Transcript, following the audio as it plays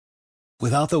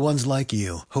Without the ones like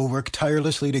you, who work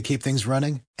tirelessly to keep things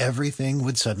running, everything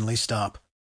would suddenly stop.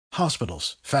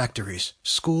 Hospitals, factories,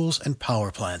 schools, and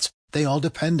power plants, they all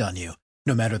depend on you.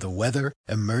 No matter the weather,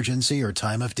 emergency, or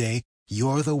time of day,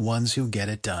 you're the ones who get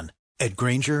it done. At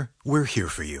Grainger, we're here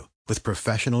for you with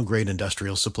professional-grade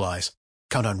industrial supplies.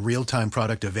 Count on real-time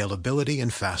product availability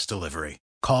and fast delivery.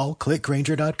 Call, click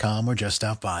Grainger.com, or just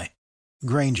stop by.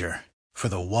 Grainger, for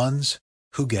the ones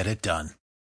who get it done.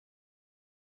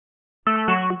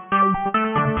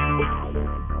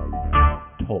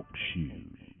 Talk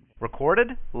shoes.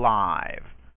 Recorded live.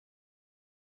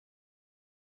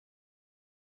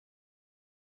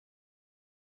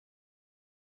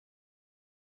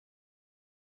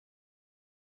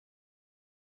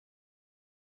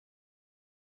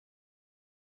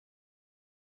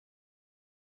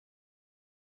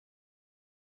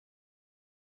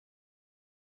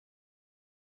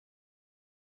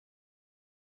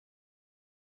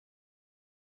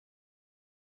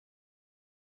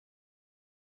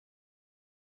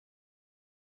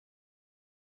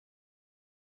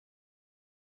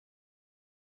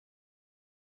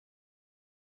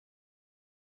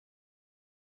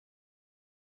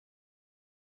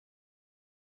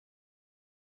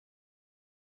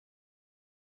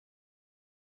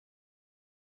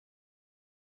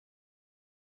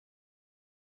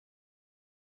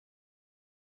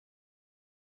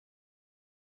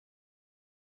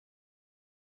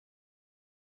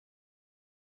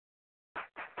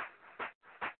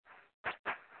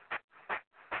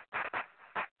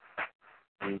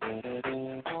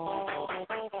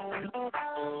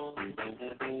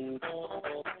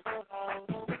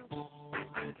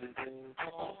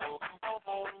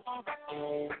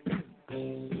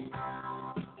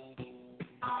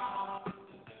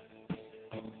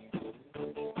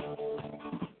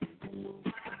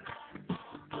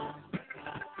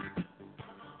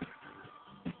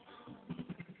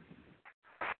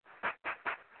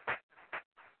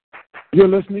 You're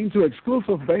listening to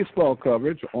exclusive baseball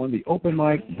coverage on the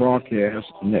OpenMic Broadcast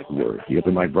Network. The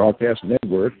OpenMic Broadcast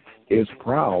Network is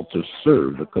proud to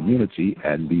serve the community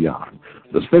and beyond.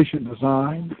 The station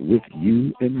designed with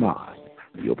you in mind.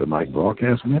 The OpenMic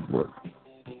Broadcast Network,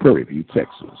 Prairie View,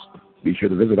 Texas. Be sure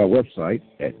to visit our website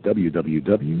at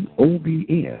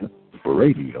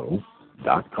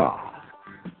www.obnradio.com.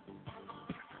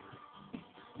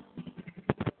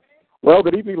 Well,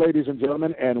 good evening, ladies and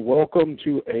gentlemen, and welcome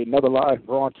to another live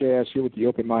broadcast here with the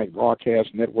Open Mic Broadcast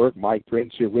Network. Mike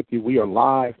Prince here with you. We are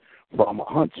live from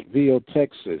Huntsville,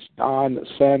 Texas, Don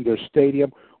Sanders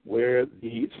Stadium, where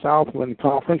the Southland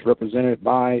Conference, represented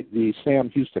by the Sam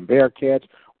Houston Bearcats,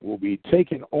 will be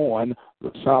taking on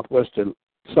the Southwestern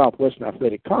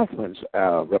Athletic Conference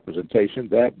representation,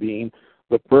 that being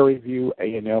the Prairie View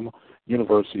A&M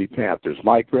University Panthers.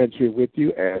 Mike Prince here with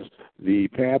you, as the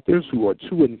Panthers, who are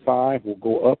 2-5, will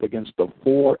go up against the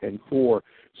 4-4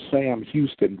 Sam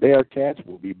Houston Bearcats.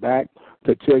 We'll be back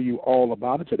to tell you all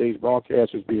about it. Today's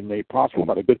broadcast is being made possible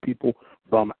by the good people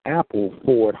from Apple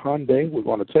Ford Hyundai. We're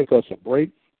going to take us a break,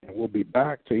 and we'll be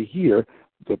back to hear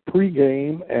the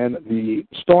pregame and the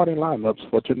starting lineups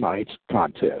for tonight's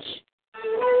contest.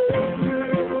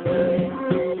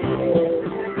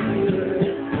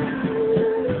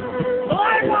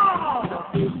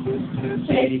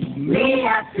 Take me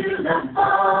out to the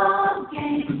ball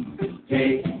game.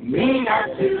 Take me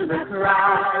out to the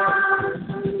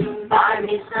crowd. Buy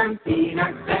me some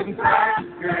peanuts and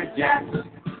Cracker Jacks.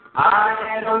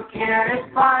 I don't care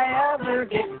if I ever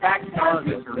get back, 'cause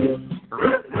it's root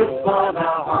for the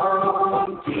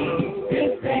home team.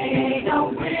 If they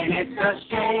don't win, it's a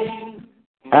shame.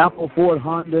 Apple Ford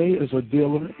Hyundai is a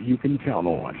dealer you can count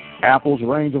on. Apple's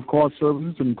range of car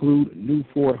services include new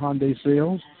Ford Hyundai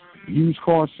sales, used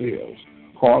car sales,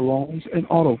 car loans, and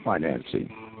auto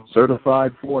financing.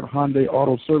 Certified Ford Hyundai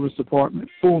Auto Service Department,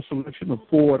 full selection of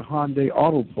Ford Hyundai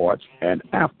auto parts and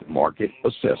aftermarket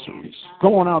accessories.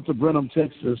 Go on out to Brenham,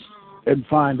 Texas, and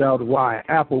find out why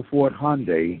Apple Ford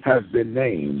Hyundai has been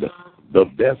named the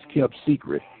best-kept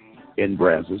secret in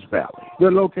Brazos Valley.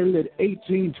 They're located at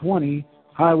 1820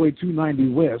 Highway 290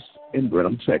 West in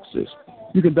Brenham, Texas.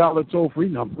 You can dial a toll-free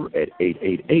number at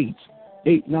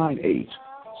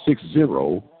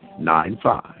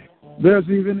 888-898-6095. There's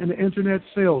even an internet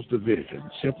sales division.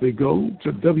 Simply go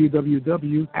to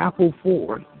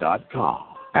www.appleford.com.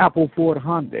 Apple Ford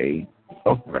Hyundai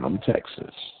of Brenham,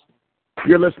 Texas.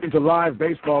 You're listening to live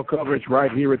baseball coverage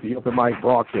right here at the Open Mic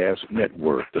Broadcast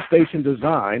Network, the station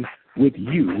designed with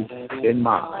you in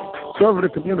mind. Serving the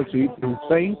community through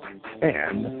faith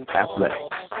and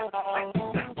athletics.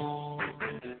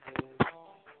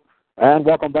 And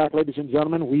welcome back, ladies and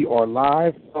gentlemen. We are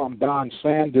live from Don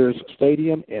Sanders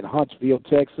Stadium in Huntsville,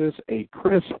 Texas. A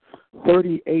crisp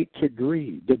 38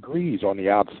 degrees on the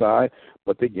outside,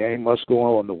 but the game must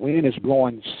go on. The wind is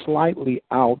blowing slightly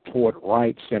out toward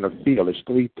right center field. It's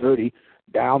 330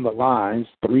 down the lines,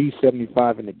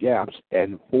 375 in the gaps,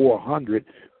 and 400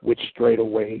 with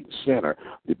straightaway center.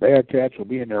 The Bearcats will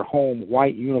be in their home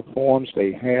white uniforms.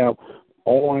 They have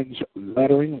orange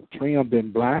lettering trimmed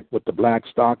in black with the black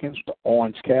stockings, the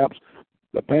orange caps.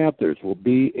 The Panthers will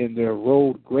be in their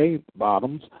road gray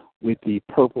bottoms with the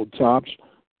purple tops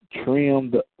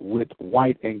trimmed with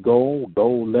white and gold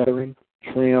lettering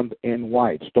trimmed in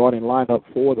white. Starting lineup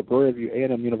for the Prairie View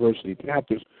A&M University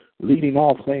Panthers, leading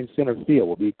off playing center field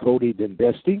will be Cody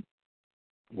Dembesti,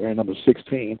 wearing number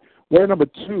 16. Wearing number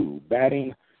 2,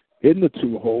 batting in the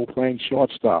 2-hole, playing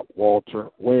shortstop, Walter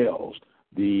Wells.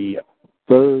 The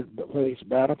third place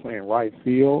batter playing right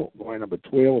field, wearing number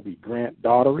 12, will be Grant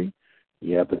Daughtery.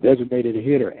 You have the designated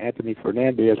hitter, Anthony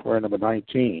Fernandez, wearing number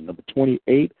 19. Number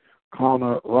 28,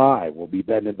 Connor Rye will be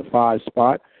batting in the 5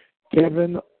 spot.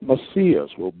 Kevin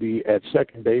Macias will be at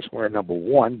second base, wearing number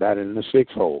 1, batting in the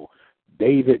 6-hole.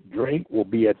 David Drake will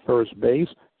be at first base.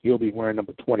 He'll be wearing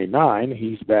number 29.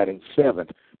 He's batting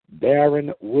 7th.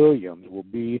 Darren Williams will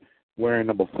be wearing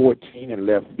number 14 in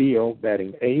left field,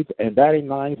 batting 8th. And batting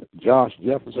 9th, Josh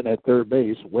Jefferson at third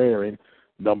base, wearing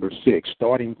number 6.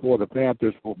 Starting for the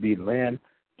Panthers will be Len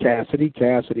Cassidy.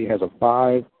 Cassidy has a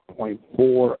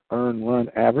 5.4 earned run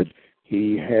average.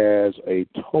 He has a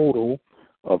total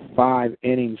of 5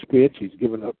 innings pitched. He's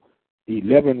given up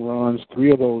 11 runs.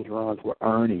 3 of those runs were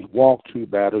earned. He's walked 2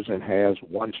 batters and has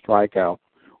 1 strikeout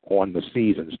on the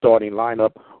season. Starting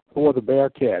lineup for the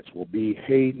Bearcats will be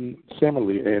Hayden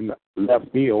Simmerly in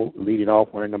left field, leading off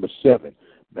wearing number 7.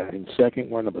 Batting second,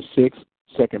 wearing number 6,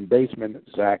 second baseman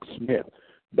Zach Smith.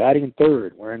 Batting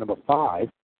third, wearing number 5,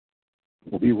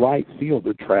 will be right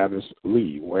fielder Travis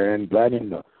Lee. Batting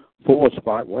the 4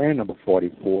 spot, wearing number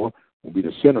 44, will be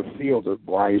the center fielder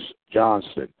Bryce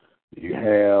Johnson. You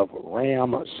have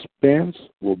Ram Spence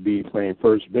will be playing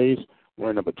first base,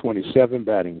 wearing number 27,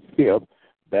 batting 5th.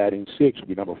 Batting 6 will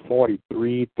be number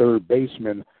 43, third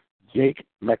baseman Jake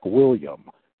McWilliam.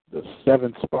 The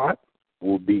 7th spot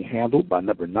will be handled by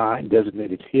number 9,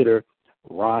 designated hitter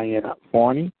Ryan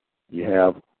Farney. You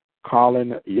have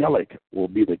Colin Yellick will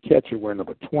be the catcher, wearing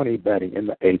number 20, batting in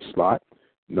the 8th slot.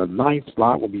 The 9th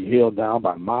slot will be held down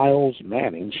by Miles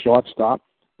Manning, shortstop,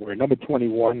 wearing number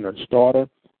 21. The starter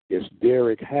is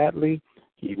Derek Hadley.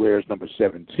 He wears number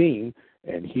 17,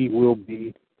 and he will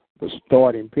be the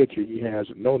starting pitcher. He has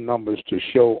no numbers to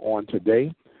show on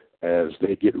today as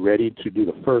they get ready to do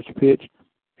the first pitch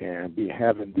and be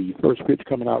having the first pitch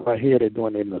coming out right here. They're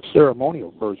doing it in the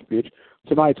ceremonial first pitch.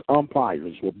 Tonight's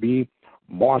umpires will be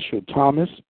Marshall Thomas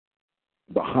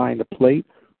behind the plate,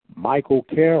 Michael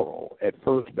Carroll at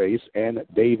first base, and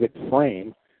David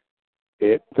Frame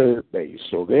at third base.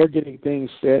 So they're getting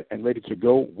things set and ready to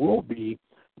go. We'll be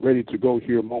ready to go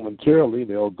here momentarily.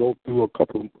 They'll go through a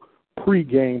couple of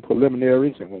pre-game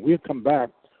preliminaries, and when we come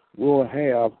back, we'll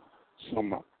have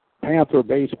some Panther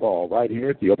baseball right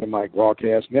here at the Open Mic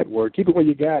Broadcast Network. Keep it where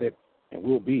you got it, and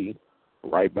we'll be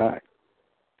right back.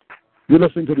 You're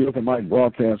listening to the Open Mic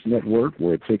Broadcast Network.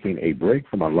 We're taking a break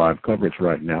from our live coverage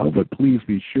right now, but please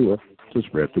be sure to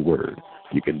spread the word.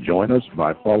 You can join us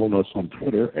by following us on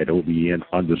Twitter at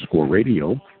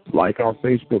OBN_radio, like our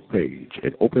Facebook page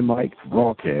at Open Mic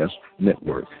Broadcast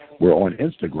Network. We're on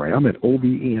Instagram at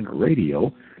OBN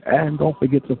Radio, and don't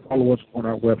forget to follow us on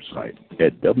our website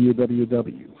at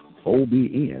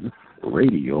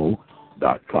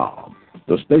www.obnradio.com.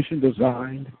 The station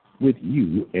designed with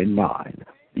you in mind,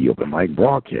 the Open Mic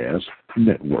Broadcast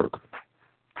Network.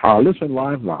 Our listen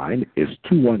live line is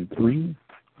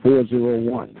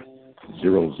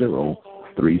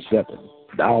 213-401-0037.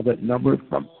 Dial that number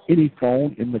from any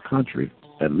phone in the country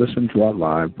and listen to our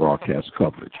live broadcast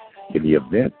coverage. In the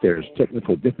event there's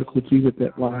technical difficulty with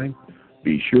that line,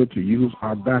 be sure to use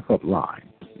our backup line.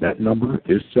 That number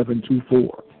is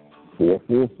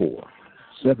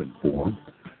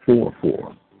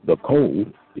 724-444-7444. The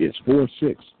code is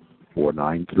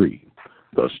 46493.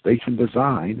 The station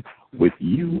designed with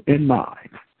you in mind,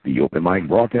 the Open Mic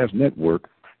Broadcast Network,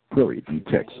 Prairie View,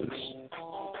 Texas.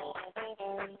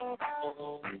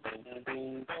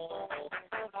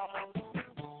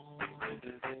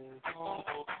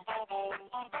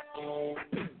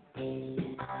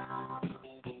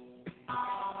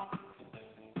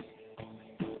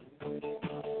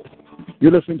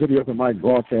 You're listening to the Open Mic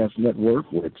Broadcast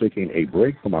Network. We're taking a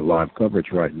break from our live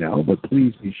coverage right now, but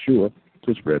please be sure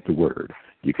to spread the word.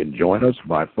 You can join us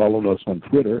by following us on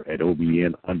Twitter at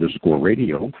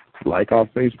OBN_radio, like our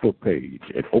Facebook page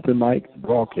at Open Mic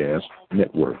Broadcast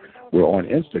Network. We're on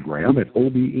Instagram at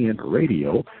OBN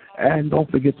Radio, and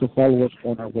don't forget to follow us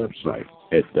on our website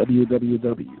at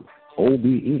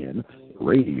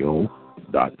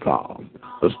www.obnradio.com.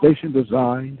 The station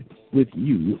designed with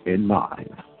you in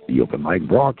mind, the Open Mic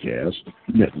Broadcast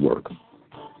Network.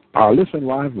 Our listen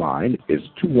live line is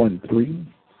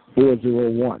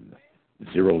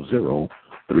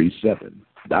 213-401-0037.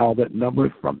 Dial that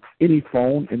number from any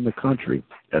phone in the country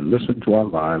and listen to our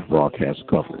live broadcast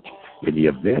coverage. In the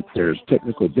event there's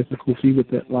technical difficulty with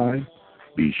that line,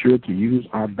 be sure to use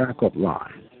our backup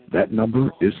line. That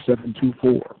number is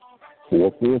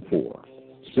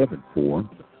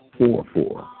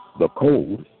 724-444-7444. The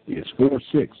code is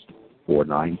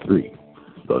 46493.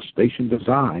 The station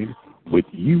designed with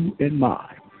you in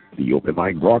mind, the Open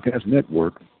Mic Broadcast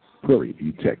Network, Prairie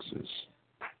View, Texas.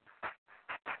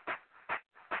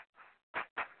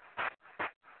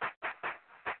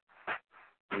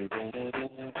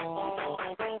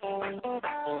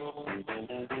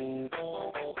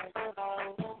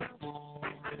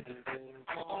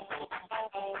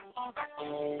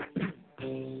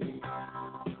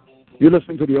 You're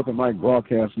listening to the Open Mic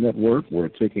Broadcast Network. We're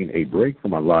taking a break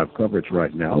from our live coverage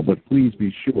right now, but please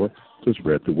be sure to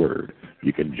spread the word.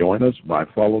 You can join us by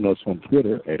following us on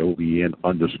Twitter at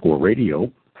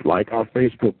OBN_radio, like our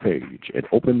Facebook page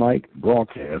at Open Mic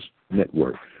Broadcast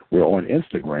Network. We're on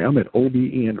Instagram at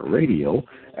OBN Radio,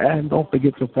 and don't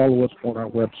forget to follow us on our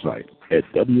website at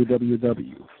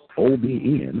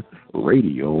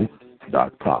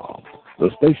www.obnradio.com.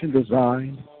 The station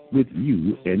designed with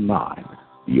you in mind,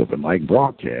 the Open Mic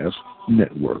Broadcast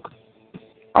Network.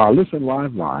 Our listen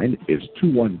live line is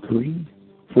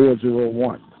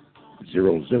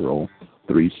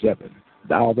 213-401-0037.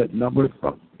 Dial that number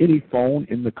from any phone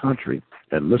in the country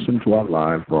and listen to our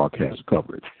live broadcast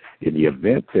coverage. In the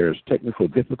event there's technical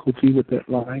difficulty with that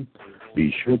line,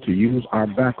 be sure to use our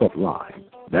backup line.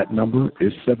 That number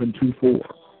is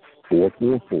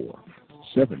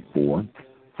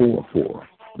 724-444-7444.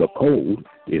 The code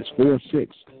is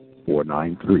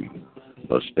 46493.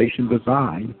 The station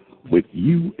designed with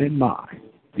you in mind,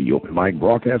 the Open Mic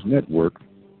Broadcast Network,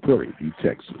 Prairie View,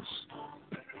 Texas.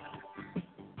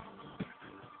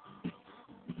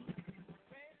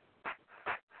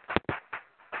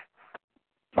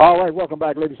 All right, welcome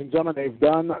back, ladies and gentlemen. They've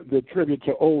done the tribute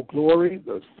to Old Glory.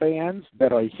 The fans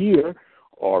that are here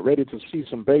are ready to see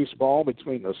some baseball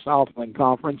between the Southland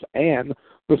Conference and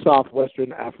the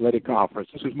Southwestern Athletic Conference.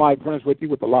 This is Mike Prince with you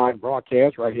with the live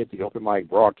broadcast right here at the Open Mic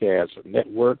Broadcast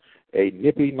Network. A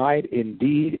nippy night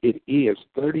indeed. It is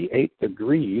 38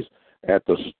 degrees at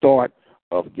the start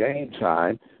of game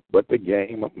time, but the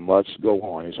game must go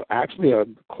on. It's actually a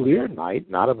clear night,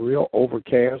 not a real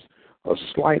overcast, a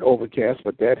slight overcast,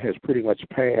 but that has pretty much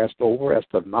passed over as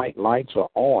the night lights are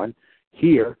on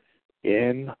here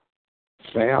in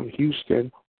Sam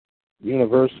Houston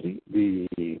University, the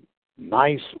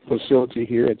nice facility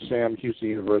here at Sam Houston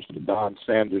University, Don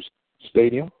Sanders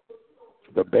Stadium.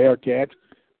 The Bearcats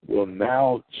will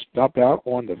now step out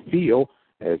on the field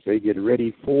as they get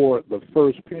ready for the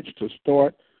first pitch to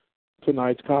start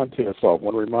tonight's contest off. I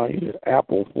want to remind you that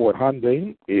Apple Ford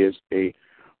Hyundai is a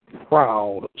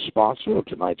proud sponsor of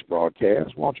tonight's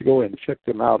broadcast. Why don't you go ahead and check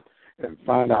them out and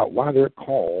find out why they're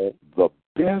called the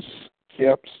best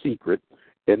kept secret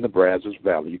in the Brazos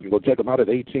Valley. You can go check them out at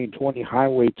 1820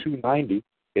 Highway 290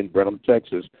 in Brenham,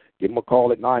 Texas. Give them a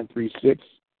call at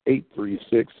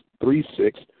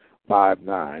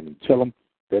 936-836-3659 and tell them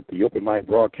that the Open Mic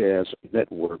Broadcast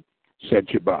Network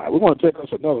sent you by. We're going to take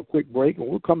us another quick break, and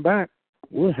we'll come back.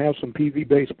 We'll have some PV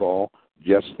baseball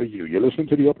just for you. You're listening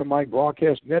to the Open Mic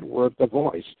Broadcast Network, the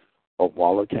voice of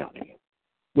Waller County.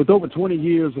 With over 20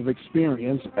 years of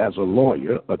experience as a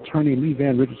lawyer, attorney Lee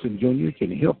Van Richardson Jr.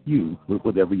 can help you with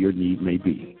whatever your need may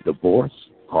be. Divorce,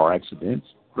 car accidents,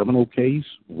 criminal case,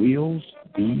 wills,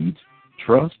 deeds,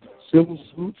 trust, civil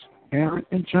suits, parent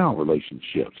and child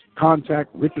relationships. Contact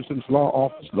Richardson's Law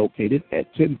Office located at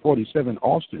 1047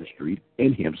 Austin Street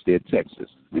in Hempstead, Texas.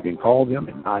 You can call them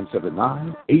at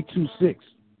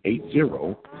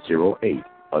 979-826-8008.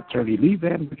 Attorney Lee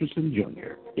Van Richardson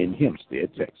Jr. in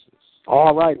Hempstead, Texas.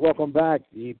 All right, welcome back.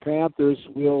 The Panthers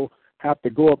will have to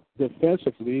go up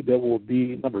defensively. There will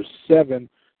be number 7,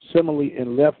 similarly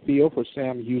in left field for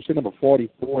Sam Houston. Number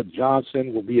 44,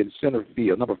 Johnson, will be in center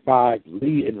field. Number 5,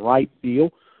 Lee in right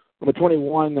field. Number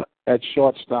 21 at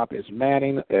shortstop is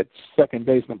Manning. At second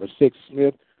base, number 6,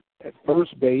 Smith. At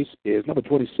first base is number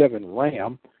 27,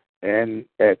 Ram. And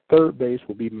at third base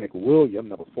will be McWilliam,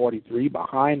 number 43.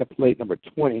 Behind the plate, number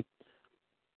 20,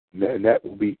 and that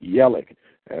will be Yelich.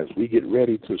 As we get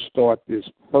ready to start this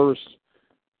first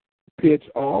pitch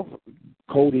off,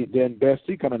 Cody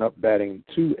Denbesty coming up batting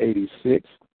 286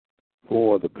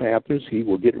 for the Panthers. He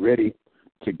will get ready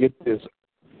to get this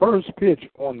first pitch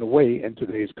on the way in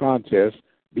today's contest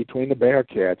between the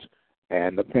Bearcats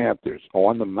and the Panthers.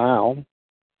 On the mound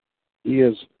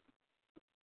is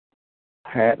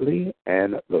Hadley,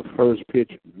 and the first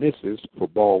pitch misses for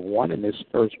ball one, and this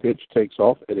first pitch takes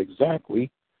off at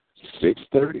exactly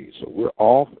 6:30. So we're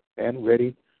off and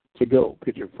ready to go.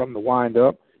 Pitcher from the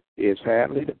windup is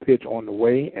Hadley. The pitch on the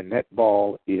way, and that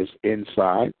ball is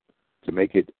inside to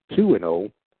make it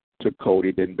 2-0 to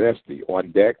Cody Denbesty.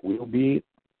 On deck will be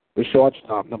the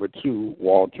shortstop, number 2,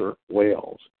 Walter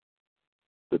Wells.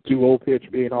 The 2-0 pitch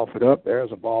being offered up.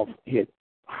 There's a ball hit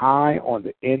high on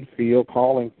the infield.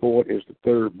 Calling for it is the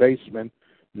third baseman,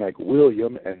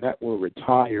 McWilliam, and that will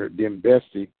retire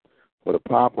Denbesty for the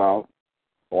pop-out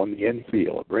on the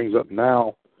infield. It brings up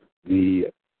now the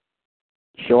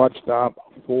shortstop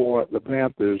for the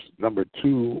Panthers, number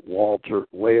 2, Walter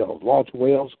Wells. Walter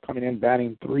Wells coming in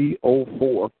batting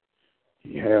 .304.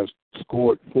 He has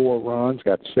scored 4 runs,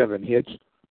 got 7 hits,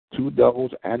 2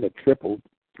 doubles, and a triple,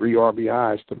 3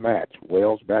 RBIs to match.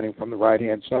 Wells batting from the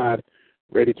right-hand side,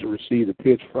 ready to receive the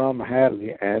pitch from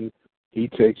Hadley, and he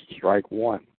takes strike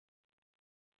 1.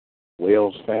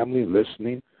 Wells' family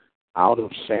listening out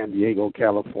of San Diego,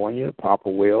 California. Papa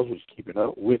Wells was keeping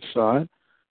up with son.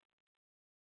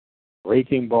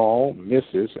 Breaking ball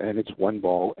misses, and it's 1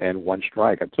 ball and 1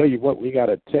 strike. I tell you what, we got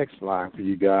a text line for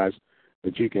you guys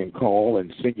that you can call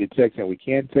and send your text, and we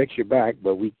can't text you back,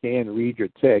 but we can read your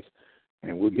text,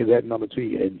 and we'll give that number to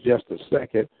you in just a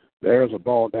second. There's a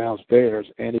ball downstairs,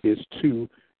 and it is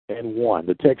 2-1.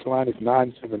 The text line is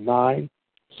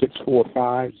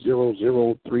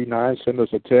 979-645-0039. Send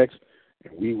us a text,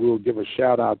 and we will give a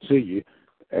shout-out to you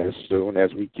as soon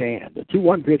as we can. The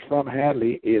 2-1 pitch from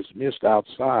Hadley is missed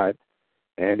outside,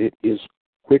 and it is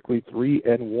quickly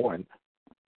 3-1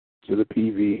 to the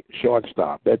PV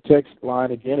shortstop. That text line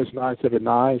again is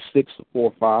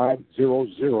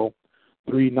 979-645-0039.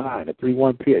 The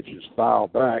 3-1 pitch is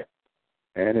fouled back,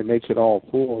 and it makes it all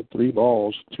 4, 3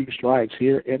 balls, 2 strikes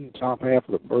here in the top half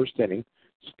of the first inning,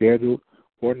 scheduled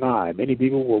for 9. Many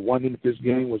people were wondering if this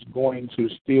game was going to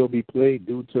still be played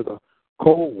due to the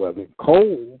cold weather.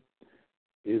 Cold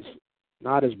is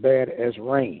not as bad as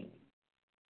rain.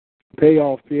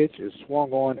 Payoff pitch is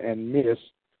swung on and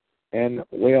missed, and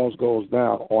Wells goes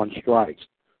down on strikes.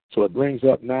 So it brings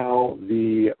up now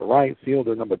the right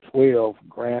fielder, number 12,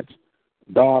 Grant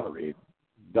Daugherty.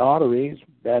 Daugherty's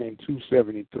batting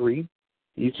 .273.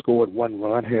 He scored 1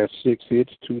 run, has 6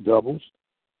 hits, 2 doubles,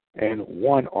 and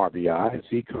 1 RBI as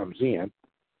he comes in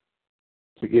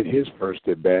to get his first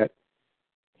at bat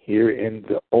here in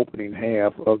the opening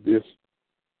half of this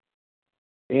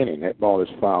inning. That ball is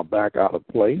fouled back out of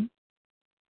play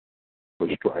for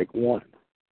strike 1.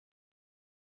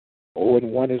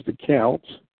 0-1 is the count.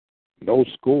 No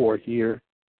score here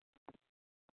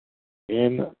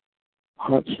in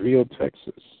Huntsville,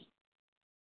 Texas.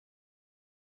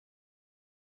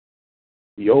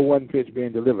 The 0-1 pitch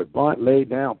being delivered. Bunt laid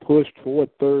down, pushed toward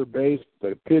third base.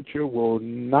 The pitcher will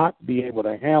not be able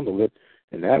to handle it,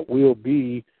 and that will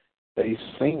be a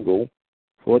single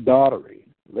for Daugherty.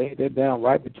 Laid it down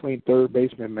right between third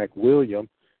baseman McWilliam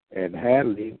and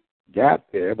Hadley. Got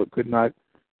there, but could not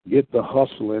get the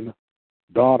hustling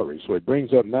Daugherty. So it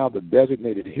brings up now the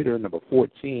designated hitter, number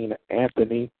 14,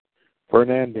 Anthony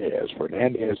Fernandez.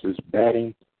 Fernandez is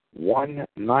batting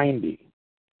 .190.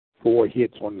 4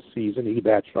 hits on the season. He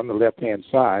bats from the left-hand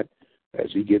side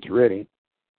as he gets ready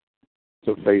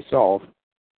to face off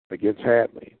against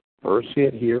Hadley. First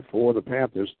hit here for the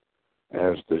Panthers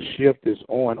as the shift is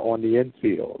on the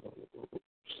infield.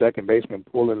 Second baseman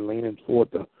pulling, leaning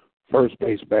toward the first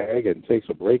base bag and takes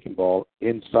a breaking ball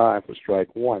inside for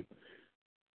strike 1.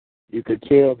 You could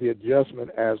tell the adjustment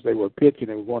as they were pitching.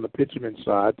 They were going to pitch him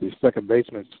inside. The second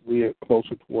baseman slid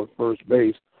closer toward first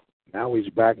base. Now he's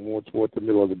back more toward the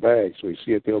middle of the bag, so you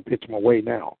see if they'll pitch him away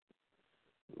now.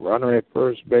 Runner at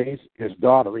first base is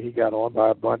Daugherty. He got on by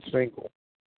a bunt single.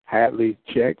 Hadley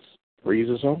checks,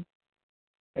 freezes him,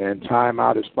 and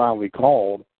timeout is finally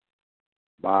called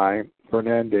by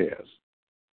Fernandez.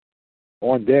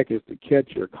 On deck is the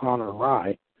catcher, Connor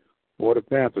Rye, for the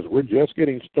Panthers. We're just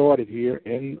getting started here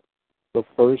in the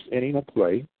first inning of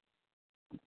play.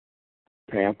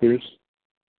 Panthers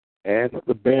and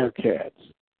the Bearcats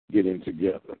getting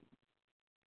together.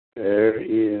 There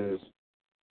is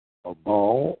a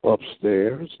ball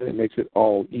upstairs, and it makes it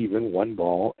all even, 1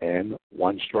 ball and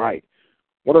 1 strike. I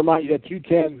want to remind you that you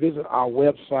can visit our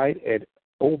website at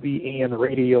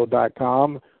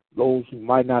OBNradio.com. Those who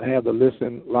might not have the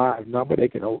Listen Live number, they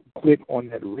can click on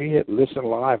that red Listen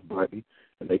Live button,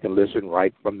 and they can listen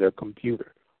right from their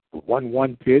computer. The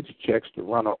 1-1 pitch checks the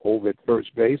runner over at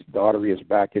first base. Daugherty is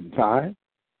back in time.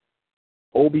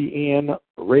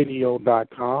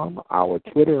 OBNradio.com. Our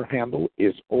Twitter handle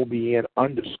is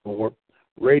OBN_radio.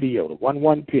 The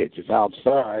 1-1 pitch is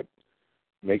outside.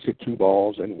 Makes it 2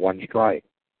 balls and 1 strike.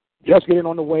 Just getting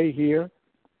on the way here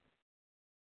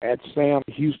at Sam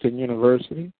Houston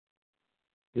University.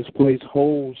 This place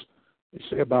holds, they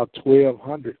say, about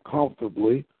 1,200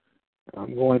 comfortably.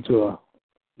 I'm going to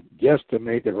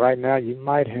guesstimate that right now you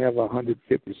might have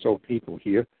 150 so people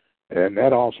here, and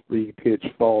that off-speed pitch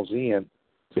falls in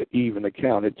to even the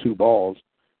count at 2 balls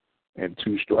and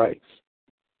 2 strikes.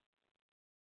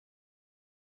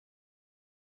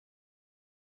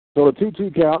 So the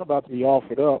 2-2 count about to be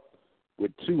offered up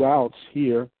with 2 outs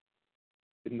here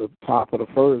in the top of the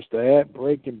first. That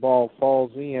breaking ball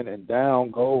falls in, and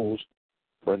down goes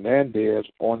Fernandez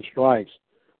on strikes.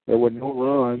 There were no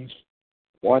runs,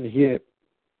 1 hit,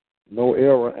 no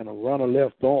error, and a runner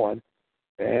left on,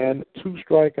 and 2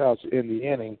 strikeouts in the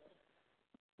inning.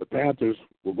 The Panthers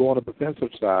will go on the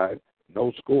defensive side,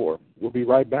 no score. We'll be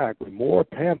right back with more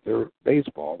Panther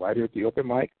baseball right here at the Open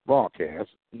Mic Broadcast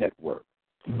Network.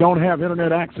 Don't have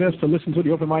internet access to listen to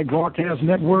the Open Mic Broadcast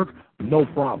Network? No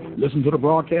problem. Listen to the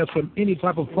broadcast from any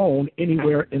type of phone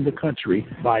anywhere in the country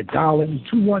by dialing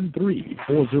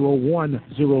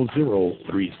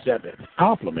 213-401-0037.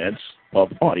 Compliments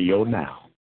of Audio Now.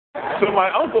 So my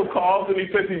uncle calls and he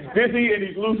says he's dizzy and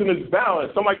he's losing his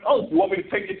balance. So I'm like, oh, do you want me to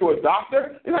take you to a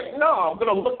doctor? He's like, no, I'm going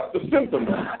to look up the symptoms.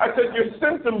 I said, your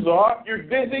symptoms are you're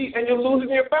dizzy and you're losing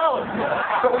your balance.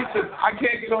 So he said, I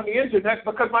can't get on the internet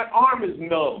because my arm is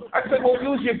numb. I said, well,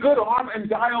 use your good arm and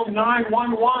dial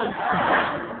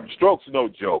 911. Stroke's no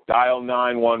joke. Dial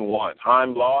 911.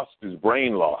 Time lost is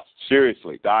brain lost.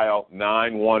 Seriously, dial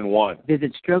 911.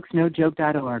 Visit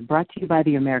strokesnojoke.org, brought to you by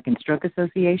the American Stroke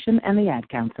Association and the Ad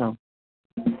Council.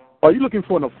 Are you looking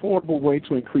for an affordable way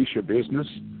to increase your business?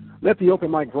 Let the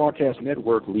Open Mic Broadcast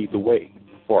Network lead the way.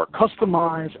 For a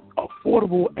customized,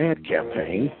 affordable ad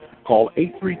campaign, call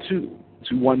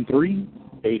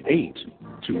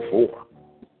 832-213-8824.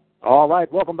 All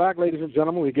right, welcome back, ladies and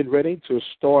gentlemen. We're getting ready to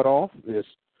start off this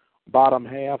bottom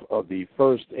half of the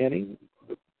first inning.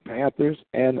 The Panthers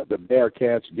and the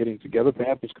Bearcats getting together.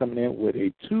 Panthers coming in with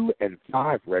a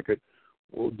 2-5 record.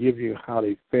 We'll give you how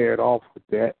they fared off with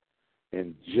that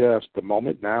in just a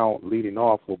moment. Now leading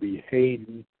off will be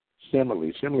Hayden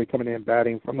Simmerly. Simmerly coming in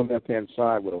batting from the left-hand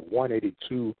side with a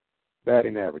 182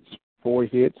 batting average. 4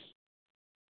 hits,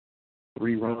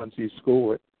 3 runs he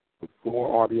scored with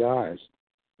 4 RBIs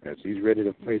as he's ready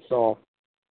to face off.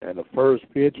 And the first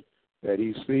pitch that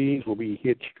he sees will be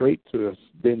hit straight to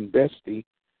Ben Bestie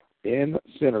in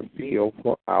center field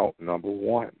for out number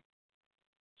 1.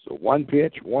 So 1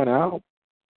 pitch, 1 out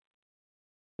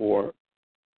for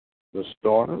the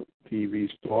starter, TV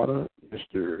starter,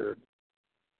 Mr.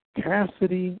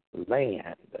 Cassidy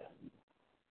Land.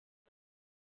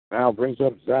 Now brings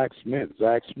up Zach Smith.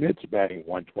 Zach Smith's batting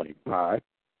 125.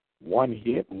 1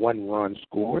 hit, 1 run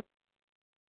scored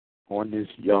on this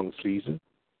young season.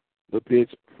 The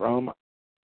pitch from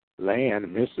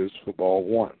Land misses for ball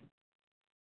 1.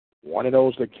 1 of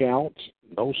those that counts,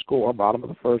 no score, bottom of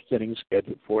the first inning,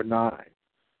 scheduled for 9.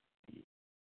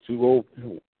 2-0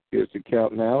 is the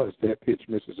count now as that pitch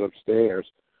misses upstairs.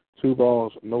 2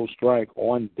 balls, no strike.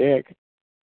 On deck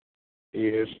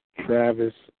is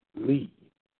Travis Lee.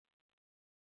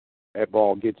 That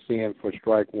ball gets in for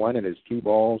strike 1, and it's 2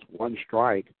 balls, 1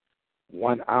 strike,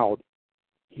 1 out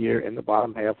here in the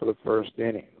bottom half of the first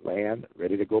inning. Land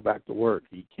ready to go back to work.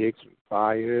 He kicks and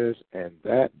fires, and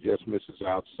that just misses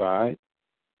outside.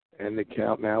 And the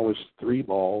count now is 3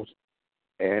 balls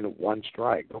and 1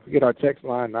 strike. Don't forget our text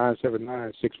line,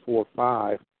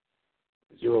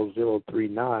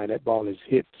 979-645-0039. That ball is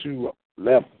hit to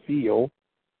left field,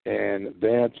 and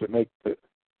there to make the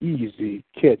easy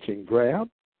catch and grab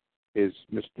is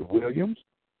Mr. Williams.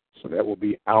 So that will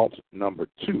be out number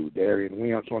 2. Darian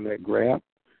Williams on that grab.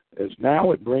 As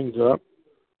now it brings up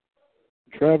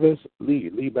Travis Lee.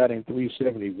 Lee batting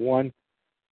 371.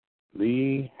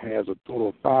 Lee has a total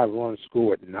of 5 runs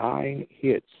scored, 9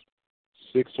 hits,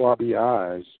 6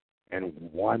 RBIs, and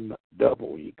 1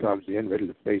 double. He comes in ready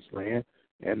to face Land,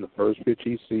 and the first pitch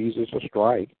he sees is a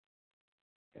strike.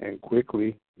 And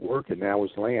quickly working now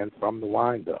is Land from the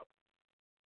windup.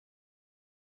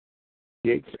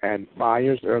 Kicks and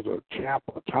fires. There's a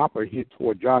chopper hit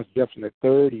toward Josh Jefferson at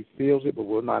third. He feels it, but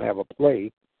will not have a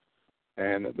play.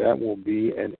 And that will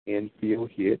be an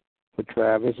infield hit for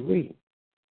Travis Lee.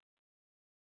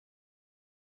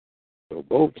 So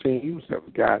both teams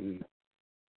have gotten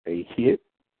a hit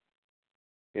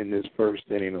in this first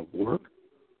inning of work.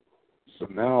 So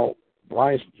now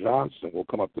Bryce Johnson will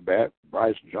come up to bat.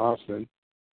 Bryce Johnson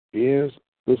is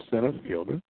the center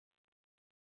fielder.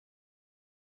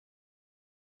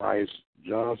 Bryce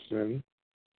Johnson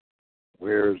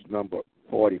wears number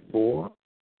 44,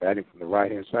 batting from the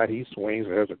right-hand side. He swings.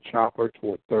 There's a chopper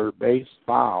toward third base,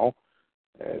 foul,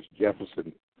 as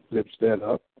Jefferson flips that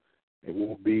up. It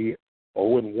will be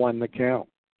 0-1 the count.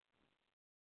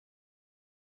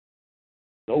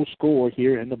 No score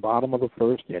here in the bottom of the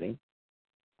first inning.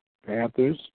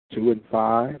 Panthers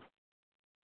 2-5.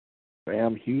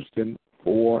 Sam Houston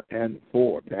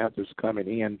 4-4. Panthers coming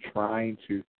in trying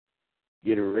to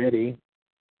get ready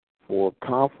for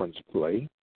conference play.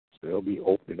 So they'll be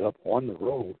opening up on the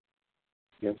road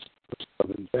against the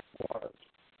Southern Jaguars.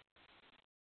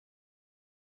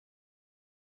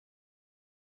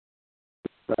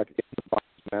 Back in the box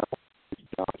now is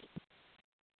Johnson.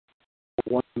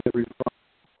 One delivery front,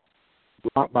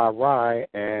 blocked by Rye,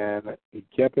 and he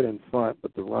kept it in front,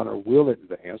 but the runner will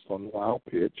advance on the wild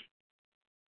pitch.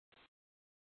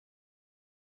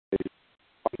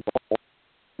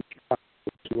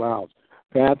 2 outs.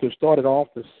 Panthers started off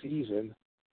the season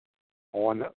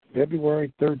on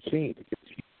February 13th against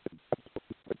Houston.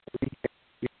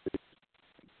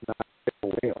 Not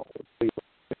well.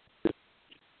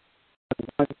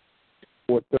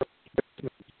 For third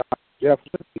baseman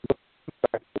Jefferson, he looked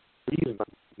back for a reason I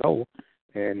don't know,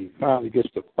 and he finally gets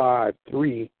the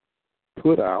 5-3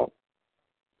 put out,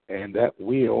 and that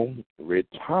will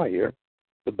retire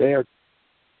the Bears.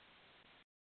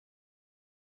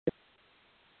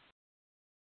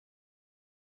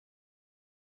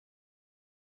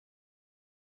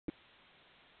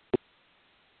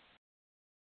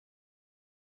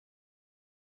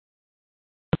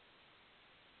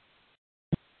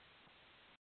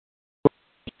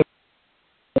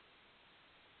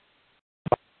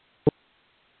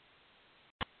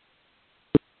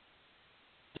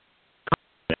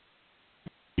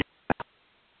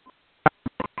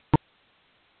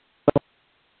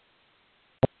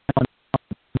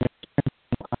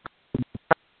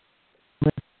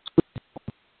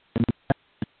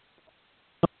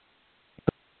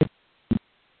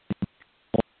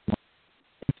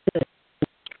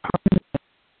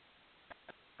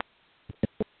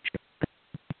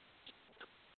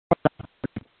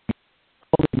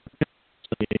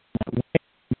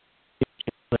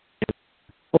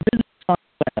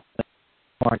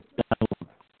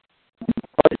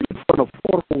 For the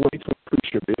affordable way to increase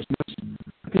your business,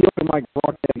 the OpenMic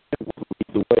Broadcast Network will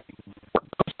lead the way. For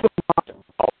customized,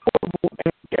 affordable,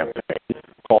 and campaign,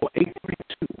 call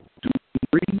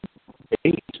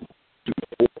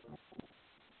 832-238-24.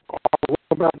 What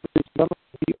about this number?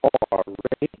 We are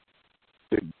ready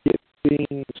to get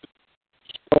things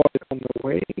started on the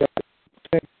way. Got a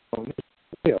text on this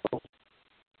bill.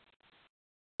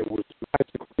 It was nice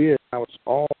and clear. Now it's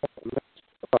all messed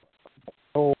up.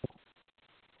 Oh.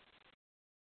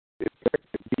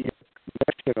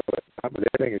 But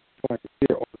everything is going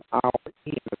here on our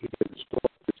end. We didn't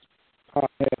start this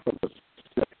top half of the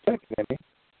second inning.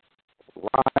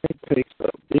 Ryan takes a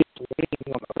big swing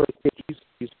on the first pitch.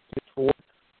 He's hit for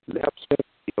left center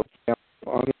field.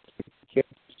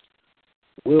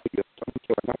 Williams, I'm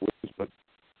sorry, not Williams, but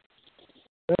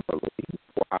separately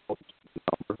for out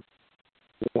number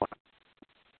 1.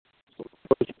 So the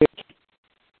first pitch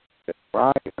that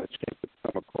Ryan had a chance to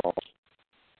come across.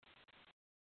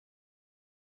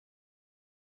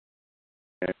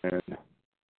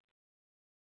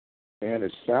 And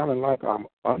it's sounding like I'm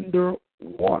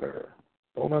underwater.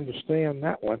 Don't understand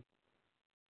that one.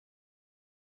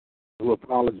 We'll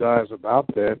apologize about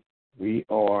that. We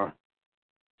are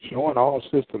showing all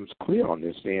systems clear on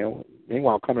this end.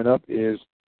 Meanwhile, coming up is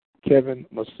Kevin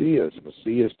Macias.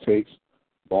 Macias takes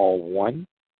ball 1.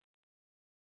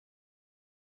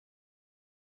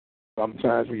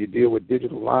 Sometimes when you deal with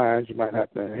digital lines, you might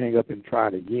have to hang up and try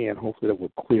it again. Hopefully that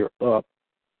will clear up.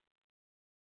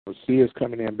 Macias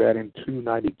coming in batting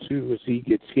 .292 as he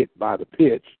gets hit by the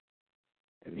pitch,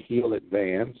 and he'll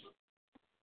advance.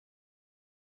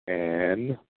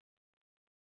 And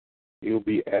he'll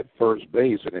be at first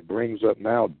base, and it brings up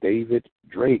now David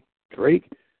Drake. Drake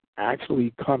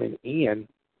actually coming in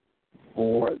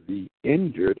for the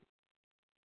injured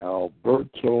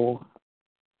Alberto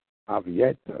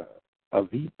Avatea.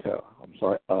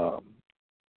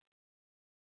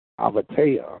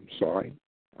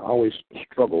 I always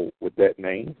struggle with that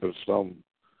name for some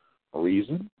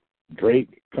reason.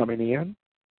 Drake coming in.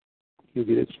 He'll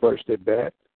get his first at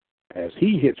bat as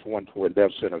he hits one toward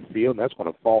left center field, and that's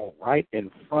going to fall right in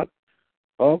front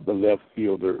of the left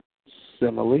fielder,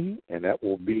 Simile, and that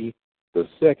will be the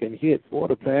second hit for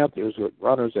the Panthers with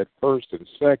runners at first and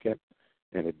second,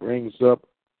 and it brings up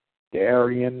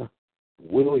Darian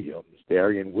Williams.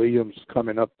 Darian Williams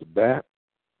coming up to bat.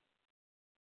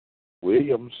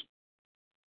 Williams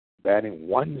batting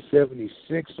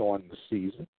 176 on the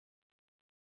season.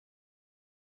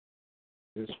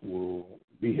 This will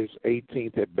be his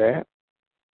 18th at bat.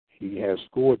 He has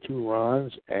scored 2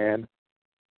 runs and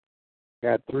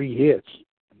got 3 hits.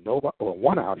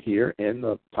 One out here in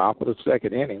the top of the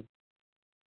second inning.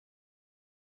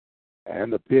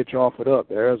 And the pitch offered up.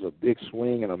 There's a big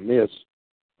swing and a miss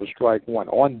for strike one.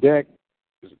 On deck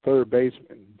is the third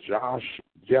baseman, Josh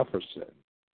Jefferson.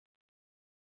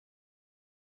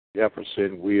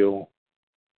 Jefferson will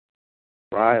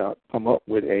try to come up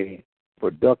with a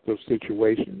productive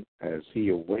situation as he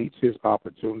awaits his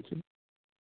opportunity.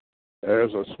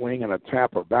 There's a swing and a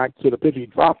tapper back to the pitch. He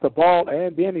dropped the ball,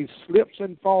 and then he slips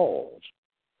and falls.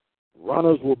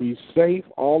 Runners will be safe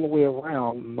all the way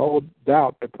around. No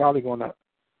doubt they're probably going to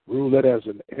rule it as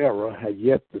an error. Have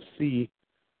yet to see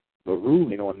the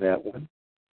ruling on that one.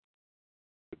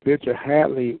 The pitcher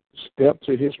Hadley stepped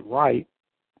to his right,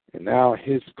 and now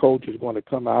his coach is going to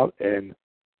come out and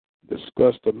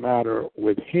discuss the matter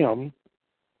with him,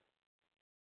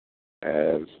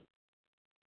 as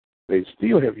they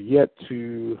still have yet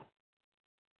to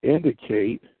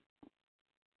indicate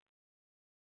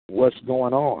what's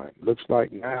going on. Looks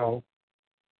like now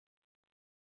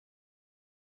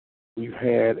we've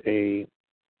had a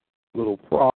little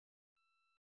problem.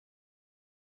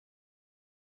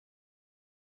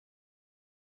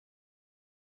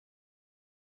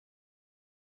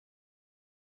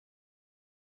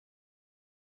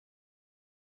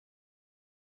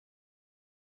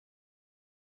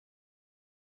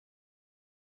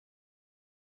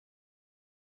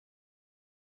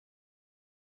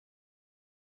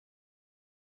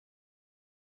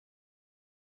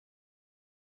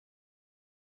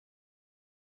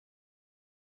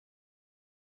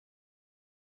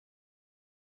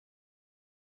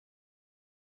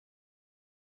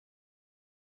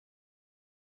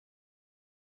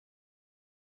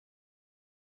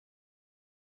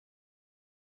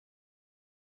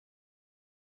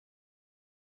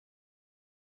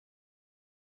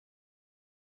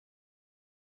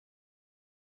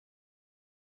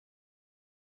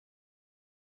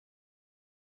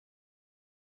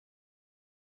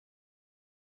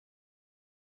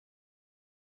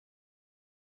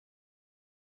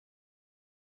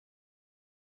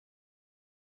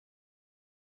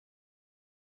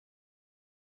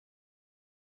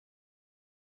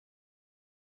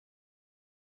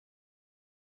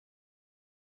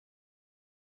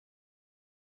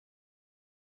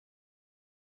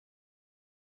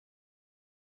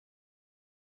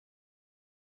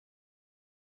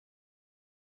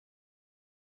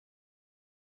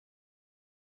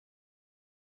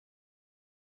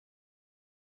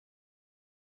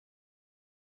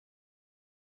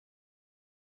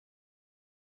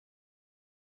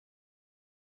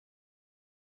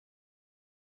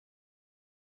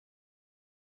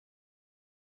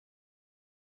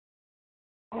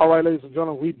 All right, ladies and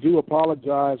gentlemen, we do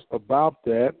apologize about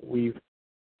that. We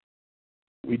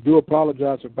do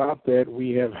apologize about that.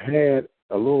 We have had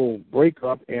a little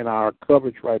breakup in our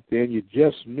coverage right there. You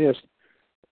just missed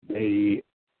the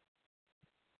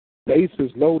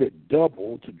bases loaded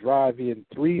double to drive in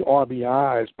 3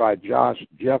 RBIs by Josh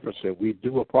Jefferson. We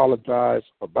do apologize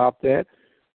about that.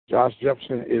 Josh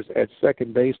Jefferson is at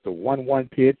second base. The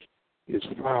 1-1 pitch is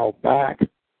fouled back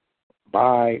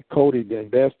by Cody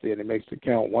Denbesti, and it makes the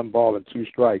count 1 ball and 2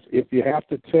 strikes. If you have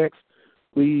to text,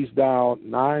 please dial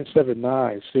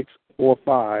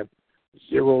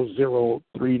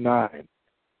 979-645-0039.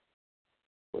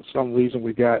 For some reason,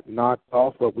 we got knocked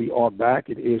off, but we are back.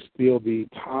 It is still the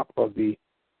top of the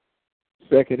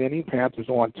second inning. Panthers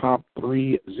on top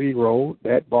 3-0.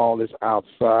 That ball is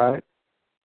outside,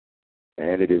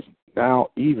 and it is now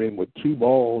even with 2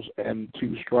 balls and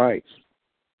 2 strikes.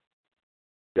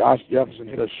 Josh Jefferson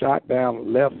hit a shot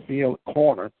down left field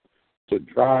corner to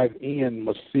drive in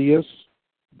Macias,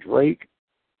 Drake,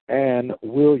 and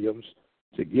Williams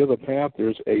to give the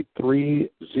Panthers a 3-0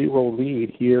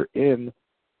 lead here in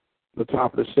the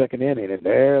top of the second inning. And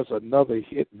there's another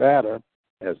hit batter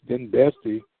as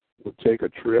Denbesti will take a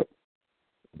trip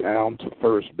down to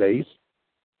first base.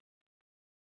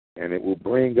 And it will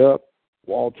bring up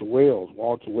Walter Wells.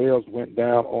 Walter Wells went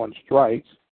down on strikes.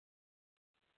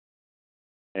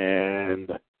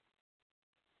 And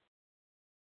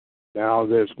now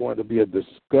there's going to be a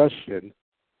discussion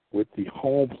with the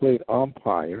home plate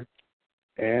umpire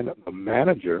and the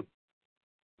manager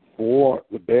for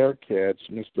the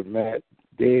Bearcats, Mr. Matt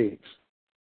Diggs,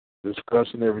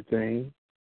 discussing everything.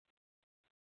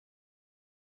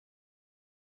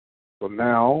 So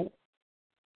now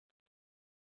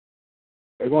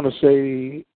they're going to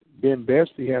say Ben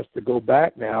Bestie has to go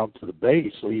back now to the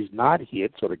base, so he's not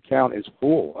hit, so the count is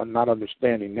full. I'm not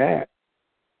understanding that.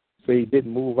 So he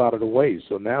didn't move out of the way.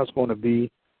 So now it's going to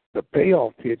be the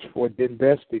payoff pitch for Ben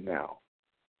Bestie now.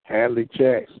 Hadley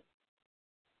checks.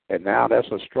 And now that's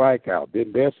a strikeout.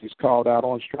 Ben Bestie's called out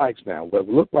on strikes now. Well, it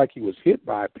looked like he was hit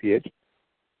by a pitch.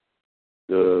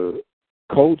 The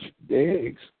coach,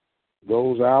 Diggs,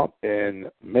 goes out and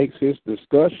makes his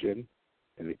discussion,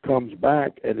 and it comes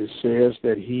back and it says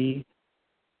that he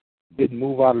didn't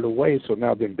move out of the way. So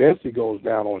now Ben Bestie goes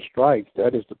down on strikes.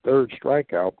 That is the third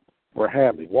strikeout for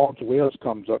Hadley. Walter Wells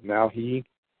comes up now. He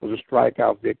was a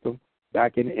strikeout victim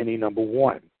back in inning number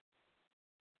 1.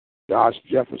 Josh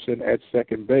Jefferson at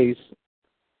second base,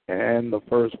 and the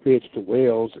first pitch to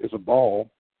Wells is a ball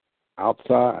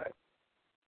outside.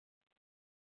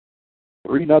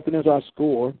 3-0 is our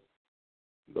score.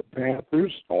 The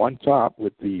Panthers on top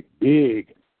with the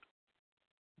big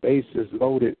bases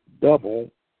loaded double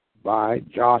by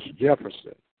Josh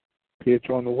Jefferson. Pitch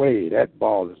on the way. That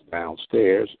ball is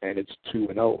downstairs, and it's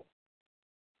 2-0.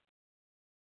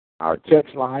 Our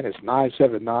text line is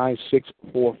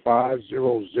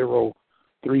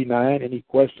 979-645-0039. Any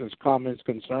questions, comments,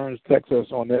 concerns, text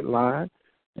us on that line,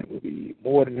 and we'll be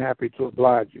more than happy to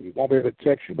oblige you. We won't be able to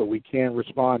text you, but we can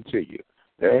respond to you.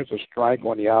 There's a strike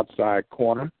on the outside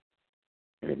corner,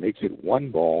 and it makes it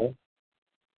 2 balls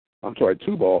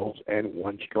and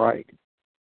 1 strike.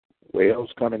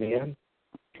 Wells coming in,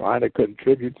 trying to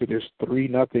contribute to this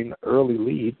 3-0 early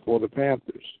lead for the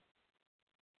Panthers.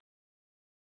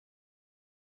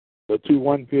 The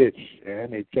 2-1 pitch,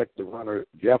 and they check the runner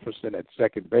Jefferson at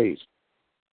second base.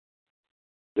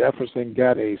 Jefferson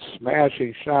got a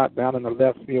smashing shot down in the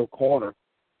left field corner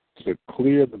to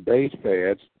clear the base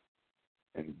pads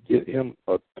and get him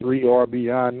a 3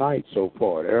 RBI night so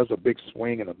far. There's a big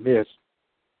swing and a miss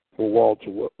for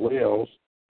Walter Wells,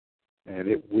 and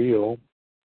it will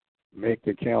make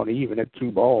the count even at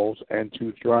 2 balls and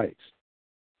 2 strikes.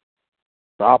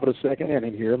 Top of the second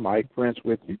inning here, Mike Prince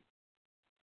with you.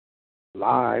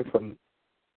 Live from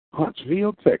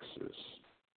Huntsville, Texas.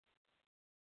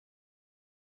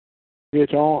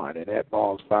 Pitch on, and that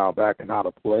ball's fouled back and out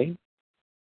of play.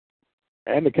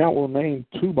 And the count will remain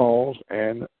 2 balls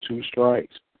and 2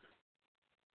 strikes.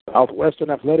 Southwestern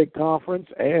Athletic Conference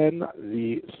and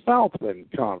the Southland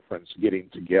Conference getting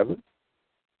together.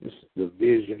 This is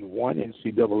Division I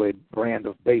NCAA brand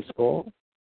of baseball.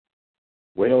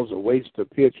 Wells awaits the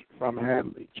pitch from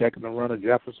Hadley. Checking the runner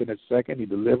Jefferson at second. He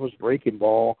delivers, breaking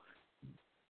ball.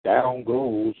 Down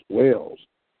goes Wells.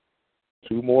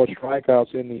 2 more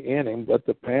strikeouts in the inning, but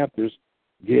the Panthers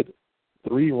get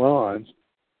 3 runs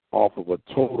off of a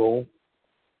total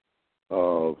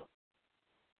of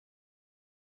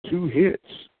 3 hits,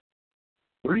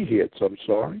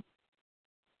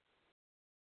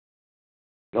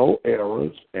 No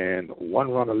errors, and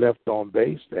 1 runner left on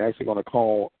base. They're actually going to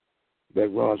call that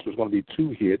run, so it's going to be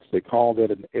 2 hits. They called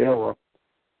that an error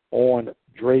on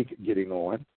Drake getting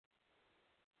on.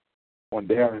 On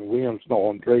Darren Williams, no,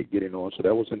 on Drake getting on. So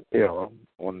that was an error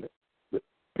on the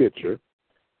pitcher.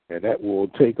 And that will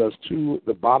take us to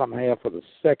the bottom half of the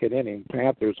second inning.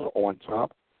 Panthers are on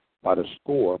top by the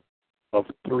score of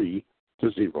 3-0.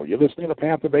 You're listening to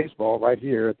Panther Baseball right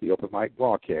here at the Open Mic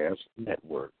Broadcast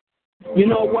Network. You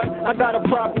know what? I got a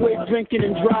proper way of drinking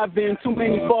and driving. Too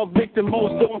many fall victim,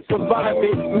 most don't survive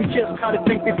it. We just gotta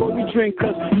think before we drink,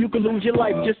 cause you can lose your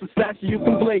life just as fast as you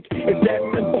can blink. It's that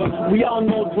simple. We all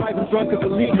know driving drunk is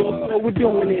illegal, so we're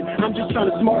doing it. I'm just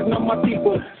trying to smarten up my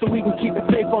people so we can keep it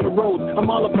safe on the road. I'm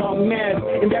all about mad,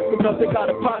 and that's because they got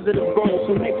a positive goal.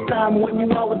 So next time when you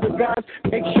out with the guys,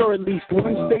 make sure at least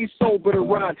one stays sober to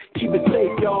ride. Keep it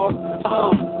safe, y'all.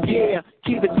 Yeah,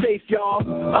 keep it safe, y'all.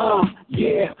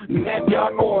 Yeah.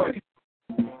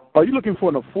 Are you looking for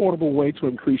an affordable way to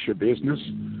increase your business?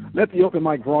 Let the Open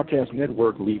Mic Broadcast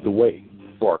Network lead the way.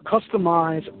 For a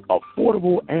customized,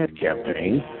 affordable ad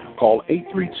campaign, call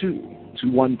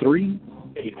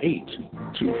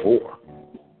 832-213-8824.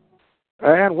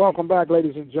 And welcome back,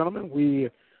 ladies and gentlemen. We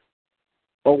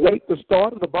await the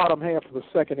start of the bottom half of the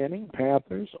second inning.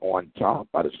 Panthers on top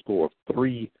by the score of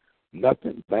 3-0,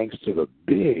 thanks to the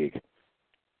big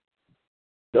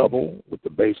double with the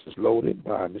bases loaded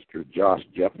by Mr. Josh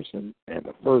Jefferson. And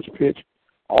the first pitch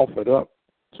offered up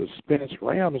to Spence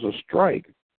Ram is a strike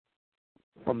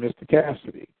from Mr.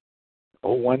 Cassidy.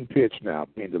 0-1 pitch now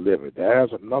being delivered.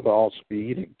 There's another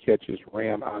off-speed and catches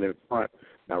Ram out in front.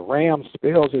 Now, Ram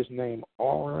spells his name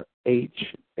R-H-A-M,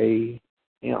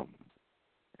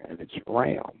 and it's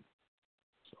Ram.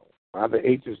 So why the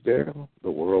H is there,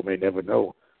 the world may never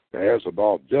know. There's a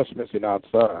ball just missing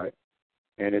outside,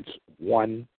 and it's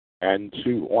 1-2.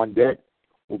 On deck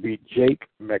will be Jake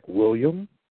McWilliam,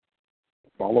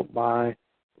 followed by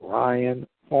Ryan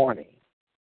Forney.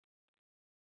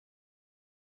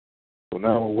 So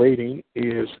now waiting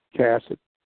is Cassidy.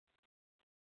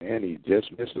 And he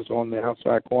just misses on the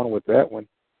outside corner with that one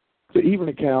to even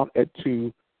the count at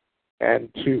 2-2.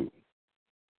 2-2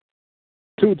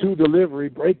 delivery,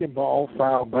 breaking ball,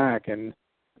 foul back, and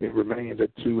it remains at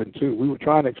 2-2. We were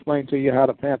trying to explain to you how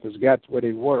the Panthers got to where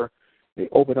they were. They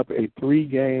opened up a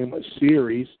 3-game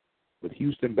series with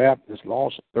Houston Baptist,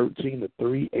 lost 13-3,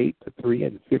 8-3,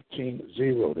 and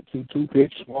 15-0. The 2-2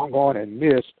 pitch swung on and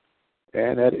missed,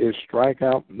 and that is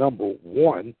strikeout number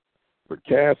 1 for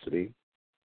Cassidy,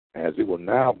 as it will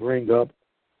now bring up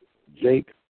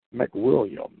Jake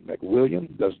McWilliam.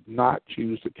 McWilliam does not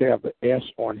choose to have the S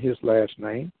on his last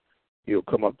name. He'll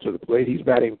come up to the plate. He's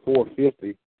batting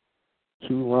 .450,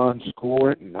 2 runs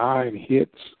scored, 9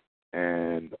 hits,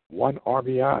 and 1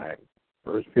 RBI.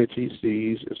 First pitch he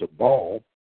sees is a ball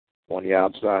on the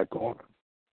outside corner.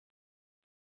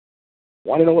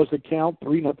 1-0 is the count,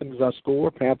 3-0 is our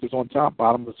score. Panthers on top,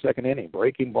 bottom of the second inning.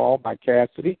 Breaking ball by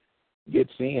Cassidy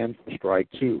gets in for strike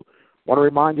 2. Want to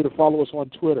remind you to follow us on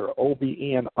Twitter,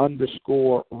 OBN_radio.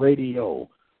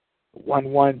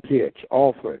 1-1 pitch,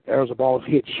 offered. There's a ball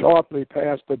hit sharply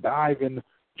past the diving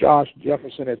Josh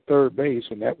Jefferson at third base,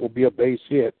 and that will be a base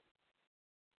hit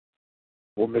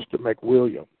for Mr.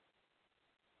 McWilliam.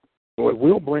 So it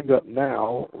will bring up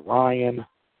now Ryan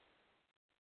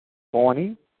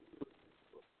Forney.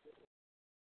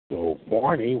 So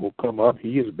Forney will come up.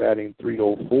 He is batting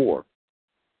 .304.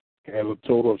 Has a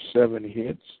total of 7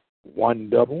 hits, 1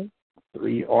 double,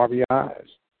 3 RBIs.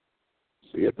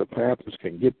 See if the Panthers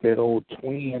can get that old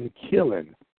twin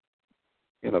killing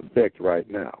in effect right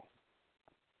now.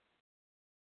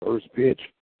 First pitch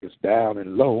is down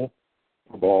and low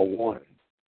for ball 1.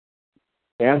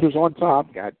 Panthers on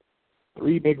top, got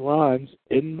 3 big runs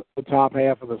in the top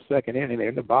half of the second inning.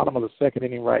 In the bottom of the second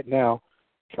inning right now,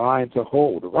 trying to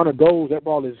hold. The runner goes, that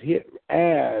ball is hit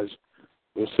as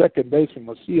the second baseman,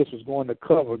 Macias, was going to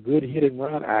cover. Good hit and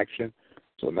run action.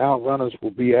 So now runners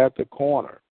will be at the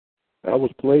corner. That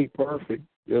was played perfect,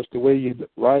 just the way you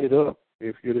write it up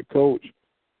if you're the coach.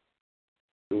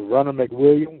 The runner,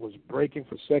 McWilliam, was breaking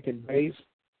for second base.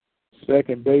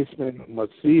 Second baseman,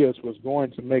 Macias, was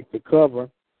going to make the cover.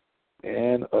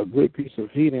 And a good piece of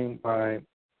hitting by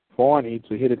Forney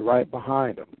to hit it right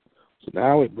behind him. So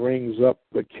now it brings up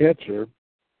the catcher,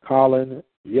 Colin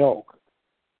Yelk.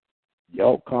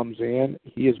 Yelk comes in.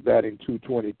 He is batting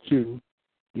 .222.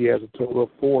 He has a total of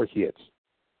 4 hits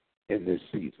in this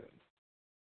season.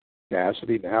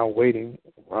 Cassidy now waiting.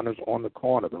 Runners on the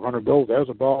corner. The runner goes. There's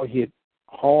a ball hit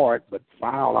hard but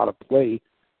foul out of play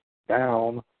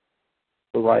down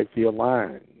the right field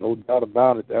line. No doubt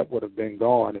about it, that would have been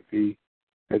gone if he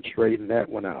had straightened that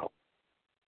one out.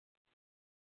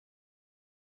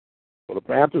 So the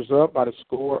Panthers up by the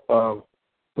score of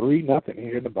 3-0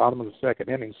 here in the bottom of the second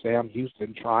inning. Sam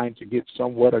Houston trying to get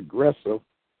somewhat aggressive.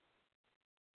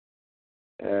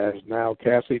 As now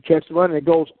Cassidy checks the run, and it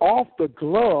goes off the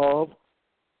glove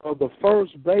of the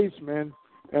first baseman,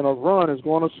 and a run is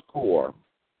going to score.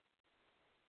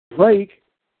 Drake,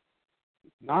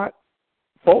 not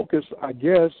focused, I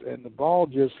guess, and the ball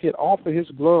just hit off of his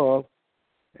glove,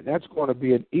 and that's going to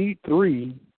be an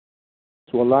E3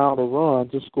 to allow the run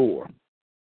to score.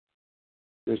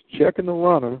 Just checking the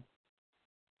runner,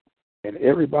 and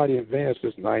everybody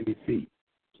advances 90 feet.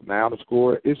 So now the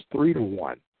score is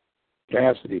 3-1.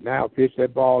 Cassidy now pitch.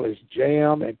 That ball is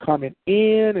jammed and coming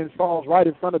in and falls right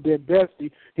in front of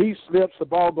Dembesti. He slips. The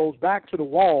ball goes back to the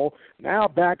wall. Now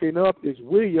backing up is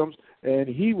Williams, and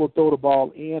he will throw the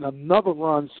ball in. Another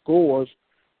run scores,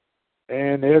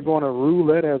 and they're going to rule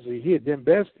that as a hit.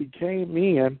 Dembesti came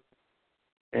in,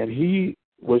 and he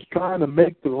was trying to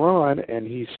make the run, and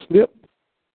he slipped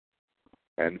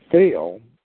and fell.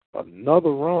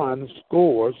 Another run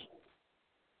scores.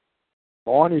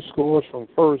 Barney scores from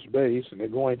first base, and they're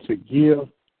going to give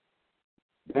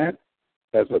that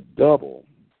as a double.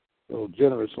 A little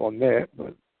generous on that,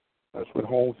 but that's what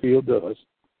home field does.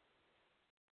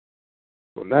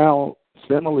 So now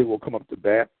Semele will come up to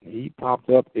bat. He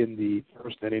popped up in the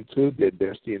first inning too, did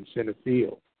Dembesti in center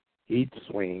field. He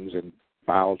swings and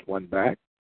fouls one back.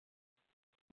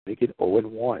 Make it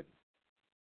 0-1.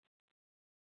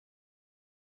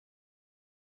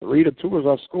 3-2 is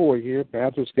our score here.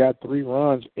 Panthers got 3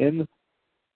 runs in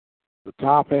the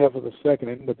top half of the second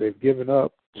inning, but they've given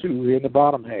up 2 in the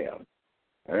bottom half.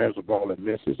 There's a ball that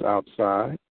misses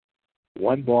outside.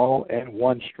 1 ball and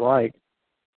 1 strike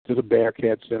to the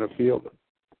Bearcat center fielder.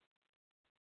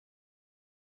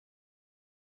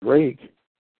 Drake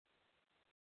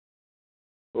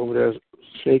over there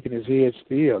shaking his head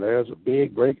still. There's a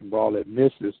big breaking ball that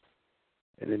misses,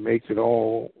 and it makes it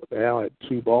all down at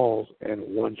 2 balls and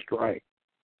 1 strike.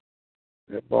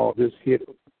 That ball just hit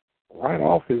right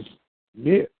off his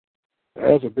mitt.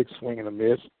 There's a big swing and a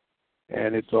miss,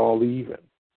 and it's all even.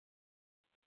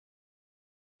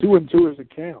 2-2 is the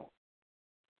count.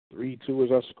 3-2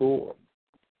 is our score.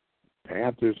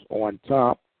 Panthers on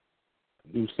top. A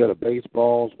new set of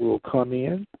baseballs will come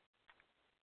in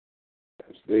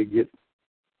as they get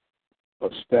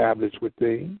established with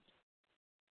things.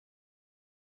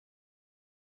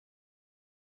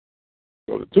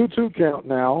 So the 2-2 count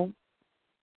now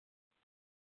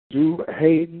to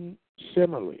Hayden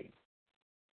Simmerly.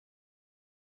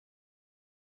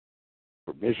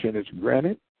 Permission is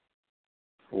granted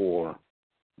for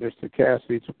Mr.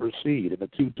 Cassidy to proceed. In the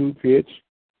 2-2 pitch,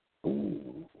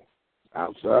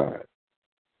 outside.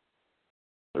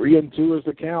 3-2 is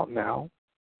the count now.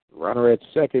 Runner at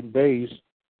second base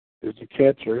is the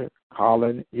catcher,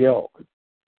 Colin Yelk.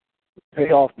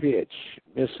 Payoff pitch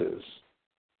misses.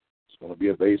 It's going to be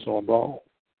a base on ball.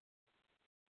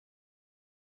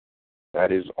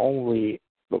 That is only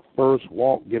the first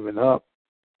walk given up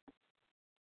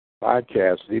by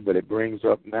Cassidy, but it brings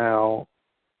up now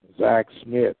Zach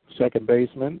Smith, second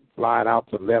baseman, flying out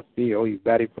to left field. He's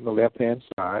batting from the left-hand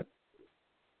side.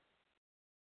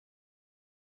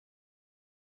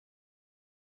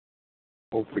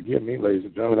 Oh, forgive me, ladies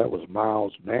and gentlemen, that was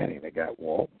Miles Manning that got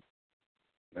walked.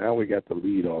 Now we got the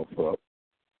lead off up.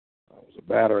 I was a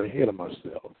batter ahead of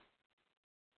myself.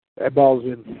 That ball's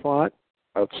in front.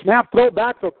 A snap throw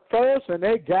back to first, and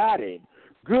they got him.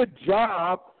 Good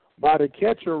job by the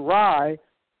catcher, Rye,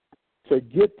 to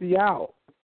get the out.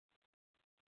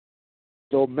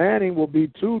 So Manning will be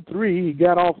 2-3. He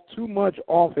got off too much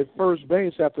off at first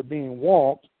base after being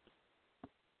walked.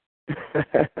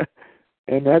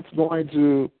 And that's going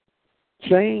to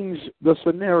change the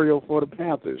scenario for the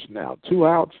Panthers now. 2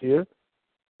 outs here.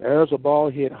 There's a ball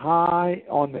hit high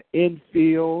on the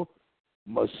infield.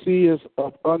 Macias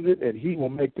up under it, and he will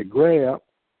make the grab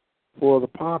for the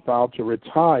pop-out to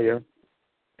retire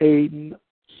Hayden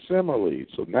Simmerly.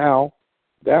 So now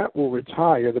that will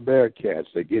retire the Bearcats.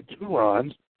 They get 2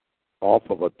 runs off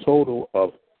of a total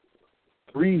of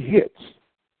 3 hits.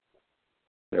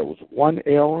 There was 1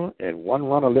 error and 1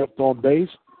 runner left on base.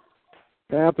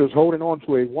 Panthers holding on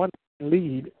to a 1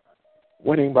 lead,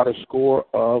 winning by the score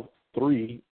of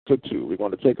 3-2. We're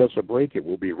going to take us a break, and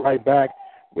we'll be right back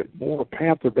with more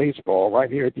Panther baseball right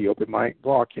here at the Open Mic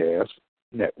Broadcast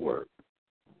Network.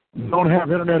 Don't have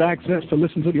internet access to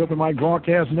listen to the Open Mic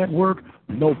Broadcast Network?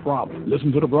 No problem.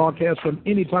 Listen to the broadcast from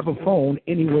any type of phone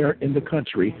anywhere in the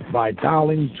country by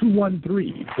dialing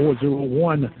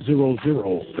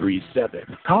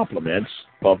 213-401-0037. Compliments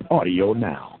of Audio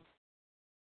Now.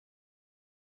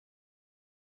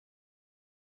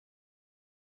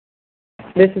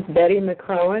 This is Betty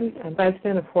McCrowan. I'm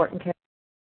president of Horton County.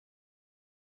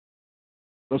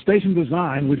 The station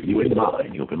designed with you in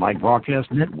mind. The Open Mic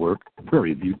Broadcast Network,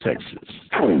 Prairie View, Texas.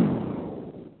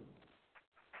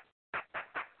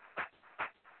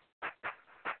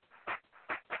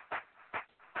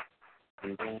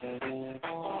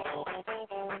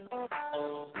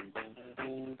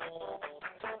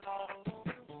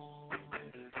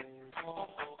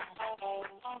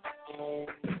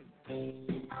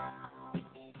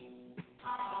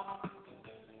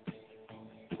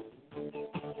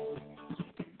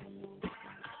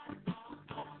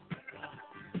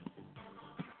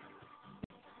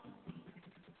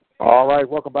 All right,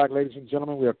 welcome back, ladies and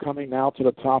gentlemen. We are coming now to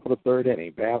the top of the 3rd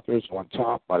inning. Panthers on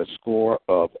top by the score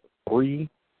of 3-2.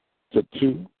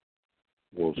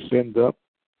 We'll send up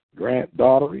Grant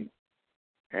Daughtery,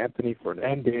 Anthony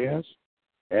Fernandez,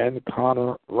 and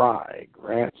Connor Rye.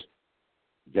 Grant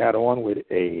got on with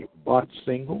a bunt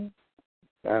single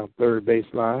down third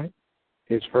baseline.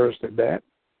 His first at bat.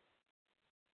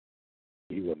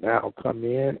 He will now come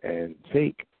in and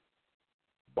take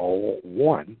ball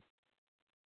 1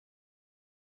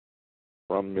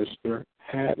 from Mr.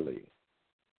 Hadley.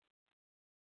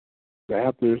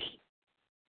 Panthers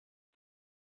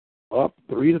up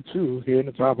 3-2 here in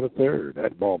the top of the 3rd.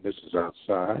 That ball misses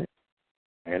outside,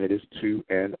 and it is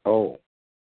 2-0.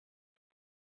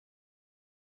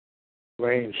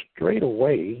 Playing straight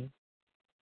away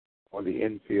on the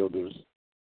infielders.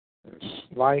 A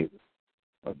slight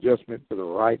Adjustment to the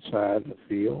right side of the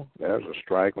field. There's a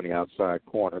strike on the outside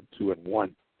corner,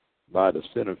 2-1 by the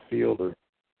center fielder,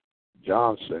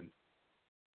 Johnson.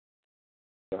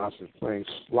 Johnson's playing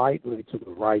slightly to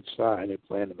the right side. They're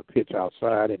playing the pitch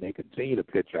outside, and they continue to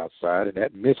pitch outside, and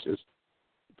that misses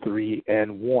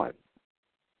 3-1.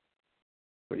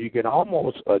 But you can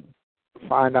almost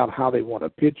find out how they want to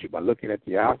pitch you by looking at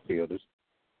the outfielders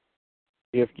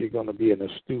if you're going to be an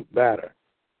astute batter.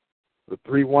 The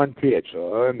 3-1 pitch,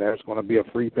 and there's going to be a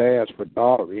free pass for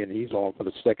Daugherty, and he's on for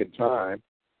the second time,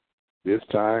 this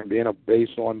time being a base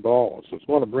on ball. So it's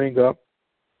going to bring up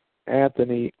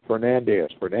Anthony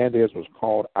Fernandez. Fernandez was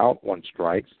called out 1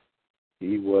 strike.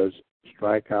 He was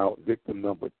strikeout victim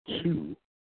number 2.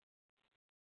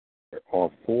 There are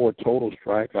 4 total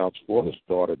strikeouts for the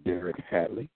starter, Derek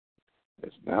Hadley.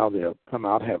 As now they'll come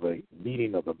out, have a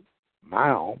meeting of the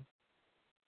mound.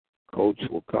 Coach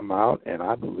will come out, and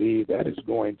I believe that is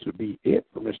going to be it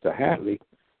for Mr. Hadley.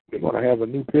 We're going to have a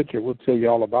new pitcher. We'll tell you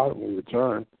all about it when we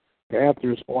return.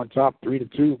 Panthers on top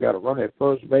 3-2. Got a run at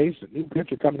first base. A new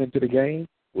pitcher coming into the game.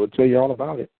 We'll tell you all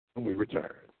about it when we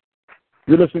return.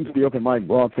 You're listening to the Open Mic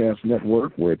Broadcast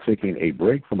Network. We're taking a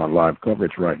break from our live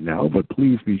coverage right now, but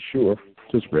please be sure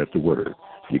to spread the word.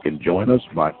 You can join us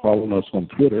by following us on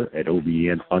Twitter at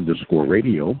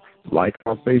OBN_radio. Like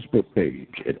our Facebook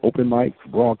page at Open Mic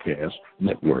Broadcast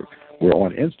Network. We're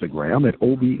on Instagram at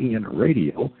OBN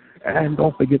Radio. And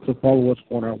don't forget to follow us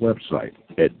on our website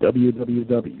at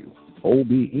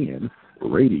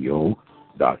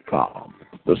www.obnradio.com.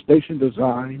 The station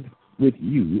designed with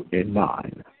you in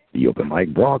mind. The Open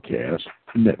Mic Broadcast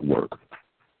Network.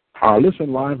 Our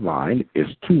listen live line is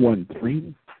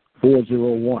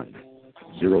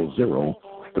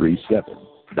 213-401-0037.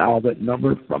 Dial that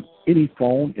number from any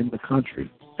phone in the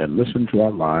country and listen to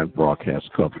our live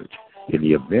broadcast coverage. In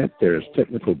the event there is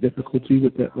technical difficulty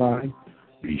with that line,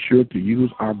 be sure to use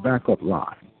our backup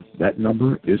line. That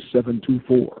number is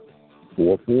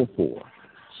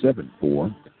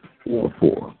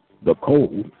 724-444-7444. The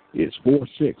code is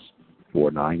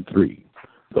 46493.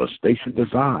 The station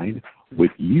designed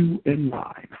with you in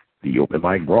mind. The Open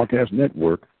Mic Broadcast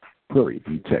Network, Prairie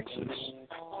View, Texas.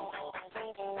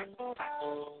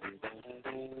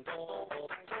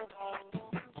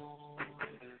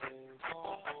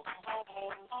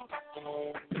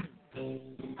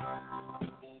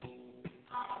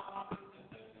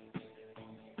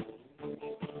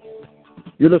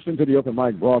 You're listening to the Open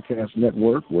Mic Broadcast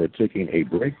Network. We're taking a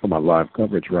break from our live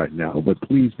coverage right now, but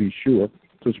please be sure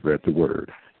to spread the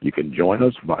word. You can join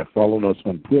us by following us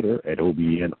on Twitter at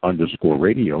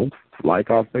OBN_radio.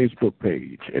 Like our Facebook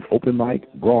page at Open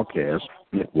Mic Broadcast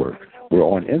Network. We're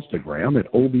on Instagram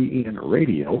at OBN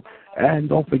Radio. And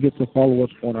don't forget to follow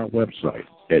us on our website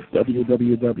at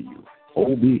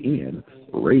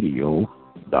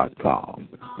www.obnradio.com.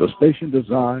 The station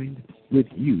designed with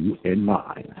you in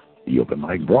mind. The Open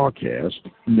Mic Broadcast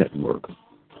Network.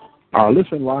 Our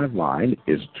listen live line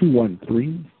is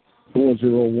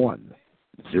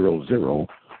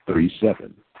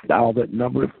 213-401-0037. Dial that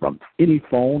number from any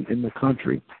phone in the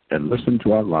country and listen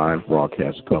to our live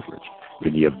broadcast coverage.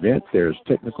 In the event there's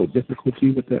technical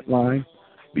difficulty with that line,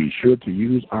 be sure to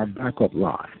use our backup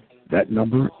line. That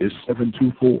number is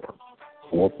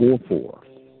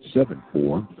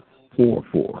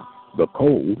 724-444-7444. The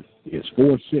code is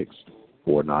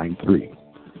 46493.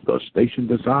 The station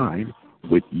designed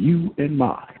with you in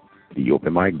mind. The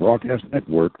Open Mic Broadcast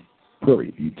Network,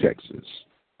 Prairie View, Texas.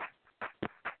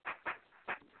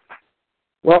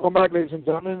 Welcome back, ladies and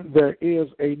gentlemen. There is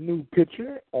a new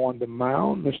pitcher on the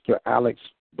mound, Mr. Alex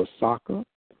Basaka.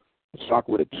 Basaka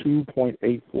with a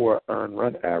 2.84 earned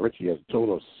run average. He has a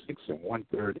total of 6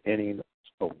 1/3 innings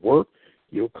of work.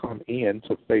 He'll come in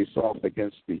to face off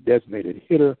against the designated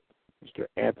hitter, Mr.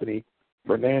 Anthony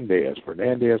Fernandez.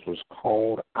 Fernandez was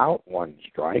called out 1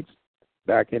 strike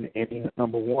back in inning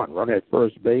number 1. Runner at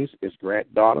first base is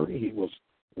Grant Daugherty. He was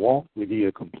walked. We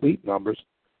need complete numbers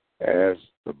as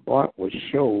the bunt was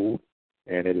showed,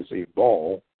 and it is a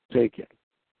ball taken.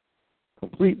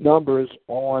 Complete numbers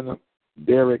on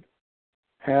Derek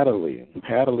Hadley.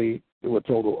 Hadley threw a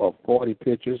total of 40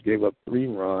 pitches, gave up 3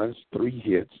 runs, 3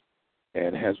 hits,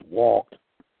 and has walked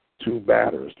 2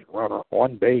 batters. The runner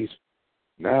on base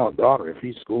now, Daugherty, if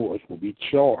he scores, will be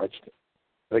charged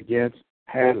against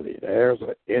Hadley. There's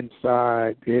an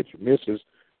inside pitch, misses,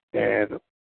 and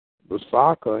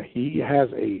Basaka, he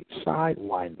has a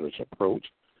sidewinders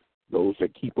approach. Those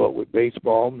that keep up with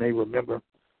baseball may remember a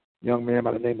young man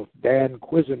by the name of Dan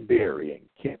Quisenberry and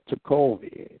Kent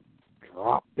Ticoli.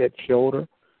 Dropped that shoulder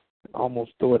and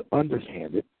almost threw it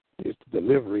underhanded. It's the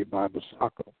delivery by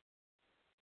Basaka.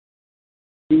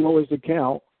 2-0 is the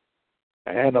count.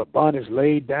 And a bunt is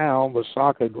laid down.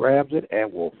 Vasaka grabs it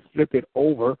and will flip it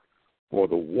over for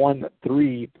the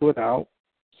 1-3 put out.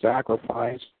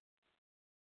 Sacrifice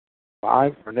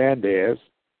by Fernandez.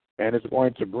 And it's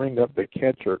going to bring up the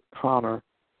catcher, Connor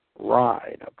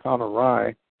Rye. Now, Connor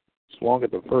Rye swung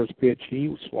at the first pitch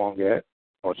he swung at,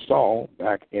 or saw,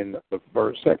 back in the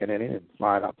second inning and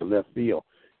flied out to left field.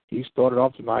 He started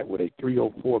off tonight with a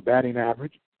 .304 batting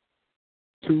average,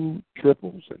 2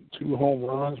 triples and 2 home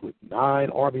runs with 9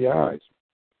 RBIs.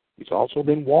 He's also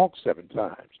been walked 7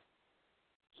 times.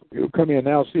 So we'll come in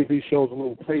now, see if he shows a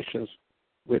little patience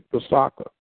with Vasaka.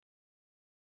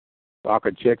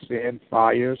 Vasaka checks in,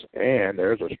 fires, and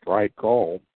there's a strike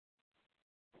call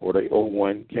for the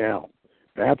 0-1 count.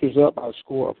 Panthers up by a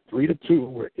score of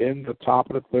 3-2. We're in the top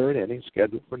of the third inning,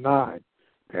 scheduled for 9.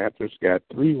 Panthers got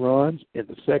 3 runs in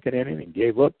the second inning and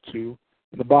gave up 2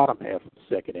 in the bottom half of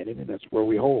the second inning, and that's where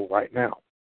we hold right now.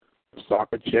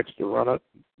 Vasaka checks the runner,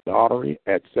 Daughtery,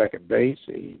 at second base.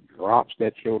 He drops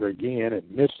that shoulder again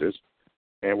and misses,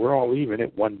 and we're all even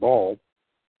at 1 ball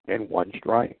and 1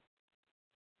 strike.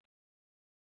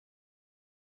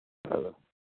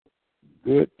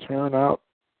 Good turnout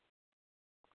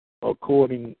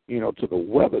according, to the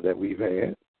weather that we've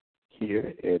had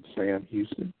here at Sam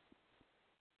Houston.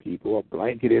 People are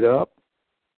blanketed up,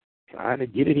 trying to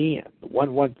get it in. The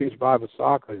 1-1 pitch by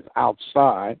Vasaka is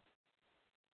outside,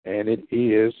 and it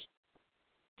is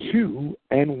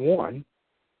 2-1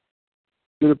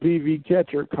 to the PV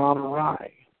catcher, Connor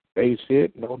Rye. Base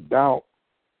hit, no doubt,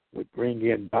 would bring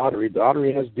in Daughtery.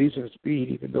 Daughtery has decent speed,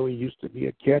 even though he used to be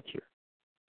a catcher.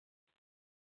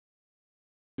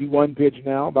 2-1 pitch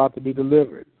now, about to be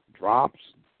delivered. Drops,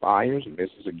 fires,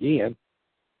 misses again,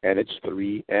 and it's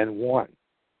 3-1.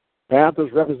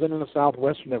 Panthers representing the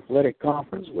Southwestern Athletic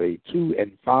Conference with a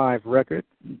 2-5 record,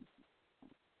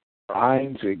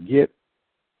 trying to get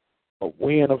a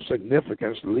win of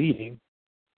significance leading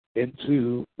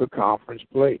into the conference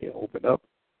play. They open up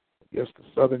against the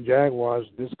Southern Jaguars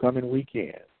this coming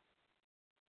weekend.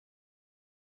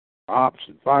 Drops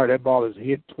and fire. That ball is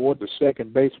hit toward the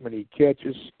second baseman. He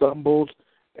catches, stumbles,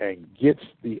 and gets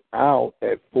the out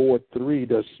at 4-3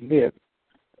 to Smith.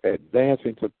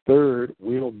 Advancing to third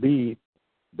will be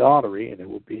Daughtery, and it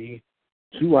will be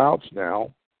 2 outs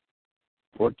now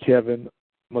for Kevin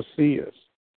Macias.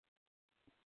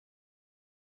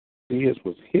 Macias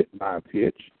was hit by a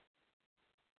pitch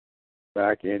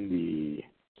back in the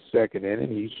second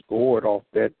inning. He scored off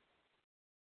that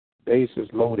bases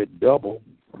loaded double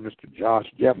for Mr.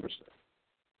 Josh Jefferson.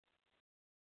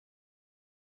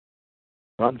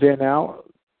 Comes in now,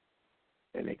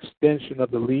 an extension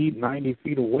of the lead 90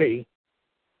 feet away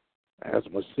as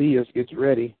Macias gets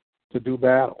ready to do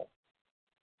battle.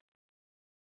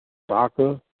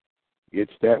 Vasaka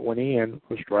gets that one in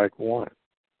for strike 1.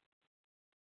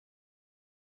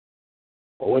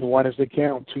 0-1 is the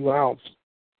count, 2 outs.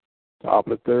 Top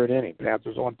of the third inning.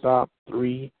 Panthers on top,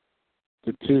 3-2.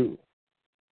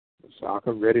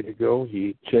 Vasaka ready to go.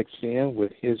 He checks in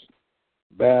with his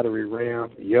battery ram,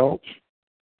 Yelch.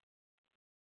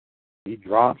 He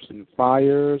drops and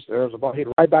fires. There's a ball hit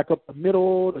right back up the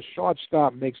middle. The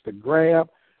shortstop makes the grab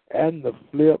and the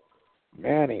flip.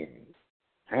 Manning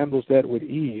handles that with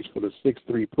ease for the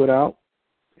 6-3 put out,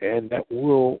 and that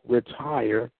will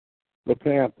retire the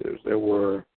Panthers. There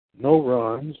were no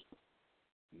runs,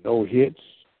 no hits,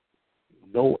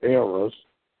 no errors,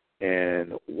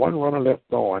 and 1 runner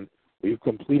left on. We've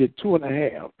completed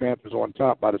 2.5. Panthers on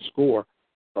top by the score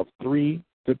of 3-2.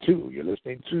 You're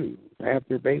listening to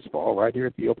Panther Baseball right here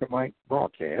at the Open Mic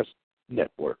Broadcast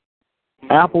Network.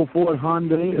 Apple Ford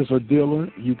Hyundai is a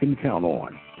dealer you can count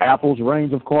on. Apple's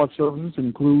range of car services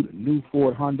include new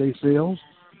Ford Hyundai sales,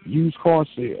 used car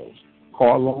sales,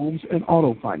 car loans, and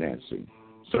auto financing.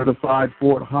 Certified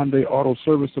Ford Hyundai Auto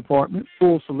Service Department,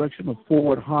 full selection of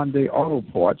Ford Hyundai auto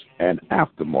parts and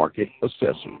aftermarket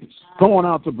accessories. Go on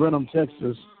out to Brenham,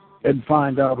 Texas, and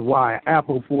find out why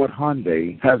Apple Ford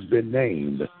Hyundai has been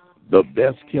named the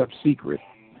best-kept secret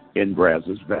in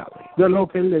Brazos Valley. They're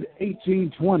located at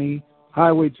 1820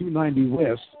 Highway 290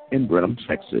 West in Brenham,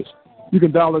 Texas. You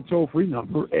can dial a toll-free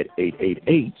number at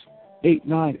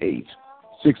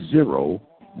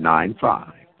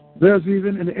 888-898-6095. There's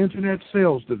even an internet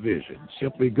sales division.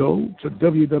 Simply go to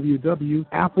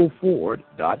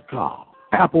www.appleford.com.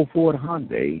 Apple Ford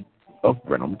Hyundai of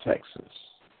Brenham, Texas.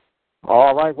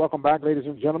 All right, welcome back, ladies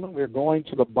and gentlemen. We're going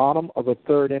to the bottom of the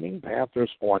third inning. Panthers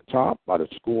on top by the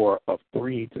score of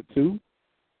 3-2.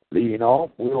 Leading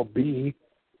off will be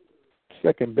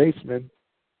second baseman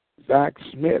Zach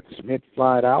Smith. Smith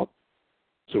flied out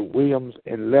to Williams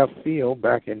in left field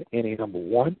back in inning number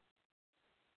 1.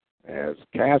 As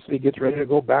Cassidy gets ready to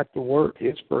go back to work,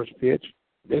 his first pitch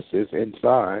misses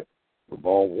inside for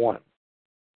ball one.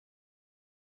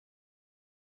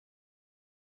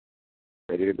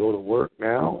 Ready to go to work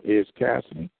now is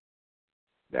Cassidy.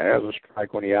 There's a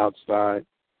strike on the outside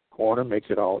corner, makes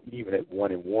it all even at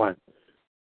 1-1.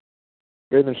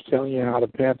 Finish telling you how the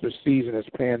Panthers' season has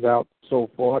panned out so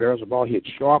far. There's a ball hit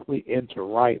sharply into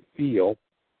right field.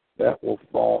 That will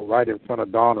fall right in front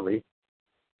of Donnery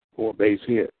for a base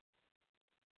hit.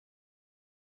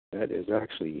 That is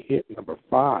actually hit number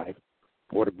 5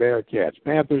 for the Bearcats.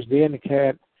 Panthers then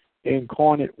had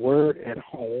Incarnate Word at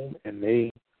home, and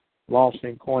they lost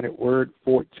Incarnate Word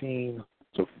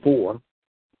 14-4,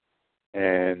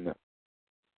 and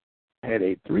had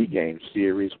a 3-game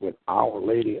series with Our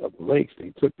Lady of the Lakes. They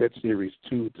took that series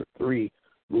 2-3,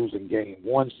 losing game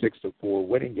 1 6-4,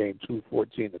 winning game 2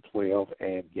 14-12,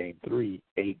 and game 3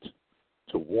 8-1.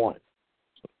 So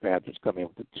the Panthers come in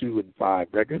with a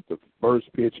 2-5 record. The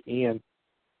first pitch in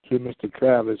to Mr.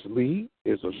 Travis Lee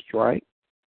is a strike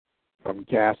from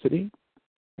Cassidy,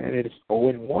 and it is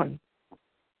 0-1.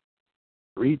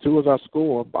 3-2 is our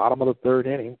score. Bottom of the third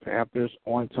inning. Panthers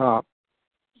on top.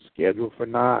 Scheduled for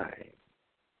 9.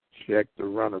 Check the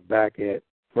runner back at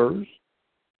first.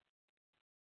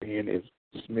 And if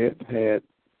Smith had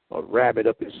a rabbit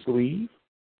up his sleeve.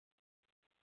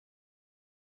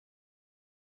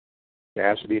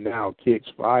 Cassidy now kicks,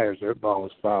 fires. Their ball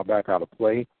is fouled back out of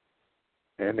play.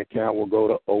 And the count will go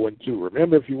to 0-2.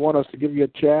 Remember, if you want us to give you a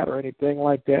chat or anything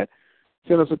like that,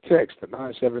 send us a text to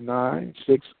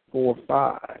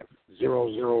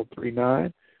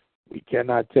 979-645-0039. We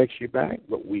cannot text you back,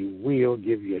 but we will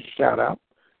give you a shout-out.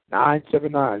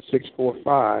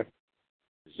 979-645-0039.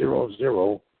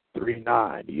 The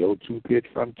 0-2 pitch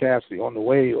from Cassidy on the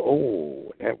way.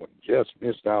 Oh, that one just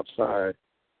missed outside.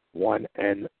 1-2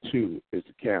 is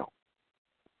the count.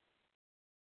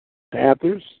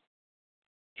 Panthers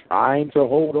trying to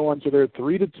hold on to their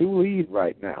 3-2 lead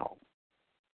right now.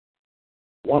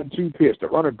 1-2 pitch. The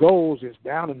runner goes, is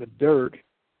down in the dirt.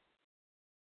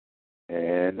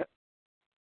 And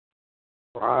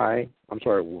Rye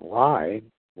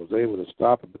was able to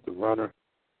stop it, but the runner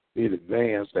did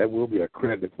advance. That will be a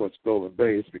credit for stolen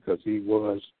base because he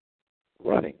was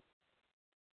running.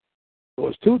 So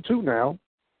it's 2-2 now.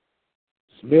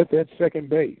 Smith at second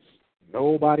base.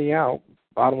 Nobody out.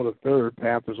 Bottom of the third.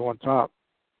 Panthers on top.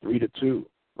 3-2.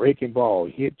 Breaking ball.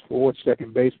 Hit toward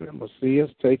second baseman.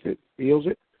 Macias takes it, feels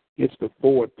it, gets the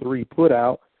 4-3 put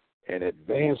out, and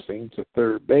advancing to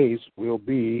third base will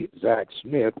be Zach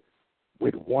Smith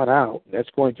with 1 out. That's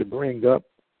going to bring up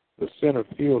the center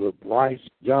fielder, Bryce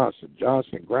Johnson.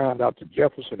 Johnson ground out to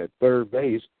Jefferson at third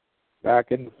base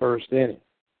back in the first inning.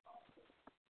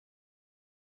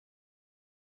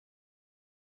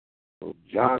 So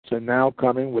Johnson now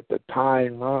coming with the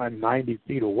tying run 90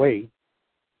 feet away.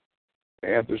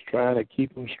 Panthers trying to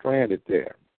keep him stranded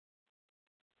there.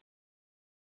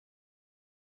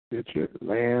 Pitcher,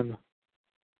 Land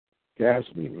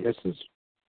Cassidy misses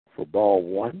for ball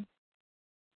 1.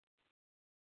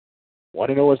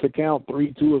 1-0 is the count.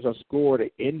 3-2 is a score.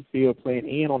 The infield playing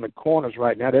in on the corners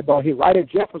right now. That ball hit right at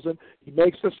Jefferson. He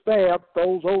makes a stab,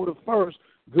 throws over to first.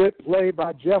 Good play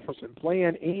by Jefferson.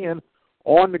 Playing in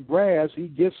on the grass. He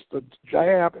gets the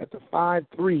jab at the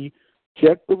 5-3.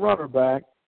 Check the runner back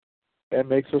and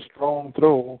makes a strong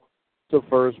throw to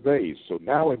first base. So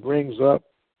now it brings up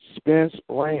Spence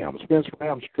Lamb. Spence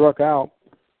Lamb struck out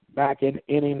back in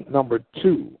inning number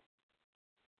 2.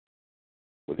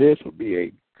 So this would be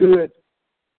a good,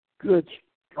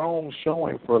 strong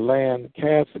showing for Land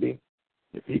Cassidy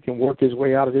if he can work his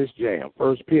way out of this jam.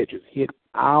 First pitch is hit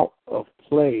out of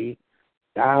play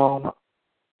down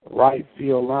right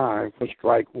field line for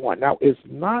strike 1. Now, it's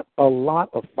not a lot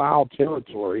of foul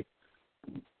territory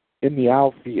in the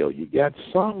outfield. You got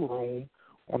some room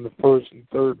on the first and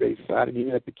third base side and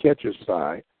even at the catcher's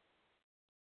side.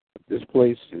 This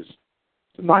place is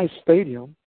a nice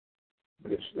stadium,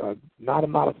 but it's not a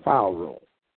lot of foul room.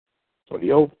 So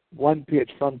the 0-1 pitch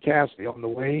from Cassidy on the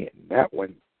way, and that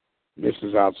one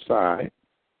misses outside,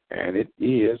 and it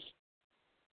is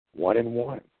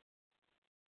 1-1.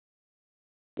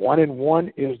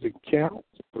 1-1 is the count.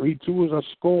 3-2 is a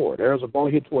score. There's a ball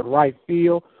hit toward right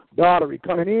field. Daughtery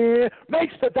coming in,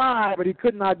 makes the dive, but he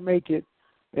could not make it,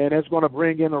 and that's going to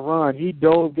bring in a run. He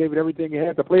dove, gave it everything he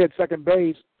had. The play at second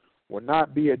base will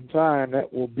not be in time.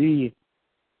 That will be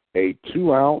a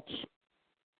 2-out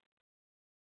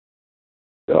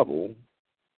double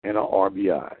and an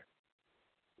RBI.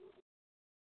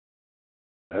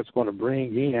 That's going to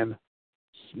bring in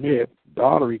Smith.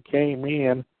 Daughtery came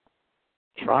in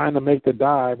trying to make the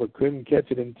dive but couldn't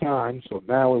catch it in time. So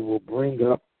now it will bring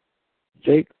up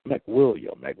Jake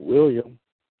McWilliam. McWilliam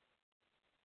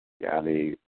got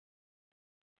a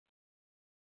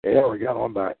error. He got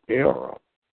on by error.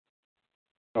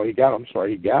 No, he got a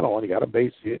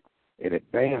base hit and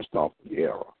advanced off the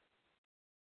error.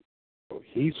 So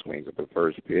he swings at the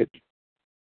first pitch,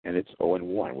 and it's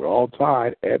 0-1. We're all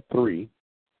tied at 3.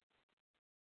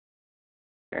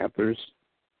 Panthers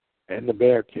and the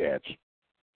Bearcats,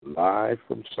 live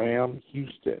from Sam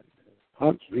Houston,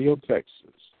 Huntsville,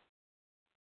 Texas.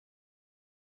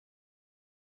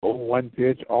 0-1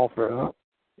 pitch offered up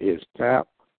is tapped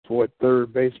toward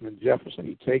third baseman Jefferson.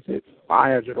 He takes it,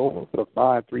 fires it over for the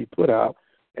 5-3 putout,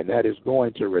 and that is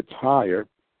going to retire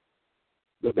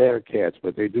the Bearcats.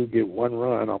 But they do get 1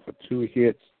 run off of 2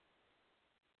 hits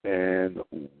and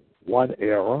 1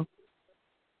 error.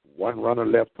 1 runner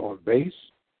left on base.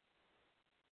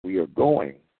 We are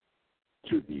going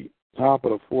to the top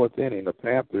of the 4th inning. The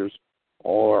Panthers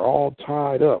are all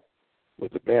tied up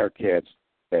with the Bearcats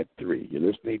at 3. You're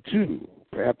listening to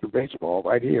Panther Baseball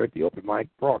right here at the Open Mic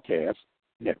Broadcast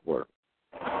Network.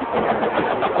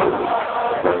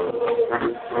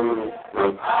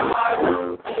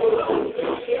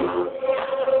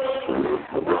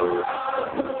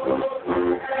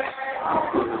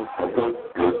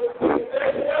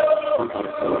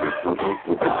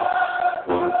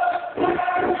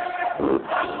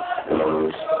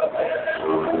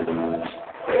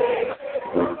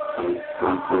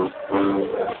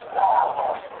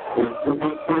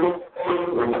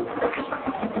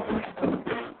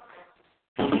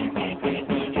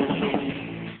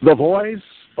 The voice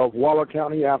of Waller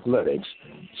County Athletics,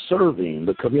 serving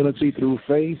the community through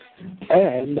faith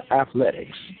and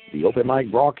athletics. The Open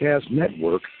Mic Broadcast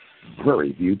Network,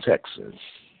 Prairie View, Texas.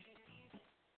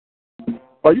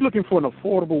 Are you looking for an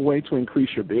affordable way to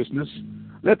increase your business?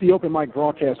 Let the Open Mic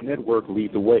Broadcast Network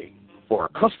lead the way. For a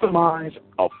customized,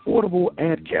 affordable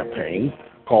ad campaign,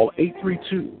 call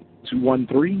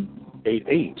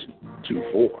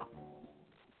 832-213-8824.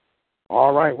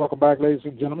 All right, welcome back, ladies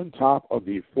and gentlemen. Top of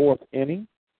the 4th inning.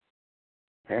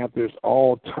 Panthers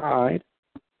all tied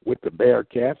with the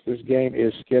Bearcats. This game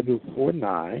is scheduled for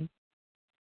 9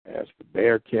 as the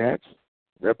Bearcats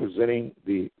representing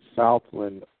the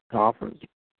Southland Conference.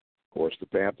 Of course, the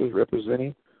Panthers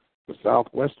representing the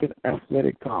Southwestern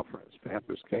Athletic Conference.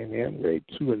 Panthers came in with a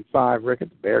 2-5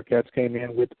 record. The Bearcats came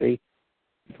in with a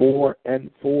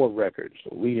 4-4 record.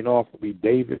 So leading off will be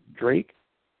David Drake,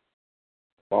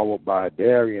 followed by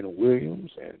Darian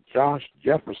Williams and Josh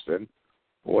Jefferson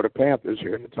for the Panthers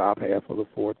here in the top half of the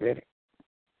 4th inning.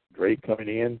 Drake coming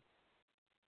in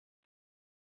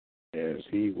as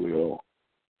he will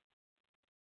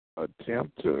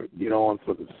attempt to get on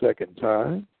for the second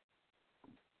time.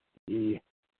 He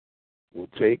will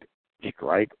take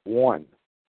strike 1.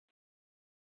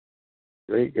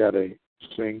 Drake got a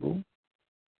single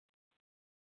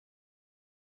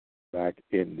back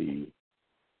in the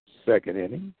 2nd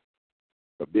inning,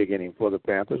 a big inning for the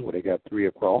Panthers where they got 3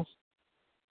 across.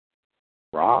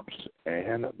 Drops,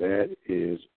 and that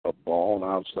is a ball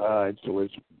outside, so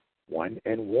it's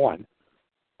 1-1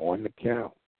 on the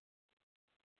count.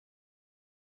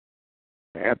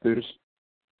 Panthers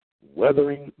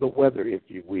weathering the weather, if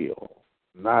you will.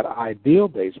 Not ideal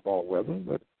baseball weather,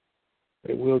 but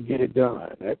they will get it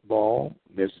done. That ball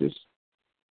misses,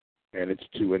 and it's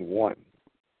 2-1.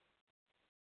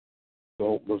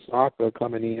 So Lasaka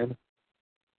coming in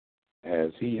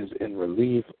as he is in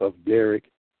relief of Derek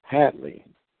Hadley.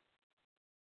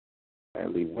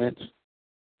 Hadley went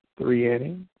 3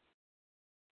 innings.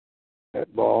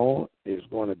 That ball is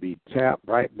going to be tapped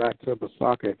right back to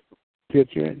Lasaka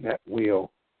pitcher, and that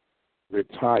will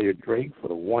retire Drake for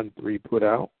the 1-3 put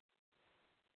out.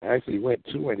 Actually, he went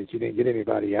 2 innings. He didn't get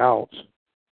anybody out.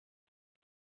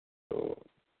 So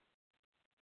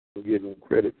we'll give him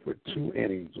credit for 2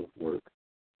 innings of work.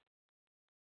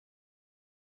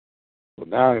 So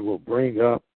now it will bring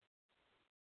up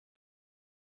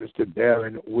Mr.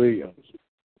 Darren Williams.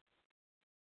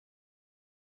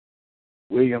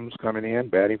 Williams coming in,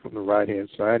 batting from the right-hand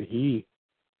side. He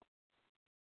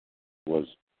was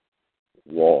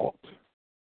walked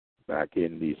back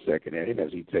in the 2nd inning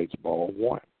as he takes ball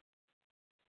 1.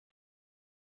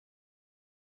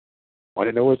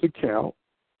 1-0 is the count.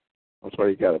 I'm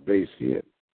sorry, he got a base hit.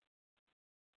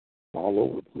 All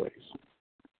over the place.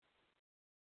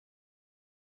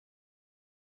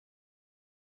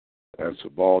 That's the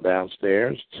ball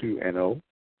downstairs, 2-0.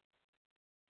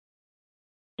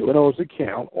 2-0 is the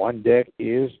count. On deck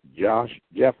is Josh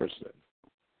Jefferson.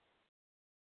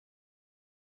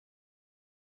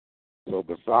 So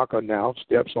Basaka now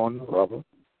steps on the rubber,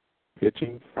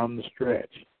 pitching from the stretch.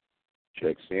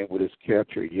 Checks in with his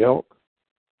catcher, Yelk,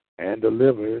 and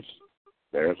delivers.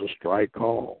 There's a strike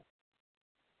call.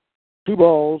 2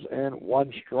 balls and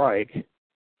 1 strike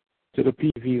to the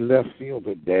PV left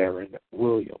fielder, Darren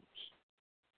Williams.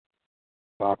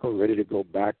 Basaka ready to go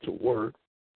back to work.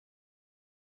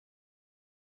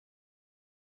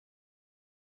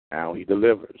 Now he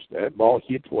delivers. That ball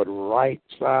hit toward the right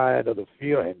side of the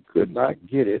field and could not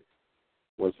get it.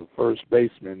 Was the first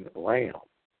baseman, Ram.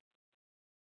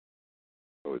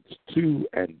 So it's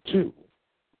 2-2.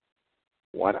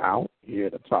 1 out here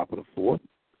at the top of the 4th.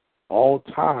 All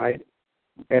tied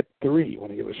at 3.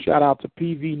 Want to give a shout out to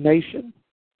PV Nation.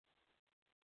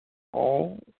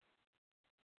 All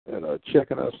that are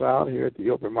checking us out here at the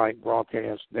Open Mic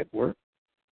Broadcast Network.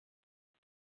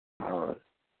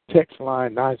 Text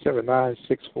line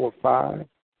 979-645-0039.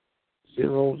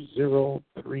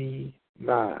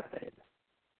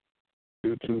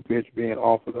 2-2 pitch being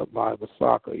offered up by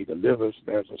Basaka. He delivers.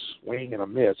 There's a swing and a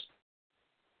miss.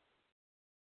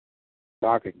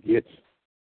 Basaka gets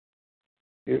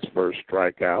his first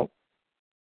strikeout.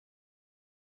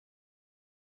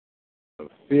 The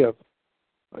 5th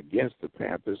against the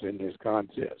Panthers in this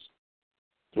contest.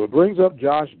 So it brings up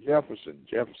Josh Jefferson.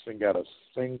 Jefferson got a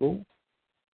single,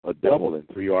 a double, and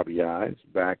 3 RBIs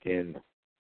back in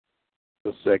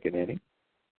the 2nd inning.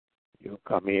 He'll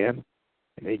come in,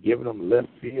 and they're giving him left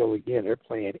field again. They're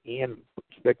playing in,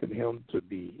 expecting him to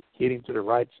be hitting to the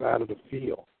right side of the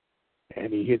field.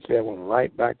 And he hits that one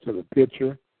right back to the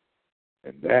pitcher,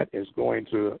 and that is going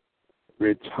to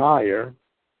retire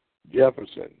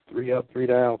Jefferson. 3 up, 3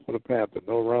 down for the Panthers.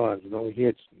 No runs, no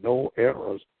hits, no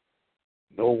errors,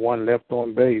 no one left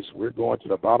on base. We're going to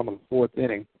the bottom of the 4th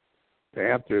inning.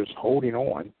 Panthers holding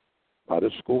on by the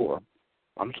score.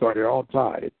 I'm sorry, they're all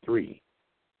tied at 3.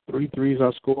 3-3 is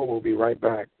our score. We'll be right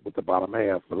back with the bottom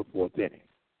half for the 4th inning.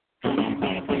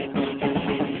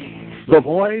 The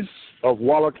voice of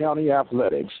Waller County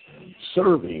Athletics,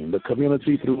 serving the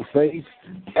community through faith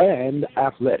and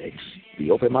athletics.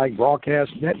 The Open Mic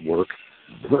Broadcast Network,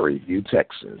 Prairie View,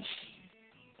 Texas.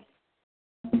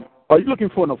 Are you looking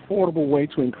for an affordable way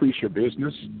to increase your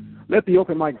business? Let the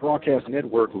Open Mic Broadcast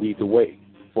Network lead the way.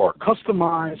 For a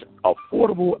customized,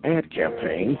 affordable ad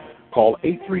campaign, call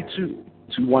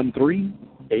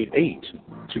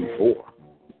 832-213-8824.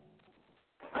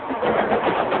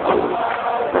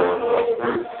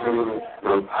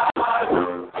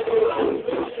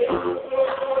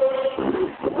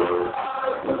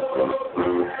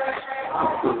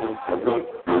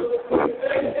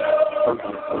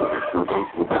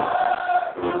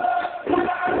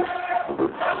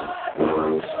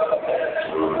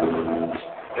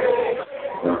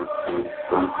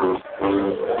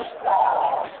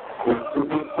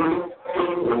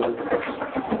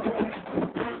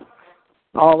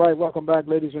 All right, welcome back,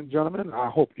 ladies and gentlemen. I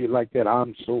hope you like that.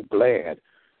 I'm so glad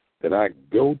that I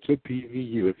go to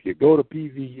PVU. If you go to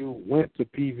PVU, went to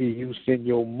PVU, send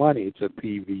your money to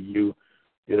PVU,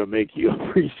 it'll make you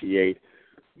appreciate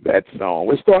that song.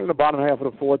 We're starting the bottom half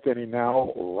of the 4th inning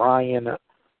now. Ryan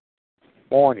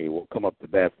Forney will come up to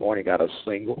bat. Forney got a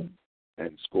single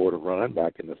and scored a run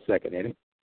back in the 2nd inning.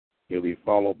 He'll be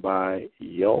followed by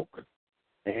Yelk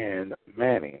and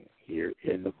Manning here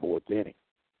in the 4th inning.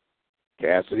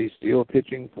 Cassidy still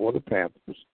pitching for the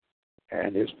Panthers,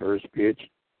 and his first pitch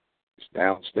is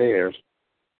downstairs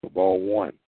for ball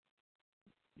 1.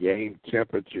 Game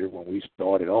temperature when we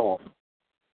started off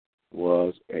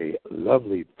was a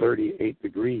lovely 38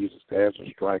 degrees. There's a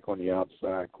strike on the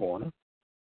outside corner.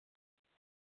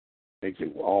 Makes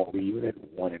it all even at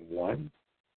 1-1.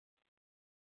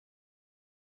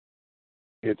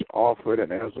 It's offered,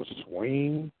 and there's a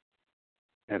swing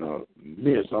and a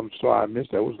miss. I'm sorry I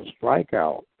missed. That was a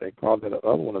strikeout. They called that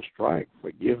other one a strike.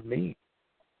 Forgive me.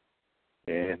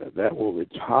 And that will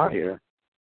retire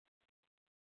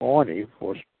Forney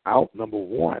for out number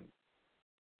 1.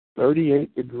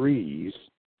 38 degrees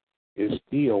is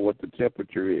still what the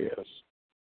temperature is.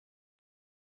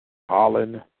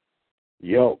 Holland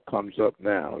Yelk comes up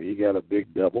now. He got a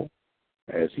big double.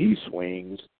 As he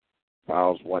swings,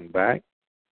 fouls one back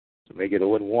to make it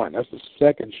 0-1. That's the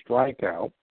second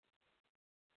strikeout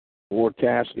for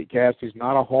Cassidy. Cassidy's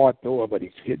not a hard thrower, but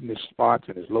he's hitting his spots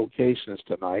and his locations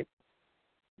tonight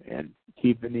and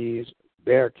keeping these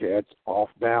Bearcats off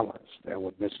balance. That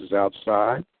one misses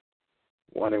outside.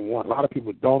 1-1. A lot of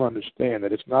people don't understand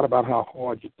that it's not about how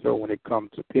hard you throw when it comes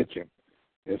to pitching.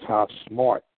 It's how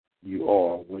smart you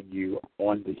are when you're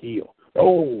on the heel.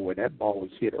 Oh, and that ball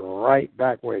was hit right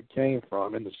back where it came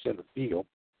from in the center field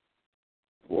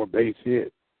for a base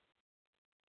hit.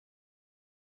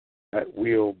 That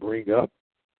will bring up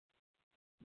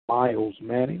Miles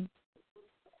Manning.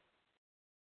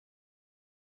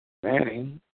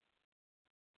 Manning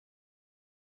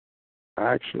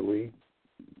actually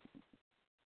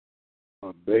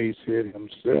a base hit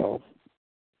himself.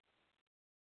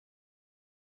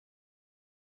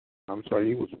 I'm sorry,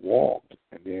 he was walked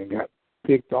and then got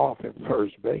picked off at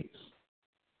first base.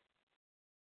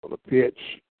 So the pitch,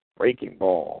 breaking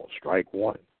ball, strike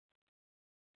one.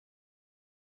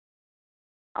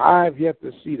 I've yet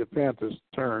to see the Panthers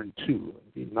turn two.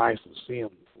 It'd be nice to see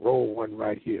them roll one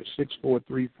right here.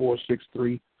 6-4-3,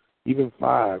 4-6-3, even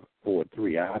 5-4-3.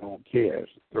 I don't care.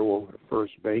 Throw over to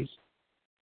first base.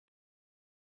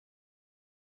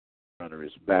 Runner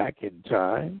is back in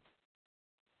time.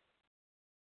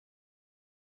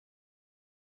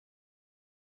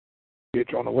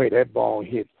 Pitch on the way. That ball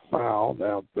hit foul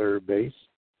down third base.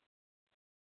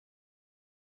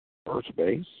 First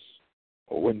base,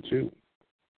 0-2.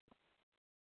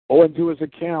 0-2 is the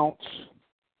count.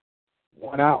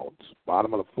 One out.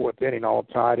 Bottom of the fourth inning, all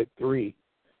tied at 3.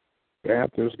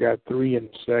 Panthers got 3 in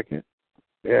the second.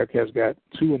 Derek has got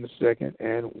 2 in the second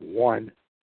and 1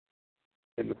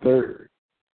 in the third.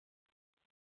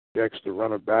 Checks the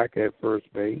runner back at first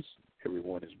base.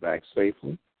 Everyone is back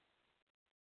safely.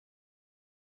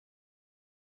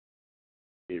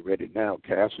 Get ready now.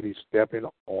 Cassidy stepping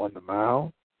on the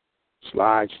mound.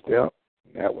 Slide step.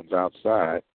 That one's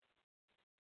outside.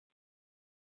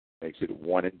 Makes it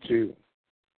 1-2.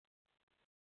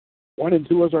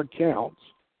 1-2 is our count.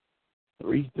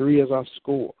 3-3 is our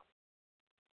score.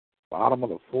 Bottom of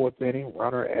the fourth inning,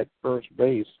 runner at first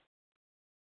base.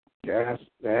 Yes,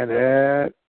 and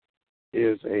that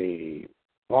is a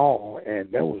ball,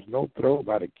 and there was no throw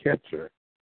by the catcher.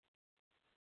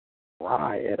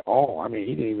 Try at all. I mean,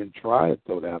 he didn't even try to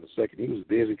throw down the second. He was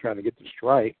busy trying to get the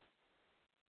strike.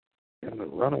 And the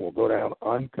runner will go down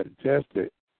uncontested.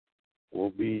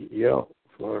 Will be yelled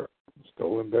for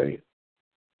stolen base.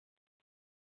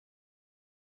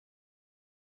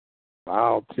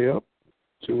 Foul tip.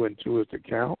 2-2 is the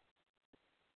count.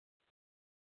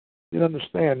 Didn't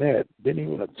understand that. Didn't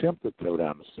even attempt to throw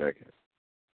down the second.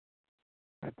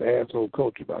 I have to ask old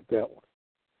coach about that one.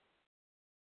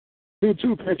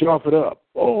 2-2 pitch off it up.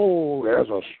 Oh, there's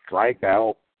a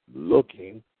strikeout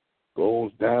looking.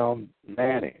 Goes down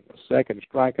Manning. The second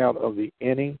strikeout of the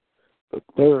inning. The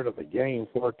third of the game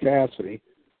for Cassidy.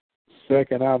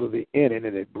 Second out of the inning,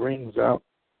 and it brings out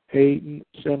Hayden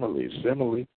Simile.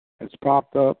 Simile has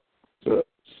popped up to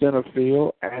center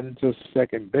field and to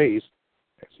second base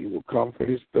as he will come for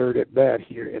his third at bat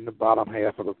here in the bottom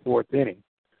half of the fourth inning.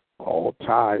 All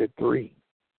tied at 3.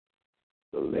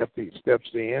 The lefty steps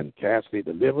in. Cassidy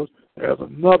delivers. There's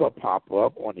another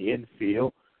pop-up on the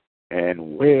infield,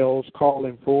 and Wells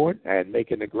calling for it and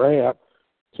making the grab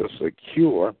to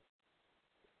secure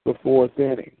the fourth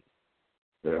inning.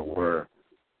 There were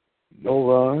no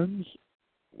runs,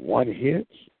 1 hit,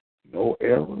 no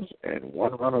errors, and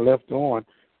 1 runner left on.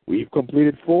 We've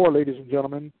completed 4, ladies and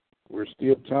gentlemen. We're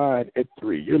still tied at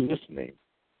 3. You're listening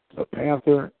to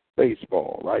Panther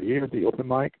Baseball right here at the Open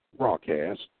Mic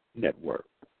Broadcast Network.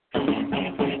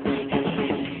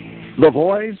 The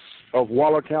voice of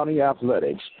Waller County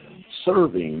Athletics,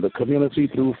 serving the community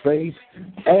through faith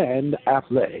and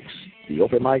athletics. The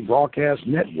Open Mic Broadcast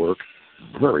Network,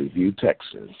 Prairie View,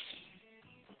 Texas.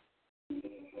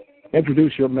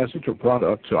 Introduce your message or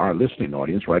product to our listening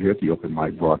audience right here at the Open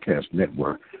Mic Broadcast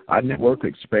Network. Our network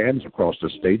expands across the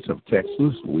states of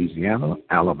Texas, Louisiana,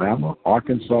 Alabama,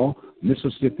 Arkansas,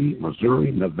 Mississippi,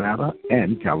 Missouri, Nevada,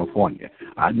 and California.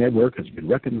 Our network has been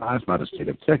recognized by the state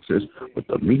of Texas with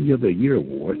the Media of the Year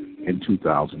Award in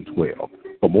 2012.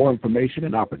 For more information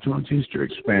and opportunities to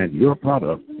expand your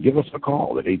product, give us a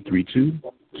call at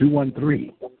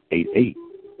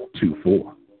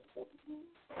 832-213-8824.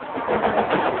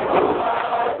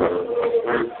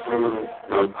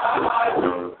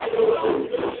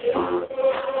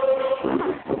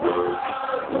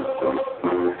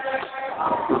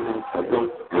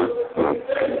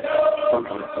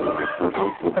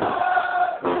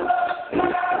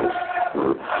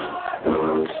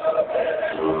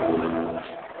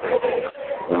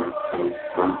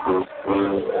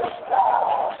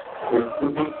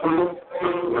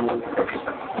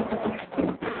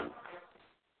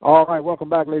 All right, welcome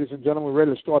back, ladies and gentlemen. We're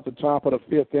ready to start the top of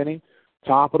the 5th inning.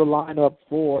 Top of the lineup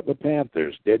for the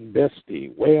Panthers,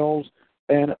 Denbesti, Wells,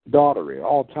 and Daughtery,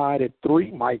 all tied at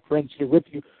 3. Mike Prince here with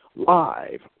you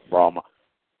live from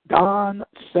Don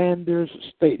Sanders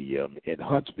Stadium in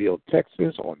Huntsville,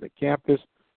 Texas, on the campus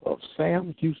of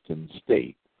Sam Houston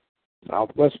State.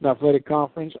 Southwestern Athletic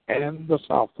Conference and the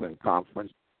Southland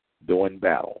Conference doing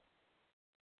battle.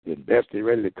 Then Bestie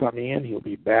ready to come in. He'll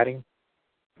be batting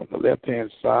from the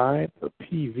left-hand side, the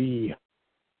PV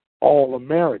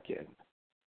All-American,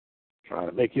 trying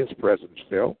to make his presence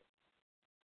felt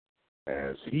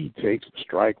as he takes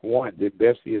strike one. Then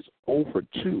Bestie is 0 for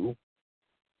 2.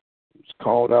 He was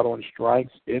called out on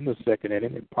strikes in the second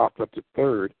inning and popped up to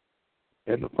third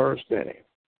in the first inning.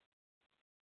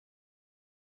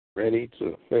 Ready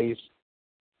to face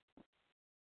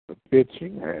the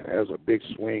pitching, and has a big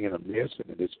swing and a miss, and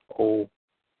it is 0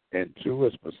 and 2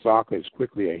 as Masaka is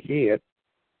quickly ahead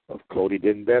of Cody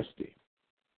Denbesti.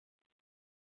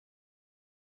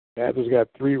 Panthers got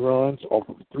 3 runs off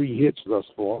of 3 hits thus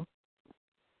far.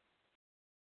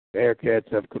 Bearcats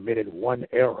have committed 1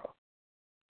 error.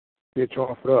 Pitch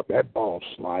offered up. That ball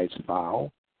slides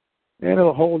foul, and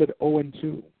it'll hold it 0 and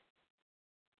 2.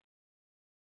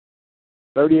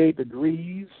 38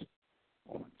 degrees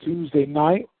on Tuesday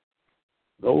night.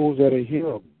 Those that are here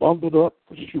are bundled up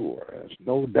for sure. There's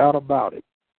no doubt about it.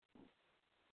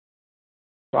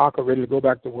 Saka ready to go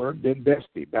back to work. Then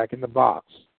Bestie back in the box.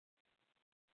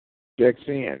 Checks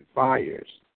in, fires.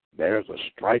 There's a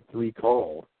strike 3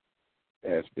 called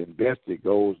as Bestie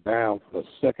goes down for the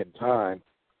second time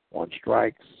on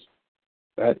strikes.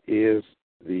 That is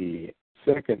the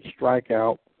second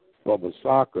strikeout for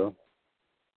Basaka.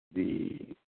 The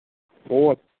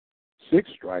 4th, 6th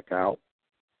strikeout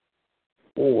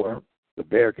for the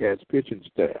Bearcats pitching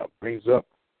staff. Brings up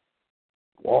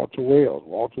Walter Wells.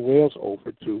 Walter Wells 0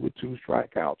 for 2 with 2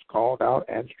 strikeouts, called out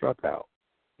and struck out.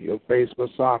 He'll face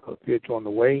Basaka. Pitch on the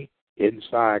way,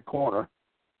 inside corner,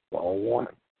 ball 1.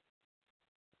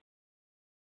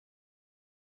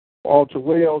 Walter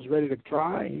Wells ready to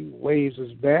try. He waves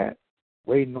his bat,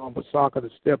 waiting on Basaka to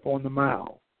step on the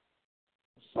mound.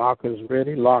 Basaka is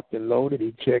ready, locked and loaded.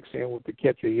 He checks in with the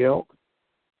catcher Yelk,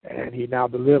 and he now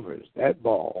delivers that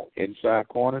ball inside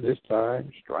corner. This time,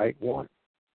 strike 1.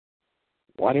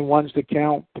 1-1's the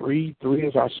count. 3-3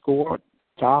 is our score.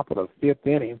 Top of the 5th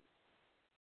inning.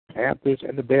 Panthers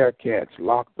and the Bearcats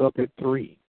locked up at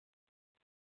 3.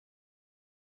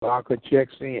 Saka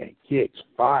checks in, kicks,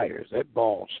 fires. That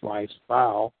ball sliced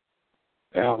foul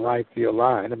down right field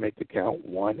line to make the count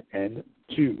 1 and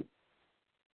 2.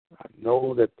 I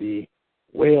know that the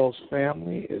Wells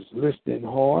family is listening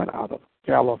hard out of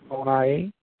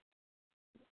California.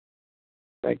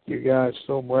 Thank you guys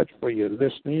so much for your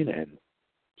listening and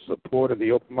support of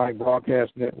the Open Mic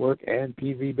Broadcast Network and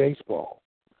PV Baseball.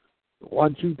 The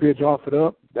 1-2 pitch offered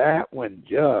up. That one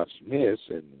just missed,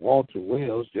 and Walter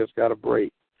Wells just got a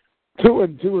break. 2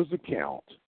 and 2 is the count.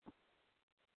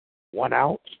 1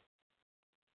 out.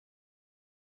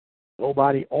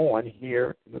 Nobody on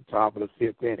here in the top of the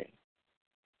 5th inning.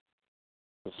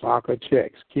 Osaka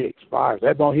checks, kicks, fires.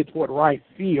 That ball hits toward right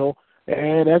field,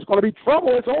 and that's going to be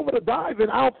trouble. It's over the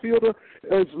diving outfielder.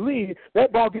 It's Lee.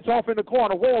 That ball gets off in the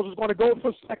corner. Wells is going to go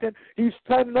for second. He's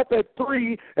standing up at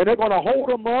 3, and they're going to hold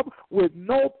him up with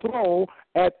no throw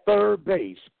at third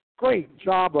base. Great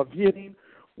job of hitting.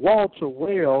 Walter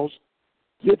Wells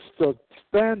gets the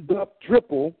stand-up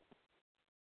triple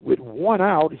with 1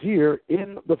 out here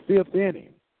in the 5th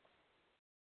inning.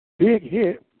 Big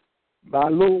hit by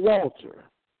Lil Walter.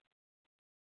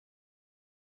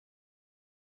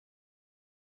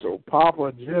 So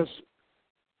Papa just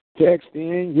texted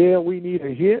in, yeah, we need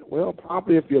a hit. Well,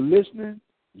 Papa, if you're listening,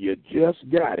 you just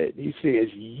got it. He says,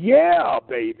 yeah,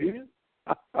 baby.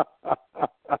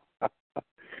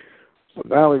 So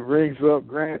now he brings up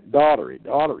Grant Daughtery.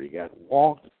 Daughtery got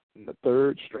walked in the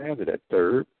 3rd, stranded at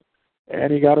 3rd,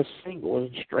 and he got a single and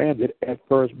stranded at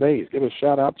first base. Give a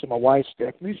shout-out to my wife,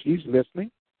 Stephanie. She's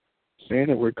listening, saying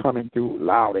that we're coming through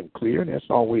loud and clear, and that's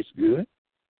always good.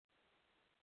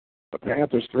 The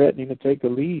Panthers threatening to take the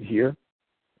lead here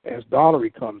as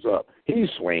Daughtery comes up. He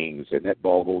swings, and that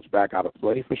ball goes back out of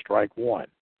play for strike 1.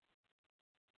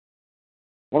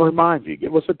 I want to remind you,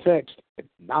 give us a text at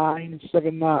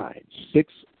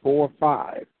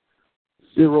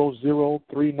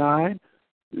 979-645-0039.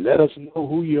 Let us know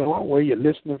who you are, where you're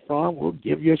listening from. We'll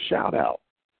give you a shout-out.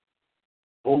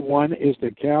 0-1 is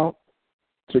the count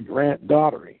to Grant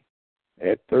Daughtery.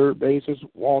 At third bases,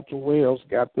 Walter Wells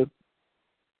got the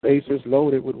bases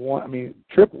loaded with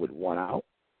triple with 1 out.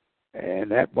 And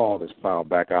that ball is fouled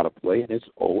back out of play, and it's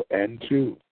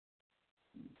 0-2.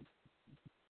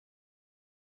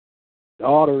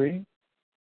 Daughtery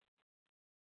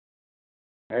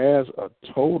has a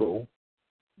total,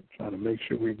 I'm trying to make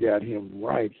sure we got him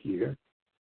right here,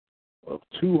 of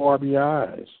 2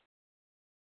 RBIs.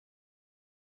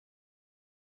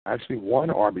 Actually, 1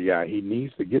 RBI. He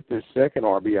needs to get this second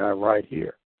RBI right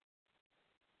here.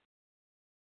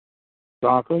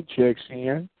 Saka checks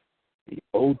in. The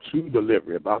 0-2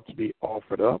 delivery about to be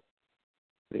offered up.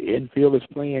 The infield is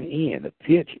playing in. The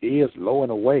pitch is low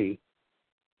and away.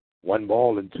 1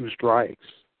 ball and 2 strikes.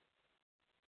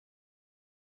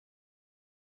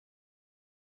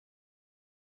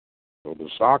 So the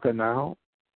soccer now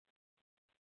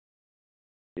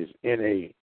is in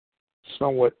a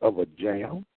somewhat of a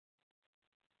jam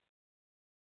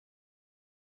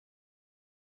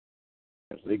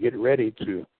as they get ready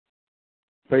to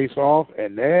face off,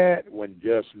 and that one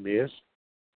just missed.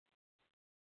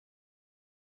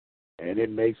 And it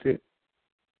makes it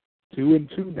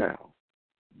 2-2 now.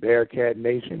 Bearcat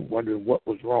Nation wondering what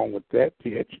was wrong with that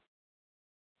pitch.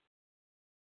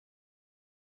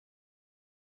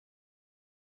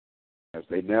 As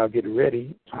they now get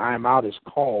ready, timeout is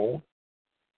called.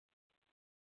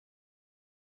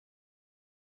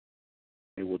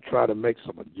 They will try to make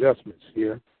some adjustments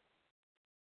here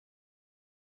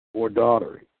for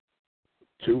Daughtery.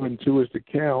 2-2 is the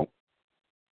count.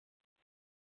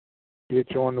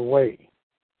 Pitch on the way.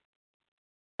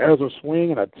 There's a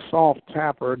swing and a soft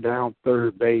tapper down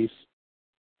third base.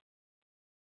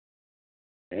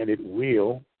 And it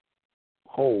will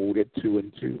hold at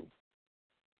 2-2.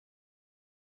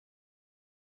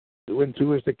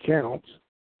 2-2 is the count.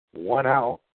 1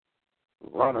 out.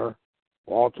 Runner,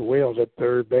 Walter Wells at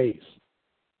third base.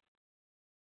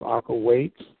 Barker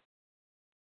waits.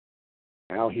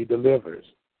 Now he delivers.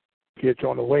 Pitch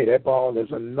on the way. That ball is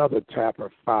another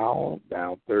tapper foul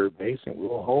down third base and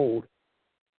will hold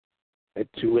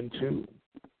at 2-2.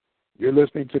 You're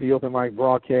listening to the Open Mic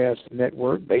Broadcast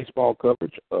Network, baseball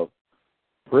coverage of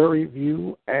Prairie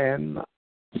View and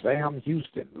Sam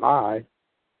Houston live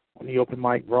on the Open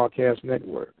Mic Broadcast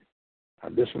Network. Our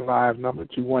listen live number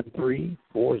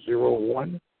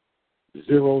 213-401-0037.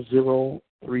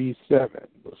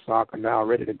 The Socker now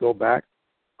ready to go back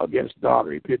against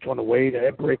Daughtery. Pitch on the way.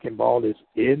 That breaking ball is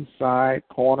inside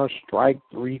corner, strike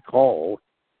 3 called,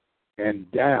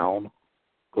 and down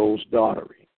goes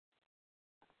Daughtery.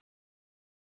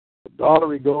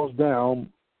 Daughtery goes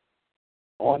down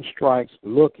on strikes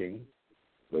looking.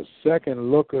 The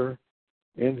second looker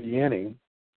in the inning,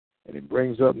 and it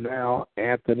brings up now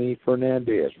Anthony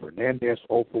Fernandez. Fernandez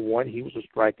 0 for 1. He was a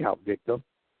strikeout victim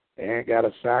and got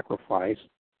a sacrifice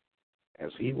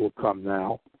as he will come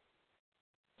now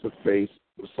to face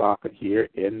the Socker here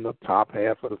in the top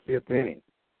half of the 5th inning.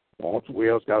 Walter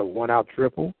Wells got a 1-out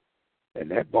triple,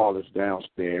 and that ball is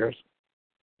downstairs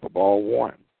for ball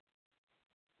 1.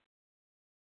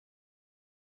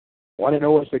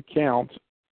 1-0 is the count.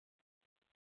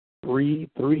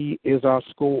 3-3 is our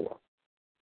score.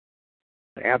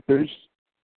 Panthers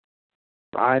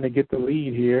trying to get the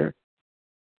lead here.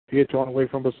 Pitch on the way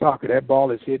from Basaka. That ball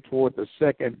is hit toward the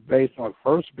second base on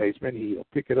first baseman. He'll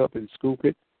pick it up and scoop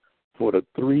it for the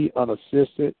 3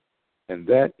 unassisted, and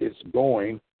that is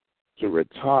going to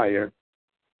retire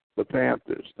the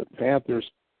Panthers. The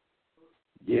Panthers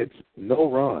get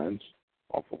no runs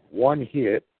off of 1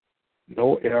 hit,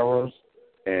 no errors,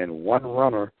 and 1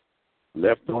 runner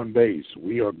left on base.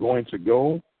 We are going to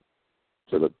go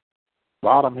to the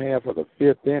bottom half of the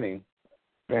 5th inning.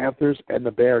 Panthers and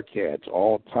the Bearcats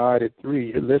all tied at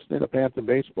 3. You're listening to Panther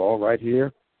Baseball right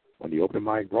here on the Open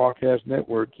Mic Broadcast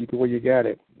Network. Keep it where you got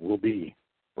it. We'll be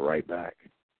right back.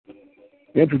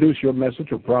 Introduce your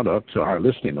message or product to our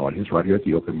listening audience right here at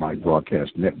the Open Mic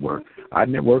Broadcast Network. Our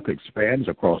network expands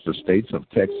across the states of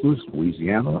Texas,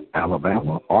 Louisiana,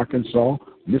 Alabama, Arkansas,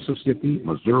 Mississippi,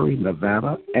 Missouri,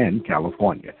 Nevada, and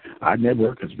California. Our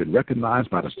network has been recognized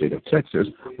by the state of Texas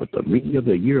with the Media of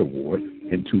the Year Award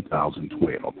in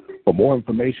 2012. For more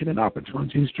information and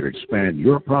opportunities to expand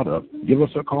your product, give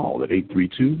us a call at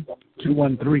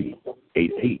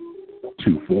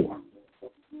 832-213-8824.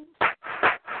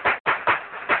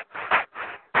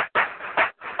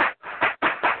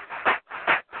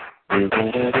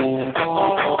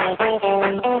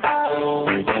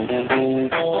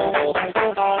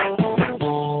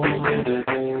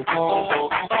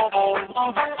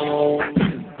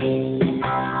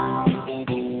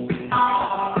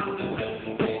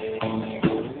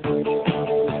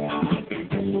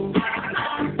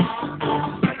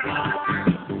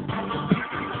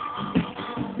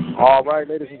 All right,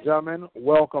 ladies and gentlemen,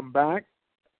 welcome back.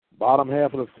 Bottom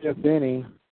half of the 5th inning.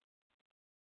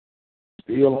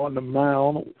 Still on the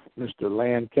mound, Mr.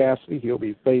 Lancaster. He'll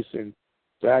be facing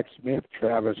Zach Smith,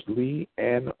 Travis Lee,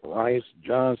 and Rice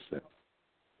Johnson.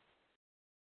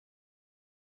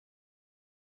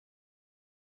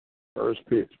 First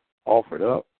pitch offered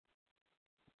up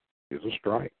is a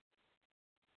strike.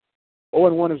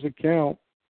 0-1 is the count.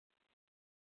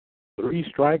 3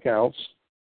 strikeouts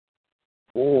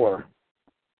for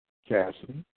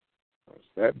Cassidy.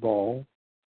 That ball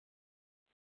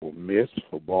will miss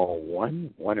for ball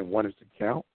 1. 1-1 is the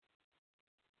count.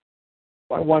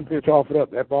 1-1 pitch offered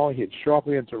up. That ball hit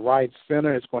sharply into right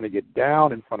center. It's going to get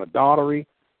down in front of Daughtery,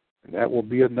 and that will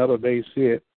be another base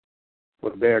hit for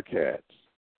the Bearcats.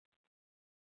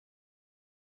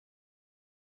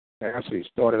 Cassidy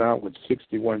started out with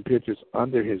 61 pitches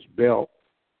under his belt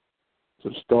to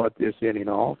start this inning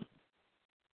off.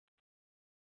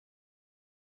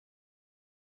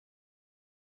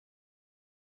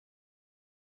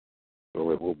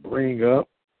 So it will bring up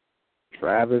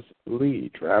Travis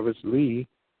Lee. Travis Lee,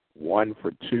 1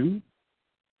 for 2.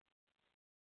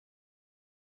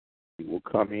 He will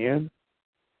come in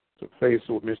to face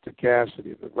with Mr.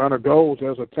 Cassidy. The runner goes.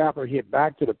 There's a tapper hit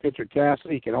back to the pitcher,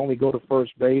 Cassidy. He can only go to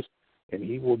first base, and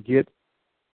he will get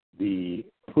the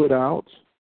put out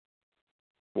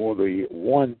for the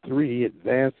 1-3.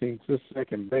 Advancing to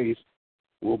second base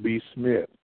will be Smith.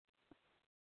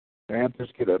 Panthers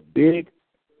get a big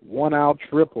one-out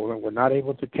triple and were not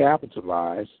able to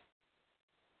capitalize,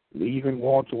 leaving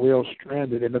Walter Wells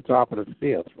stranded in the top of the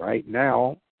fifth. Right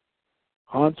now,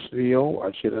 Huntsville,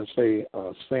 I shouldn't say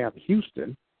Sam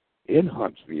Houston, in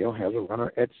Huntsville has a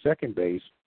runner at second base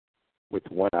with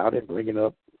one out and bringing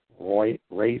up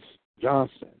Race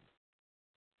Johnson.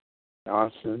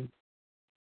 Johnson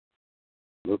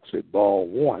looks at ball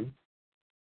 1.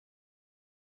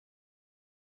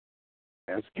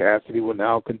 As Cassidy will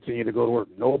now continue to go to work.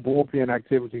 No bullpen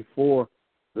activity for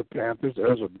the Panthers.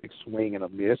 There's a big swing and a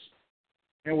miss.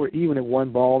 And we're even at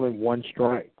 1 ball and 1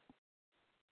 strike.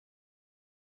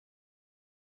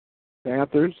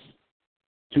 Panthers,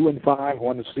 2-5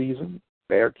 on the season.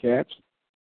 Bearcats,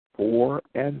 4-4.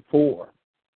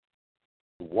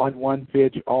 1-1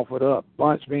 pitch offered up.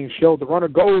 Bunch being showed. The runner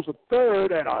goes to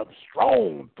third and a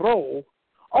strong throw.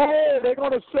 Oh, they're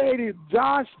going to say that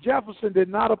Josh Jefferson did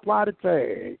not apply the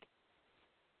tag.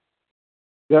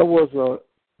 There was a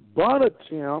bunt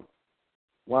attempt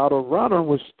while the runner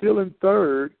was still in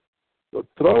third. The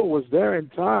throw was there in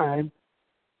time,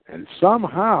 and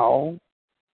somehow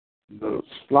the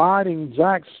sliding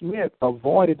Jack Smith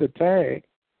avoided the tag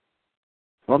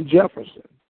from Jefferson.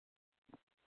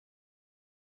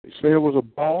 They say it was a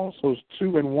ball, so it's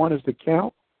 2-1 is the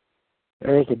count.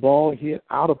 There's the ball hit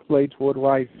out of play toward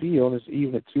right field. It's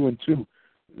even at 2-2.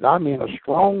 I mean, a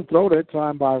strong throw that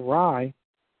time by Rye.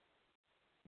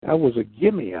 That was a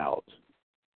gimme out.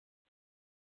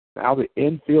 Now the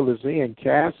infield is in.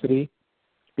 Cassidy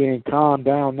is being calmed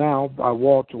down now by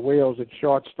Walter Wells at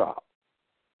shortstop.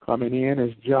 Coming in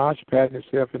is Josh, patting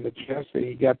himself in the chest, and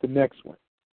he got the next one.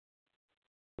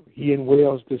 He and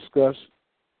Wells discuss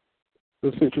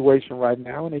the situation right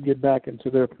now, and they get back into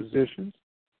their positions.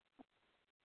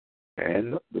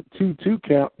 And the 2-2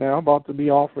 count now about to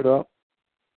be offered up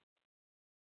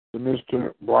to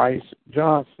Mr. Bryce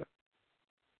Johnson.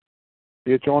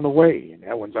 Pitch on the way, and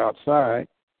that one's outside,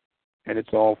 and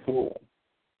it's all full.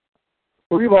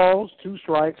 3 balls, 2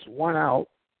 strikes, 1 out.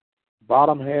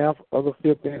 Bottom half of the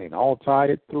 5th inning, all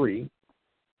tied at 3.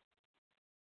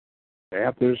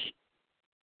 Panthers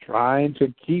trying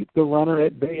to keep the runner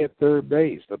at bay at third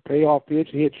base. The payoff pitch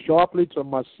hit sharply to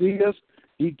Macias.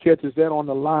 He catches that on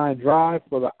the line drive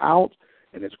for the out,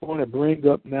 and it's going to bring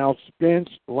up now Spence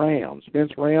Ram.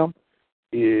 Spence Ram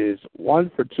is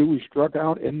 1 for 2. He struck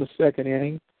out in the 2nd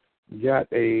inning. Got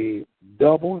a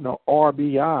double and an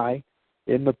RBI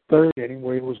in the 3rd inning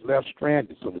where he was left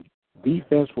stranded. So the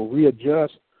defense will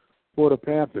readjust for the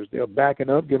Panthers. They're backing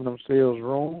up, giving themselves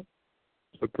room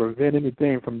to prevent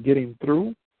anything from getting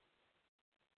through.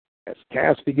 As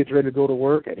Cassidy gets ready to go to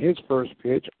work at his first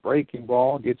pitch, a breaking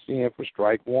ball gets in for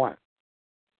strike 1.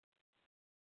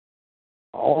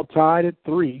 All tied at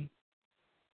 3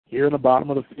 here in the bottom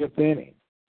of the 5th inning.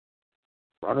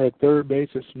 Runner at third base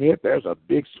is Smith. There's a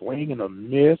big swing and a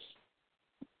miss.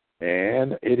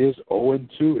 And it is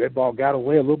 0-2. That ball got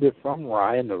away a little bit from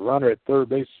Ryan. The runner at third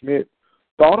base, Smith,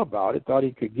 thought about it, thought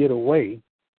he could get away,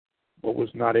 but was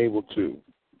not able to.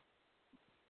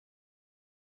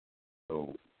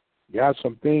 So, got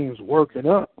some things working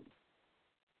up.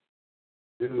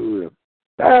 Dude,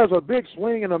 there's a big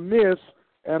swing and a miss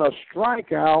and a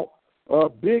strikeout. A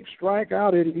big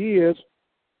strikeout it is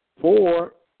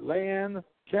for Lan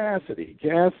Cassidy.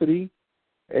 Cassidy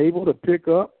able to pick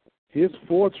up his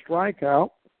 4th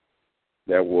strikeout.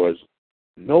 There was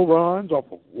no runs off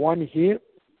of 1 hit,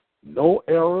 no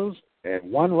errors, and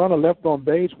 1 runner left on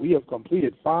base. We have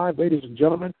completed 5, ladies and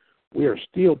gentlemen. We are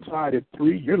still tied at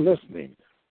 3. You're listening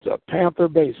to Panther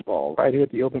Baseball right here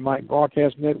at the Open Mic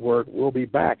Broadcast Network. We'll be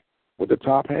back with the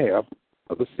top half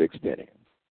of the 6th inning.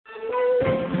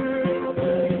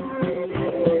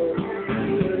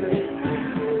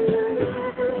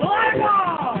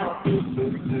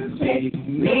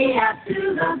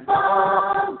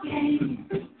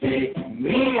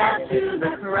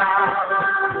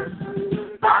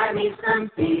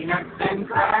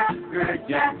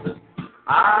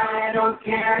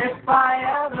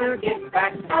 never get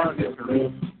back on this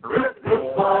roof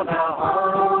for the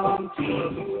home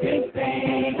team. If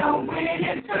they don't win,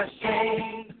 it's a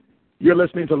shame. You're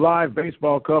listening to live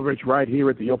baseball coverage right here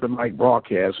at the Open Mic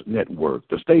Broadcast Network,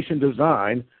 the station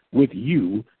designed with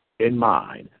you in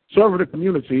mind, serving the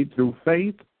community through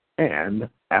faith and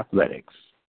athletics.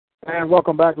 And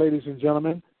welcome back, ladies and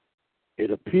gentlemen.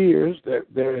 It appears that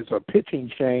there is a pitching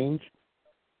change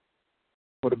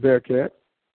for the Bearcats,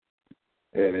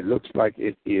 and it looks like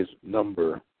it is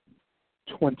number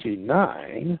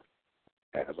 29,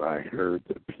 as I heard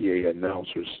the PA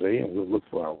announcer say, and we'll look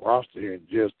for our roster here in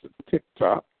just a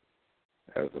tick-tock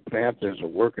as the Panthers are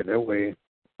working their way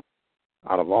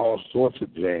out of all sorts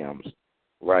of jams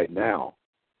right now.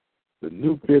 The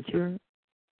new pitcher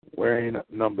wearing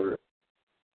number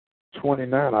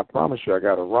 29, I promise you I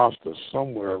got a roster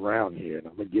somewhere around here, and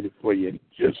I'm going to get it for you in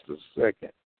just a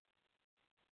second.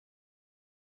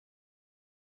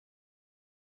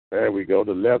 There we go.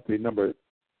 The lefty, number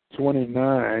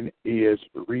 29, is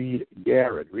Reed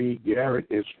Garrett. Reed Garrett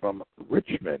is from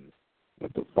Richmond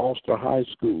at the Foster High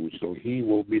School, so he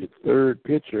will be the third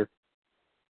pitcher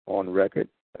on record.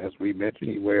 As we mentioned,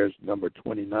 he wears number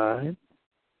 29,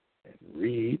 and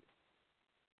Reed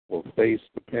will face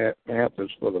the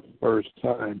Panthers for the first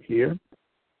time here,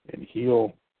 and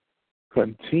he'll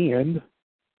contend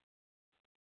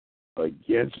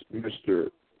against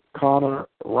Mr. Connor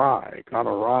Rye.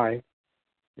 Connor Rye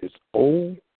is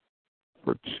 0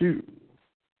 for 2.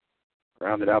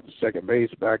 Rounded out the second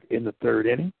base back in the third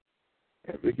inning.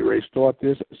 And we get ready to start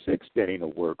this sixth inning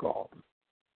of work off.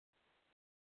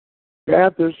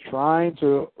 Panthers trying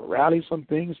to rally some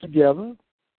things together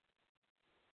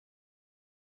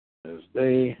as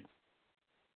they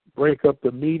break up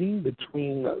the meeting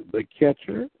between the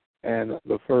catcher and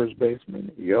the first baseman,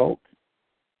 Yoke,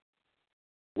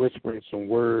 whispering some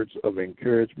words of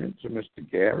encouragement to Mr.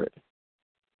 Garrett.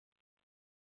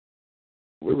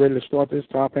 We're ready to start this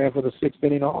top half of the sixth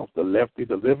inning off. The lefty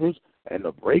delivers, and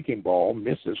the breaking ball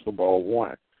misses for ball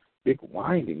one. Big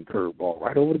winding curveball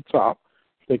right over the top.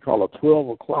 They call a 12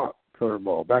 o'clock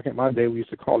curveball. Back in my day, we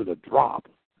used to call it a drop.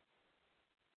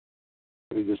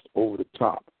 It was just over the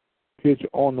top. Pitch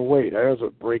on the way. There's a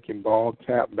breaking ball,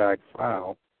 tap back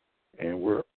foul, and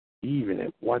we're even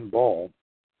at one ball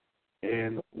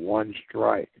and one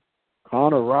strike.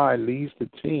 Connor Rye leads the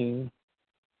team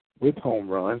with home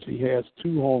runs. He has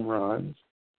 2 home runs,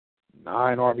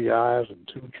 9 RBIs, and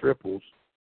 2 triples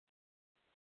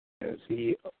as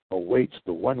he awaits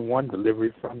the 1-1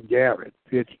 delivery from Garrett.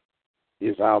 Pitch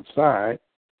is outside,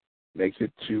 makes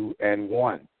it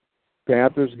 2-1.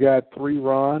 Panthers got 3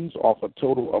 runs off a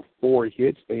total of 4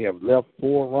 hits. They have left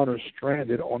 4 runners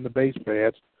stranded on the base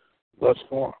paths thus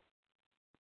far.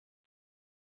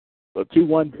 The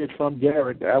 2-1 pitch from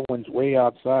Garrett, that one's way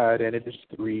outside, and it is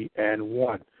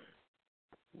 3-1.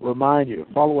 Remind you,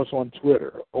 follow us on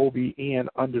Twitter, OBN_radio.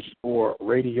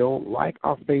 Like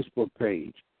our Facebook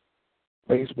page.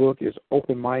 Facebook is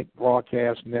Open Mic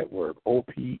Broadcast Network,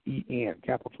 OPEN,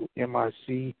 capital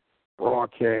MIC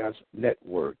Broadcast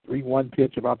Network. 3-1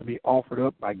 pitch about to be offered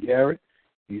up by Garrett.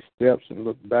 He steps and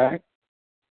looks back.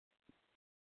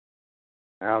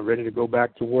 Now ready to go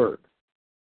back to work.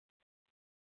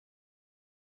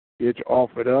 Pitch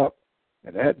offered up,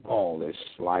 and that ball is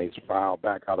sliced foul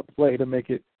back out of play to make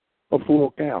it a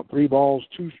full count. 3 balls,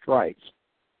 2 strikes.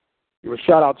 Give a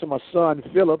shout out to my son,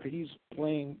 Philip. He's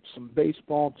playing some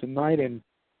baseball tonight in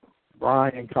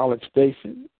Bryan College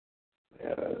Station.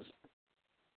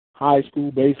 High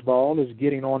school baseball is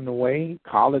getting on the way.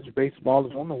 College baseball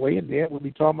is on the way, and then we'll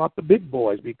be talking about the big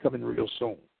boys be coming real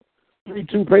soon.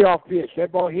 3-2 payoff pitch.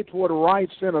 That ball hit toward the right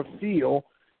center field.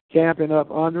 Camping up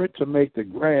under it to make the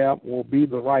grab will be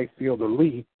the right fielder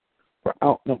Lee for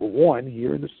out number 1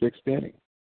 here in the 6th inning.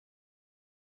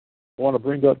 I want to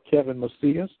bring up Kevin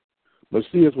Macias.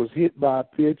 Macias was hit by a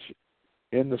pitch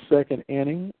in the 2nd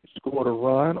inning, scored a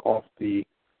run off the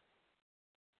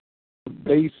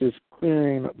bases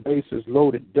clearing, bases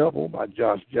loaded double by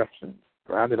Josh Jefferson.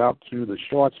 Grounded out to the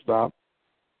shortstop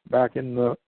back in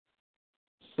the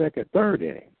 3rd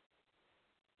inning.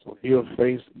 So he'll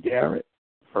face Garrett.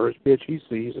 First pitch he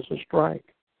sees is a strike.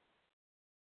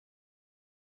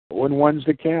 0-1's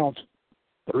the count.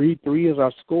 3-3 is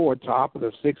our score, top of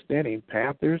the 6th inning.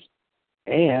 Panthers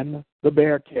and the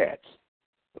Bearcats.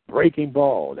 The breaking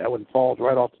ball, that one falls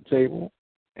right off the table,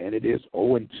 and it is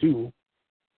 0-2 to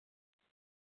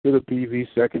the PV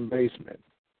second baseman.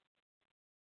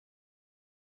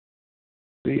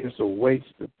 This awaits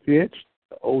the pitch,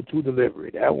 the 0-2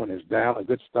 delivery. That one is down, a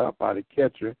good stop by the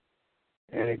catcher.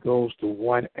 And it goes to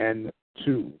 1-2.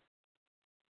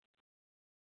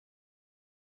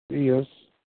 Diaz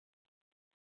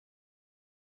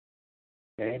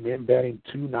came in batting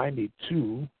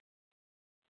 .292,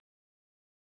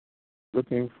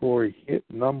 looking for hit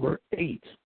number 8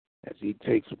 as he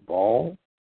takes a ball,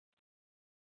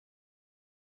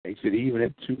 makes it even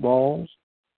at 2 balls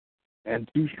and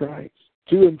 2 strikes.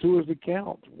 2-2 is the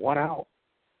count, 1 out.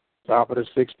 Top of the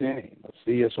 6th inning.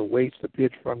 Macias awaits the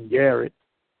pitch from Garrett.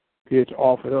 Pitch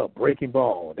offered up, breaking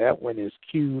ball. That one is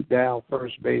cued down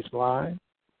first base line.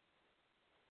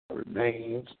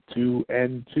 Remains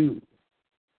 2-2.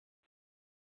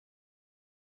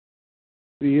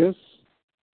 Macias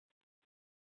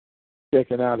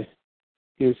checking out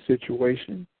his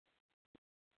situation.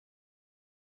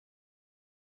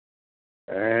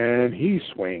 And he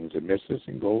swings and misses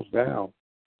and goes down.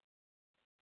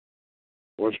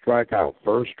 First strikeout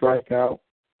for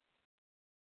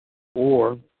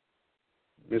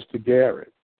Mr.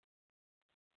 Garrett.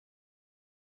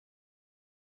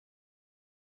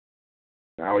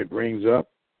 Now he brings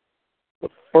up the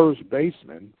first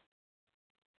baseman,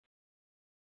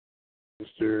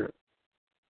 Mr.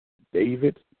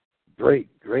 David Drake.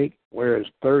 Drake wears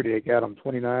 30. I got him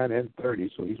 29 and 30,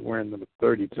 so he's wearing number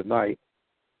 30 tonight.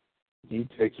 He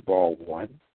takes ball 1.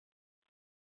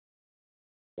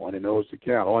 1-0 is the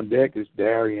count. On deck is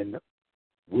Darian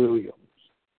Williams.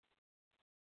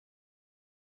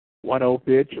 1-0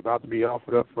 pitch about to be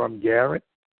offered up from Garrett.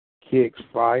 Kicks,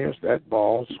 fires. That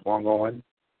ball swung on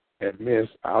and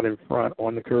missed out in front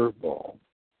on the curveball.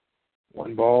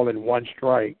 1 ball and 1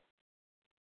 strike.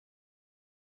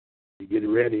 You get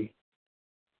ready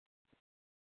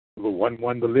for the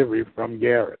 1-1 delivery from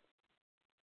Garrett.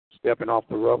 Stepping off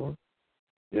the rubber.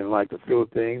 Didn't like to feel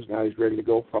things. Now he's ready to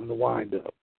go from the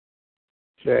windup.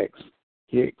 Checks,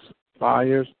 kicks,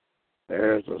 fires.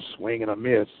 There's a swing and a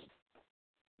miss.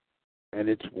 And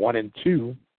it's 1-2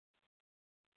 to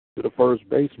the first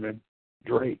baseman,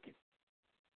 Drake.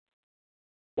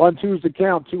 1-2 is the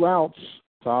count, 2 outs.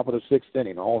 Top of the 6th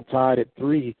inning. All tied at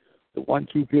 3. The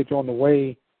 1-2 pitch on the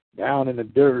way down in the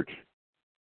dirt.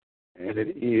 And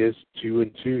it is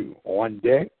 2-2. On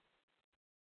deck,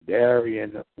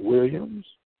 Darian Williams.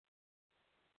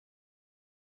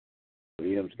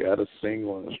 Williams got a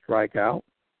single and a strikeout.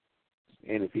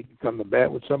 And if he can come to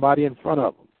bat with somebody in front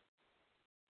of him.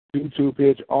 2-2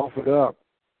 pitch offered up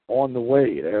on the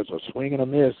way. There's a swing and a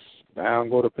miss. Down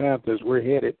go the Panthers. We're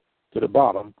headed to the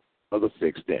bottom of the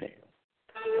 6th inning.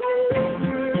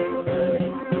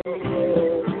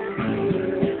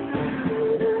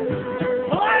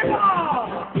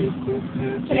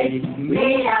 Take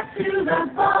me out to the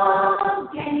ball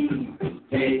game.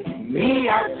 Take me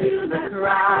out to the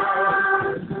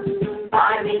crowd.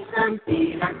 Buy me some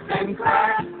peanuts and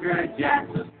Cracker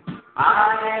Jacks.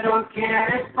 I don't care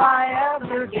if I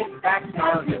ever get back.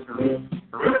 I'll just root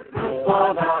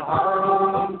for the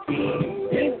home team.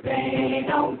 If they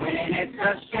don't win, it's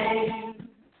a shame.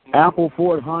 Apple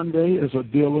Ford Hyundai is a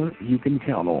dealer you can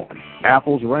count on.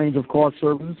 Apple's range of car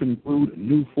services include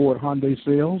new Ford Hyundai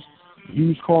sales,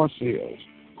 used car sales,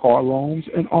 car loans,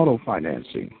 and auto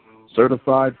financing.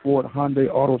 Certified Ford Hyundai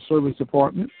Auto Service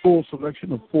Department, full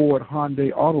selection of Ford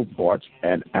Hyundai auto parts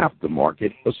and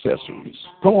aftermarket accessories.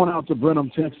 Go on out to Brenham,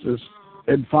 Texas,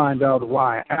 and find out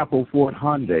why Apple Ford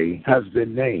Hyundai has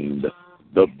been named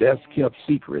the best-kept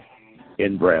secret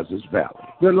in Brazos Valley.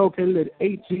 They're located at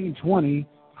 1820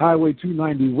 Highway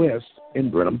 290 West in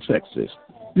Brenham, Texas.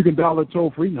 You can dial a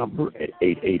toll-free number at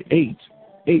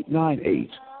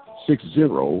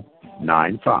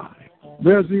 888-898-6095.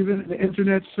 There's even an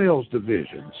internet sales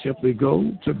division. Simply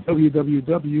go to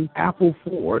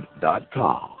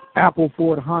www.appleford.com. Apple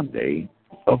Ford Hyundai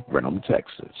of Brenham,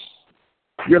 Texas.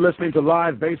 You're listening to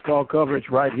live baseball coverage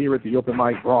right here at the Open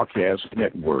Mic Broadcast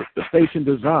Network, the station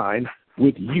designed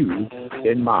with you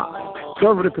in mind.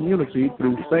 Serve the community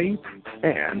through faith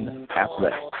and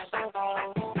athletics.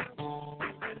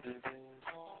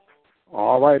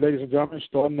 All right, ladies and gentlemen,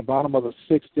 starting the bottom of the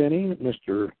 6th inning,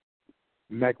 Mr.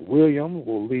 McWilliam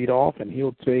will lead off, and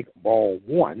he'll take ball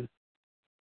 1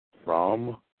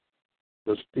 from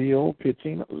the still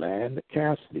pitching Land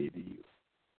Cassidy.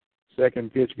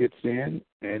 Second pitch gets in,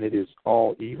 and it is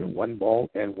all even, 1 ball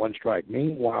and 1 strike.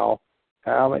 Meanwhile,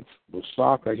 Alex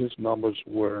Lusaka, his numbers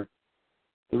were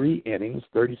 3 innings,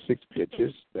 36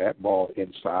 pitches. That ball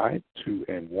inside,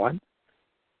 2-1.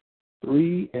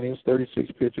 3 innings, 36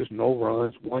 pitches, no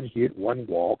runs, 1 hit, 1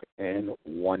 walk, and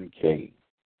 1 K.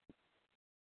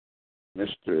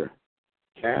 Mr.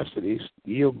 Cassidy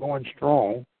still going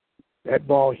strong. That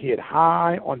ball hit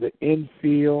high on the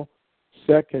infield.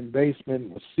 Second baseman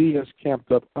Macias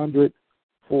camped up under it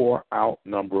for out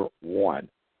number 1.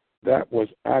 That was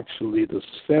actually the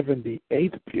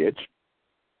 78th pitch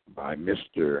by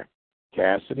Mr.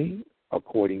 Cassidy.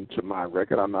 according to my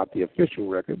record. I'm not the official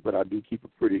record, but I do keep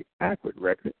a pretty accurate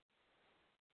record.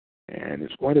 And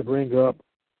it's going to bring up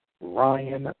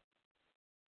Ryan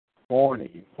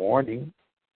Forney. Forney,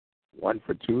 1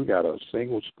 for 2, got a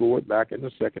single scored back in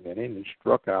the second inning and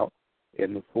struck out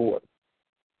in the fourth.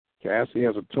 Cassie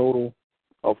has a total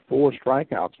of 4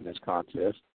 strikeouts in this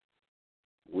contest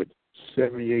with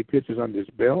 78 pitches under his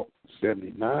belt.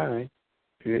 79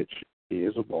 pitch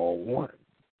is a ball 1.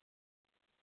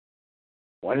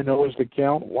 1-0 is the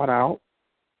count, 1 out.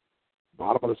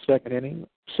 Bottom of the second inning,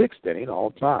 6th inning,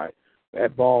 all tied.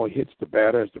 That ball hits the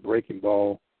batter as the breaking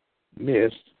ball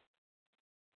missed.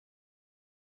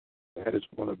 That is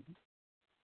going to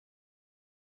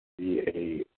be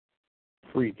a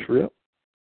free trip.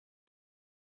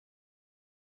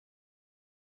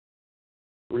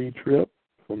 Free trip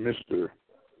for Mr.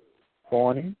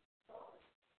 Forney.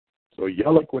 So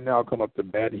Yelich will now come up to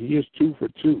bat. He is 2 for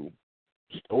 2.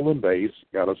 Stolen base,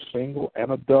 got a single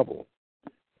and a double.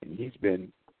 And he's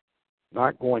been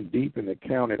not going deep in the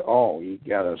count at all. He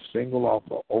got a single off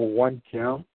a 0-1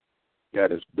 count,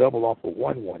 got his double off a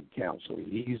 1-1 count. So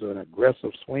he's an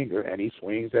aggressive swinger, and he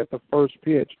swings at the first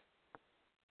pitch.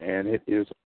 And it is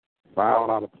fouled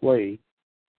out of play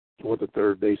toward the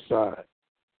third base side.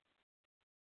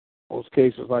 Most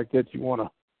cases like that, you want to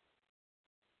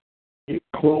get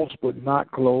close but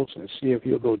not close and see if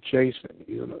he'll go chasing.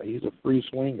 He's a free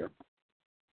swinger.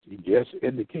 He just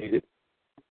indicated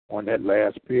on that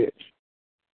last pitch.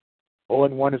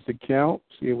 0-1 is the count.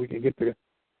 See if we can get the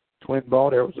twin ball.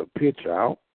 There was a pitch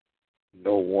out.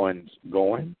 No one's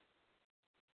going.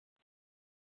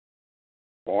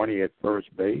 Barney at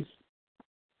first base.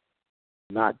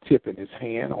 Not tipping his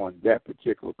hand on that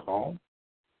particular call.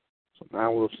 So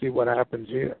now we'll see what happens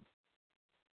here.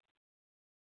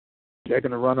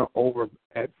 Taking the runner over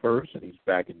at first, and he's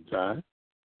back in time.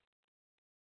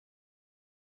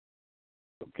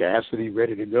 So Cassidy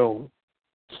ready to go.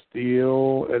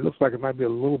 Still, it looks like it might be a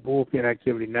little bullpen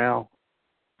activity now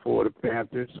for the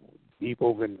Panthers. Deep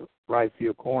over in the right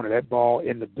field corner. That ball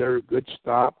in the dirt. Good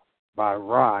stop by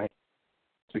Rye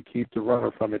to keep the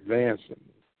runner from advancing.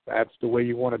 That's the way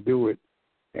you want to do it.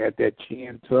 Had that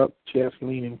chin tucked, chest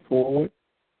leaning forward.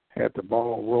 Had the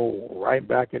ball roll right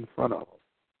back in front of him.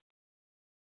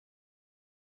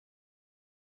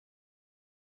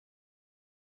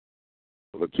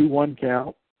 So the 2-1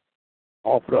 count.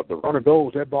 Offered up. The runner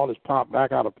goes. That ball is popped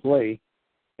back out of play,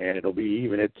 and it'll be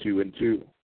even at 2-2.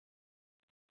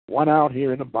 1 out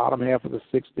here in the bottom half of the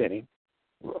 6th inning.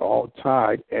 We're all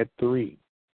tied at 3.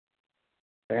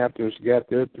 Panthers got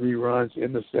their 3 runs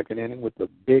in the 2nd inning with the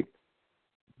big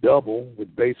double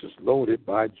with bases loaded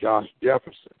by Josh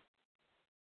Jefferson.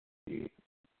 The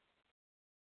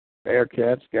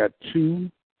Bearcats got 2.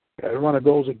 That runner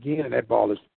goes again, and that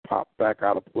ball is popped back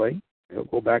out of play. They'll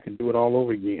go back and do it all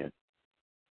over again.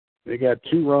 They got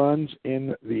 2 runs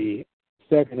in the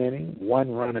 2nd inning,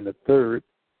 1 run in the 3rd,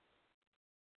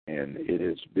 and it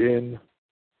has been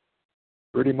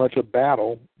pretty much a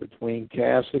battle between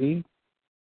Cassidy,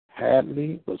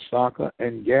 Hadley, Lasaka,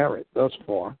 and Garrett thus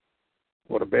far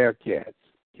for the Bearcats.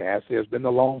 Cassidy has been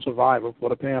the lone survivor for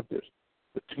the Panthers.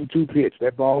 The 2-2 pitch,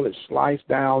 that ball is sliced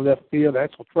down left field.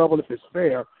 That's no trouble if it's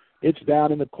fair. It's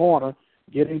down in the corner.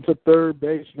 Getting to third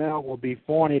base now will be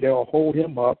Forney. They'll hold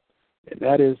him up. And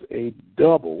that is a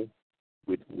double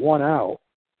with 1 out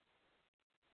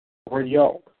for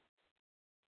Yelk.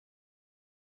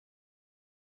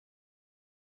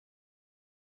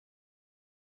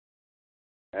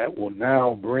 That will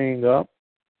now bring up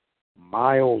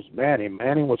Miles Manning.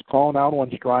 Manning was called out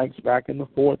on strikes back in the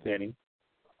 4th inning.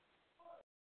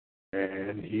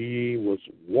 And he was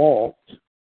walked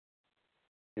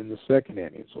in the 2nd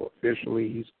inning. So officially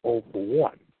he's 0 for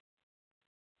 1.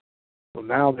 So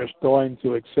now they're starting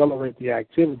to accelerate the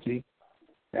activity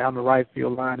down the right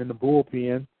field line in the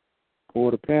bullpen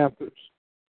for the Panthers.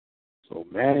 So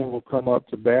Manning will come up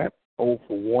to bat, 0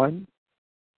 for 1,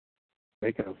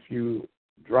 making a few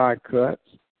dry cuts.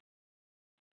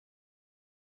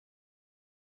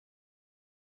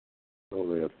 So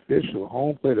the official,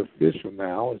 home plate official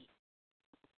now is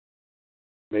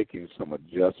making some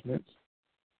adjustments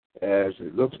as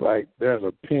it looks like there's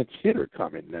a pinch hitter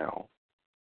coming now.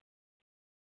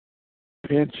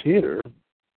 Pinch hitter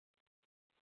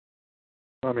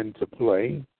coming to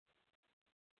play,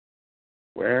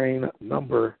 wearing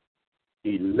number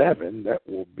 11. That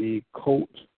will be Colt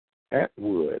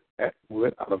Atwood.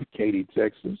 Atwood out of Katy,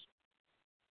 Texas.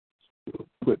 We'll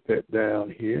put that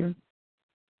down here.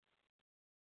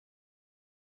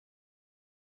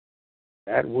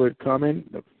 Atwood coming.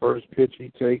 The first pitch he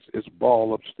takes is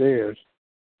ball upstairs.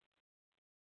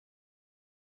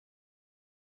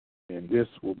 And this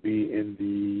will be in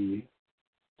the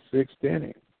 6th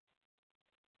inning.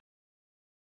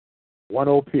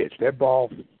 1-0 pitch. That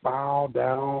ball fouled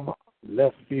down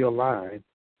left field line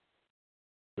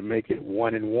to make it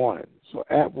 1-1. So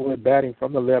Atwood batting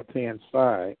from the left-hand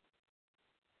side,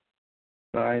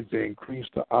 trying to increase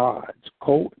the odds.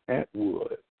 Colt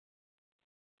Atwood.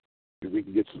 If we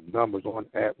can get some numbers on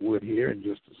Atwood here in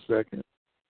just a second.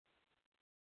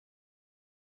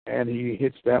 And he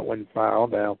hits that one foul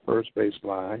down first base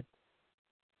line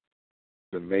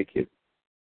to make it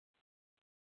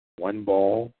 1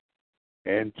 ball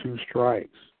and 2 strikes.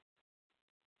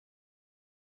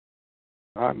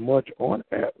 Not much on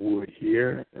Atwood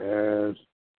here, as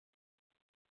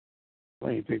I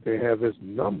don't think they have his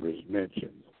numbers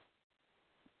mentioned.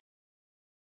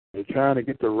 They're trying to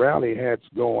get the rally hats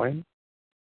going.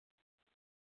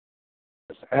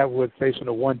 It's Atwood facing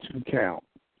a 1-2 count.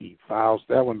 He fouls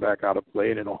that one back out of play,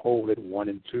 and it'll hold it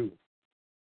 1-2.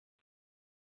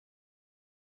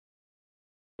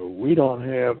 So we don't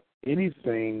have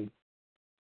anything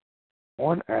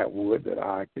on Atwood that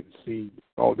I can see.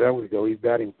 Oh, there we go. He's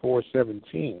batting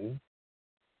 .417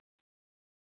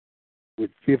 with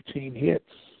 15 hits.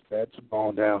 That's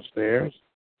gone downstairs.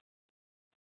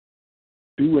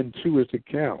 2-2 is the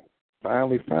count.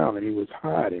 Finally found it. He was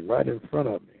hiding right in front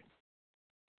of me.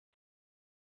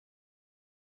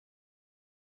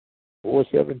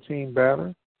 .417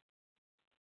 batter.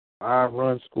 5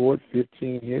 runs scored,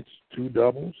 15 hits, 2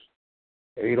 doubles,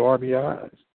 8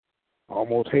 RBIs.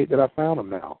 Almost hate that I found him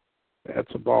now.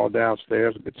 That's a ball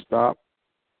downstairs, a good stop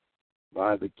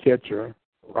by the catcher,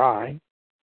 Rye.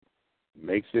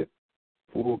 Makes it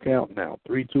full count now.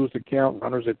 3-2 is the count.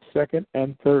 Runners at second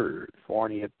and third.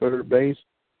 Forney at third base.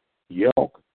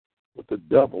 Yelk with the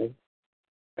double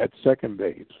at second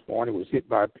base. Forney was hit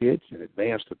by a pitch and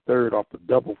advanced to third off the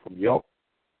double from Yelk.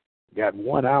 Got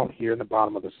 1 out here in the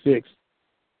bottom of the 6th.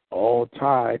 All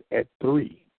tied at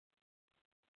 3.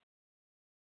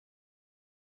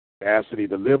 Cassidy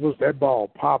delivers. That ball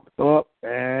popped up,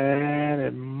 and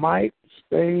it might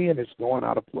stay, and it's going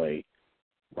out of play.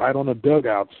 Right on the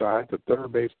dugout side, the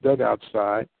third base dugout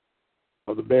side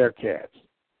of the Bearcats.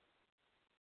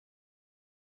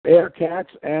 Bearcats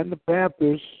and the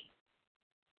Panthers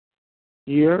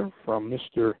here from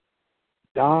Mr.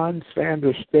 Don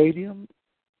Sanders Stadium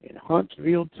in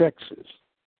Huntsville, Texas.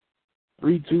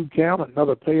 3-2 count,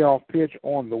 another payoff pitch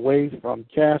on the way from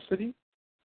Cassidy.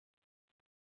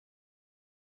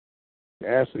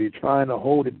 Cassidy trying to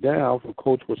hold it down for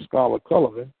Coach Wascala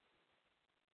Cullivan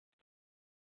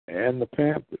and the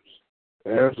Panthers.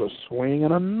 There's a swing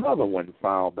and another one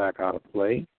fouled back out of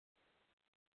play.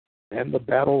 And the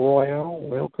battle royale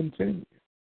will continue.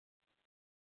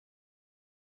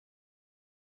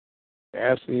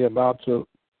 Cassidy about to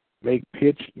make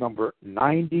pitch number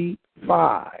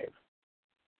 95.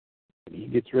 And he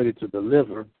gets ready to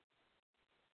deliver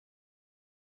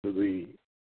to the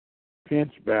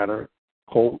pinch batter,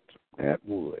 Colt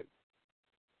Atwood.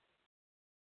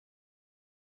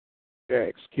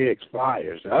 Kicks,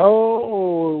 fires.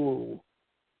 Oh!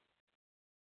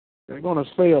 They're going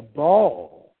to say a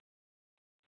ball.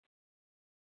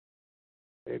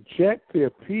 They checked the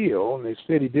appeal, and they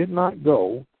said he did not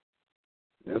go.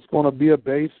 That's going to be a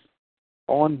base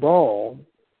on ball.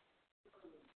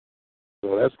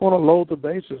 So that's going to load the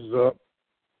bases up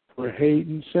for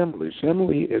Hayden Simley.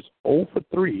 Simley is 0 for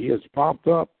 3. He has popped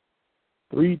up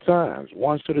 3 times,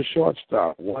 once to the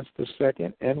shortstop, once to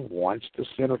second, and once to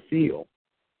center field.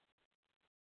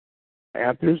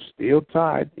 Panthers still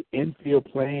tied, the infield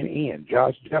playing in.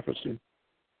 Josh Jefferson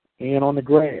in on the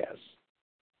grass.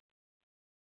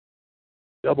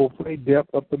 Double play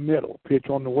depth up the middle. Pitch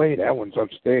on the way. That one's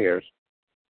upstairs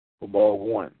for ball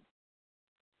 1.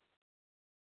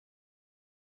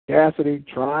 Cassidy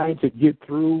trying to get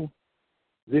through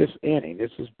this inning.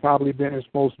 This has probably been his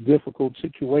most difficult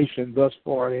situation thus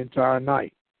far the entire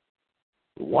night.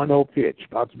 The 1-0 pitch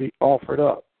about to be offered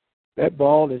up. That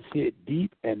ball is hit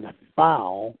deep and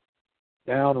foul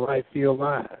down right field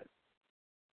line.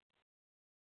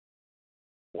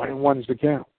 1-1 is the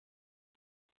count.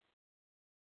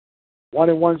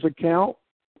 1-1 is the count.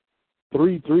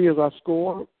 3-3 is our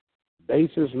score.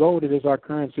 Bases loaded is our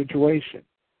current situation.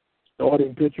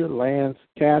 Starting pitcher, Lance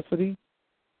Cassidy,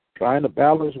 trying to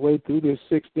battle his way through this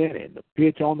 6th inning. The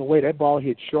pitch on the way, that ball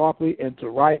hit sharply into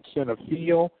right center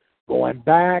field, going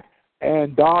back,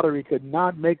 and Daugherty could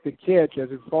not make the catch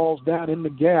as it falls down in the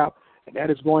gap, and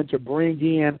that is going to bring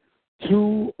in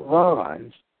 2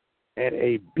 runs and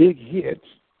a big hit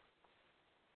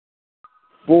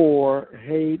for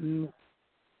Hayden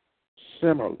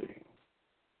Simley.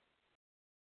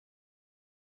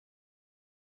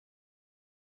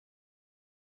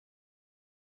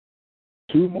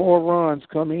 2 more runs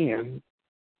come in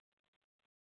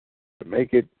to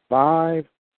make it 5-3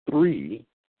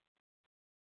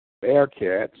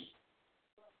 Bearcats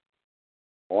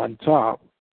on top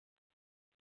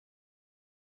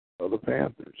of the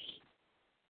Panthers.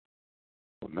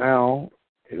 So now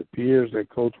it appears that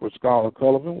Coach Scholar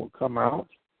Cullivan will come out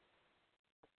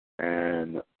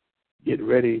and get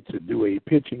ready to do a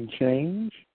pitching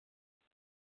change.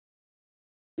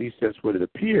 At least that's what it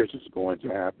appears is going to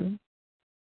happen.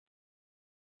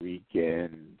 We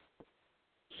can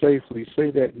safely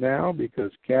say that now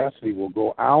because Cassidy will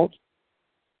go out.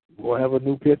 We'll have a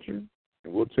new pitcher,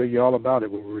 and we'll tell you all about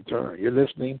it when we return. You're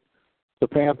listening to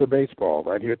Panther Baseball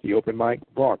right here at the Open Mic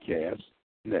Broadcast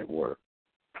Network.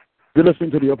 You're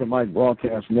listening to the Open Mic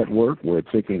Broadcast Network. We're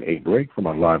taking a break from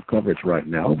our live coverage right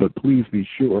now, but please be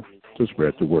sure to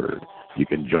spread the word. You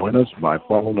can join us by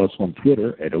following us on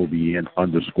Twitter at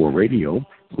OBN_radio,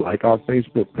 like our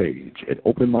Facebook page at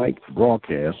Open Mic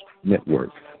Broadcast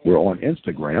Network. We're on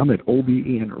Instagram at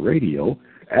OBN Radio,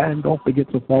 and don't forget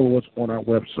to follow us on our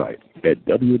website at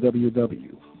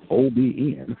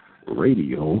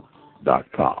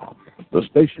www.obnradio.com. The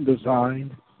station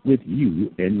designed with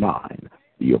you in mind,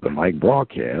 the Open Mic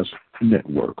Broadcast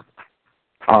Network.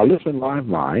 Our listen live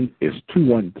line is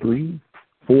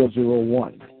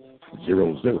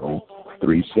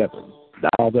 213-401-0037.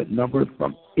 Dial that number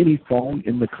from any phone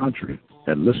in the country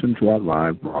and listen to our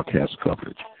live broadcast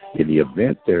coverage. In the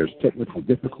event there's technical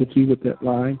difficulty with that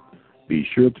line, be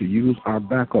sure to use our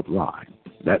backup line.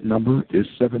 That number is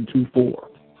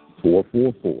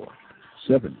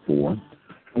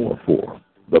 724-444-7444.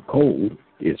 The code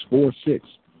is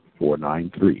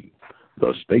 46493.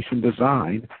 The station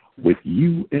designed with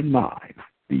you in mind,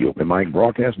 the Open Mic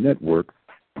Broadcast Network,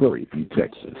 Prairie View,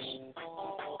 Texas.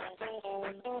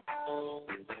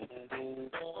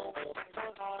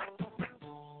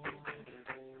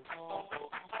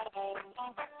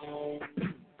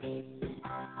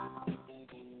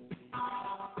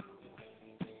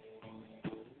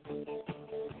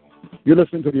 You're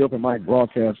listening to the Open Mic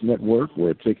Broadcast Network.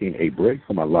 We're taking a break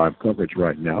from our live coverage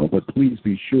right now, but please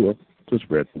be sure to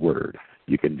spread the word.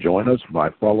 You can join us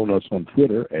by following us on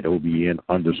Twitter at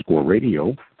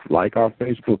OBN_radio, like our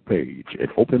Facebook page at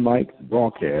Open Mic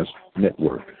Broadcast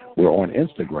Network. We're on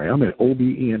Instagram at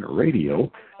OBN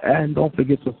Radio, and don't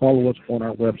forget to follow us on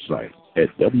our website at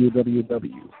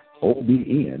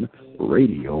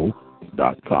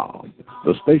www.obnradio.com.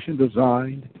 The station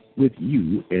designed with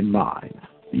you in mind,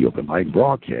 the Open Mic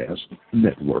Broadcast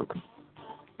Network.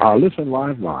 Our listen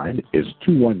live line is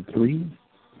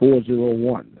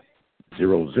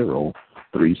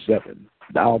 213-401-0037.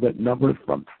 Dial that number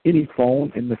from any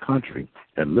phone in the country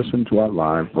and listen to our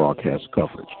live broadcast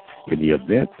coverage. In the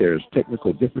event there's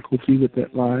technical difficulty with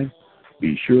that line,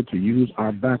 be sure to use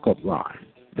our backup line.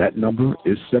 That number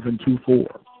is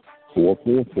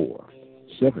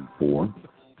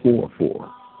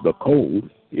 724-444-7444. The code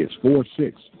is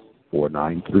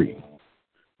 46493.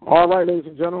 All right, ladies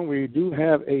and gentlemen, we do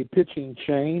have a pitching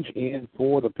change in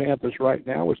for the Panthers right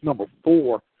now. It's number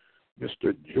 4,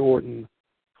 Mr. Jordan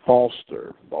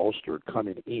Foster. Foster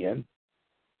coming in.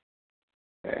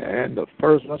 And the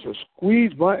first one's a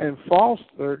squeeze bunt, and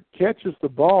Foster catches the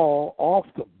ball off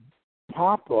the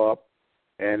pop-up,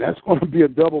 and that's going to be a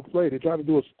double play. They try to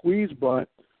do a squeeze bunt,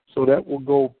 so that will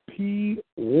go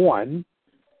P1,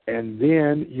 and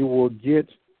then you will get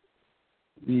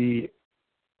the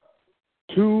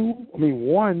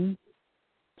 1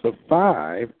 to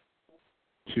 5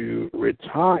 to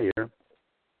retire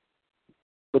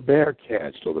the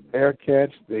Bearcats. So the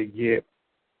Bearcats, they get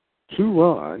 2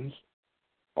 runs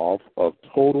off of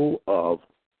total of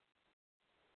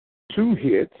 2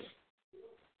 hits.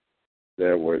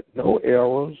 There were no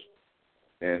errors,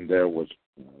 and there was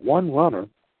 1 runner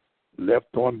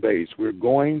left on base. We're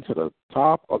going to the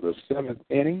top of the 7th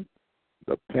inning.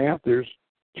 The Panthers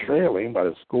trailing by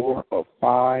the score of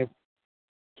 5-3.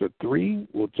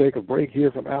 We'll take a break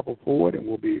here from Apple Ford, and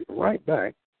we'll be right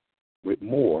back with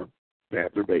more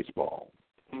Panther baseball.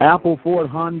 Apple Ford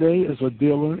Hyundai is a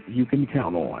dealer you can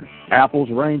count on. Apple's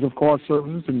range of car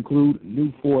services include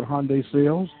new Ford Hyundai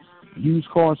sales, used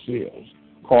car sales,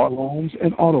 car loans,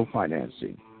 and auto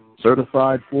financing.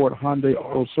 Certified Ford Hyundai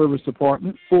Auto Service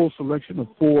Department, full selection of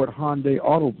Ford Hyundai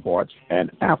auto parts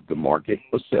and aftermarket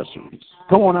accessories.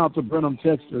 Go on out to Brenham,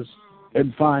 Texas,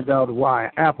 and find out why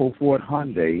Apple Ford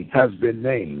Hyundai has been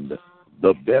named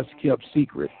the best-kept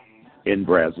secret in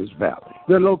Brazos Valley.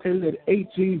 They're located at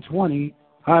 1820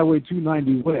 Highway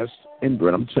 290 West in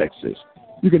Brenham, Texas.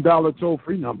 You can dial a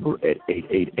toll-free number at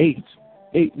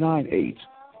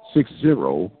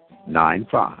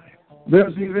 888-898-6095.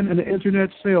 There's even an internet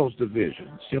sales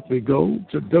division. Simply go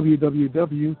to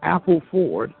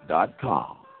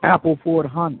www.appleford.com. Apple Ford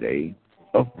Hyundai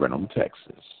of Brenham,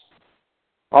 Texas.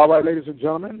 All right, ladies and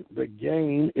gentlemen, the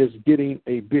game is getting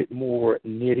a bit more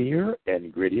nittier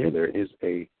and grittier. There is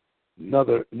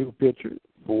another new pitcher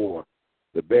for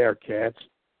the Bearcats,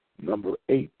 number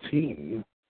 18,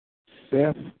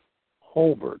 Seth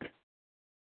Holbert.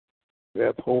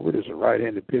 Seth Holbert is a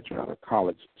right-handed pitcher out of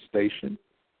College Station.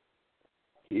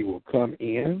 He will come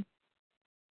in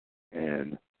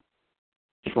and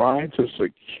try to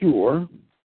secure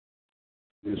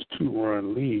this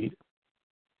 2-run lead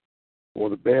for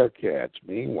the Bearcats.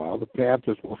 Meanwhile, the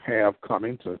Panthers will have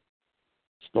coming to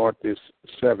start this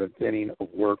 7th inning of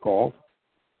work off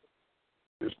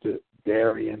Mr.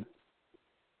 Darian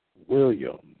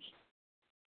Williams.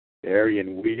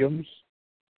 Darian Williams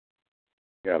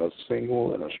got a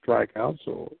single and a strikeout,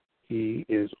 so he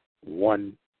is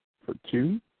 1 for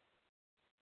 2.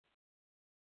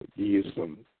 I'll give you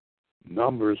some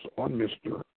numbers on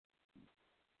Mr.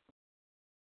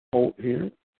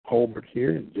 Holbert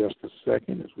here in just a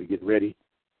second as we get ready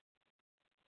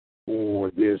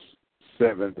for this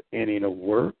 7th inning of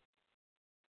work.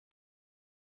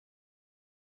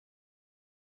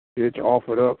 Pitch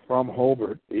offered up from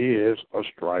Holbert is a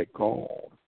strike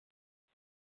called.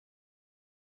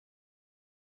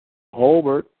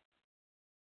 Holbert,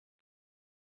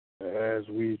 as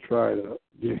we try to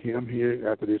get him here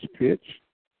after this pitch,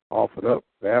 offered up.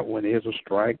 That one is a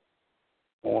strike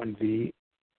on the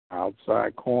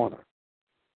outside corner.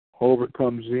 Holbert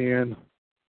comes in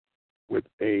with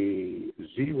a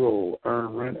 0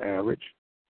 earned run average,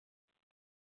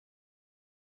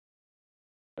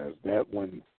 as that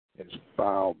one is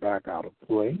fouled back out of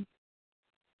play.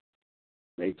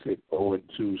 Makes it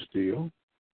 0-2 still.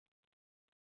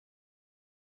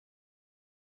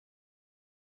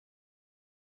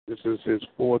 This is his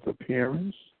 4th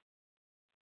appearance.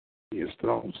 He has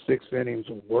thrown 6 innings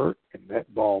of work, and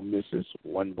that ball misses.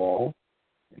 1 ball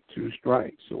and 2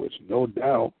 strikes. So it's no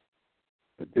doubt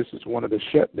that this is one of the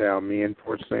shutdown men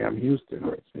for Sam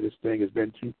Houston. This thing has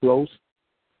been too close.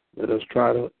 Let us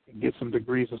try to get some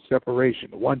degrees of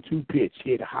separation. The 1-2 pitch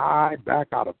hit high back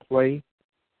out of play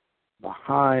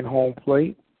behind home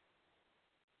plate,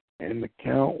 and the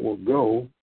count will go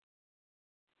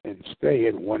and stay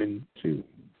at 1-2.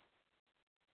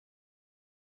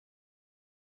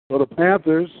 So the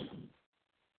Panthers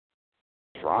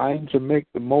trying to make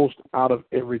the most out of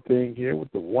everything here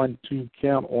with the 1-2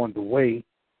 count on the way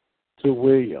to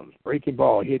Williams. Breaking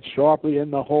ball hit sharply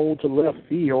in the hole to left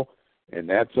field, and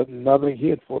that's another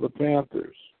hit for the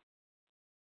Panthers.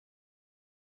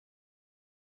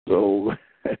 So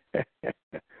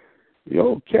the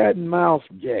old cat and mouse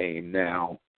game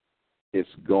now is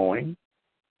going.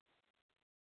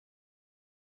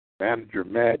 Manager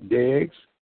Matt Diggs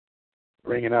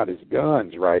bringing out his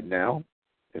guns right now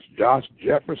as Josh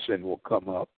Jefferson will come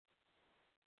up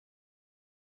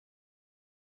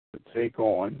to take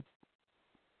on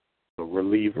the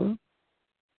reliever.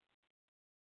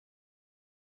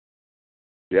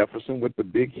 Jefferson with the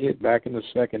big hit back in the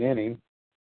 2nd inning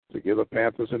to give the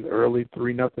Panthers an early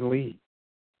 3-0 lead.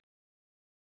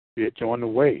 Pitch on the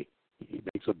way. He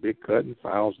makes a big cut and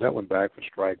fouls that one back for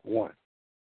strike 1.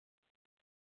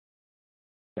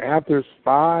 Panthers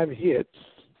 5 hits.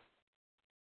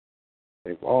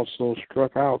 They've also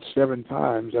struck out 7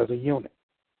 times as a unit.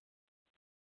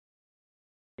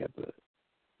 You have to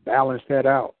balance that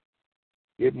out.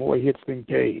 Get more hits than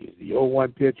K's. The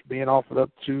 0-1 pitch being offered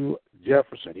up to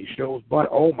Jefferson. He shows bunt.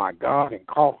 Oh, my God, and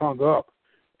caught hung up.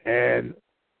 And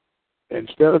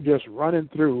instead of just running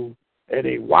through, and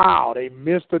they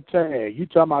missed the tag. You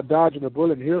talking about dodging the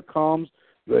bullet, and here comes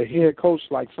the head coach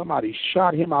like somebody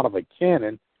shot him out of a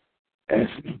cannon, and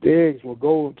Diggs will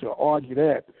go to argue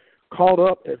that. Caught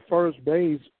up at first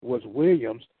base was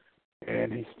Williams,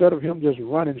 and instead of him just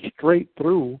running straight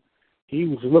through, he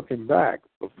was looking back.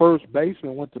 The first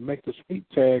baseman went to make the sweep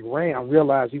tag, ran,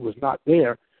 realized he was not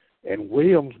there, and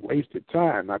Williams wasted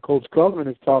time. Now, Coach Cullinan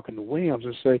is talking to Williams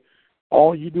and say,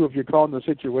 all you do if you're caught in a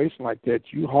situation like that,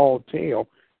 you haul tail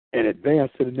and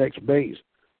advance to the next base.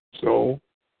 So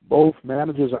both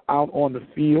managers are out on the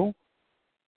field.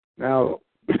 Now,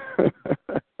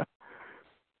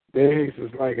 Diggs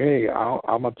is like, hey,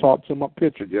 I'm going to talk to my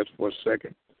pitcher just for a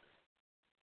second.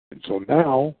 And so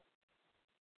now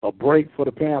a break for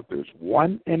the Panthers.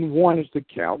 1-1 is the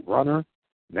count. Runner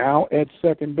now at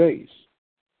second base.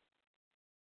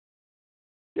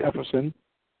 Jefferson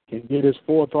can get his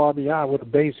 4th RBI with a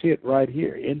base hit right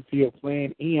here. Infield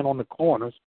playing in on the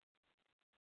corners.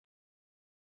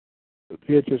 The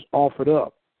pitch is offered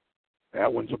up.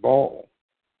 That one's a ball.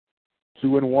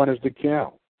 2-1 is the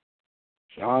count.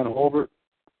 Sean Hobart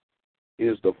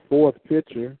is the fourth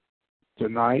pitcher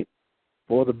tonight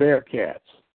for the Bearcats.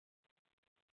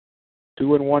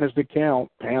 2-1 is the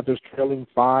count. Panthers trailing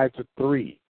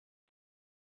 5-3.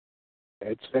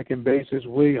 At second base is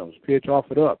Williams. Pitch off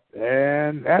it up,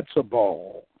 and that's a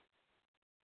ball.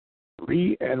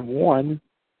 3-1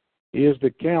 is the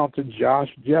count to Josh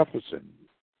Jefferson.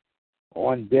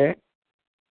 On deck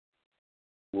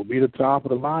will be the top of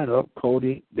the lineup,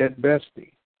 Cody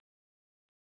Denbesti.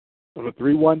 So the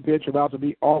 3-1 pitch about to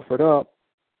be offered up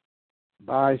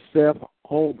by Seth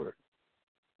Holbert.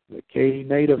 The Katy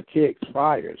native kicks,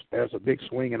 fires. There's a big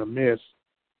swing and a miss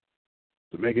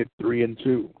to make it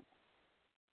 3-2.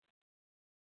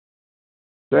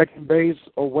 Second base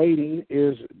awaiting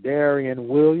is Darian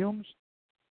Williams.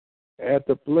 At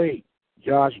the plate,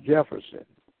 Josh Jefferson.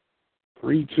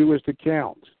 3-2 is the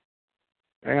count.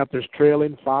 Panthers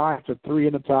trailing 5-3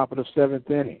 in the top of the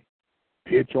seventh inning.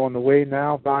 Pitch on the way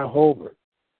now by Holbert.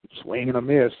 Swing and a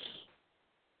miss.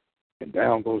 And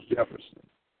down goes Jefferson.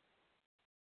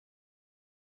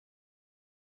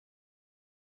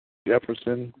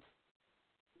 Jefferson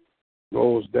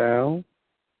goes down.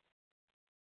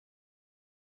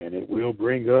 And it will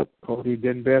bring up Cody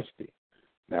Denbesti.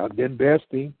 Now,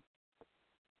 Denbesti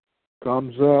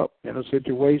comes up in a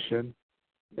situation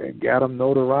that got him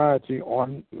notoriety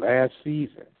on last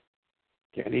season.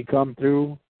 Can he come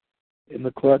through in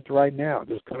the clutch right now?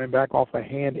 Just coming back off a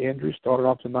hand injury, started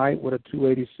off tonight with a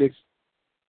 286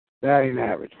 batting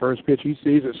average. First pitch he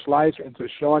sees a slicer into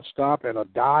shortstop and a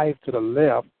dive to the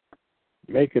left,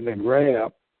 making the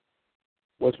grab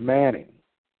was Manning.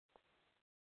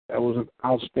 That was an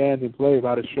outstanding play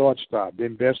by the shortstop.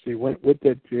 Denbesti went with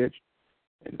that pitch,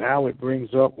 and now it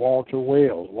brings up Walter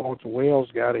Wales. Walter Wales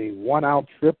got a one-out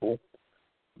triple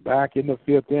back in the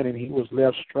fifth inning. He was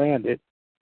left stranded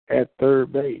at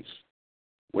third base.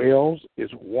 Wales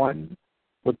is 1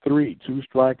 for 3, 2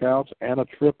 strikeouts and a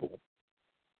triple.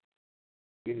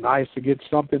 Be nice to get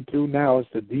something through now as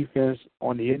the defense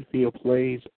on the infield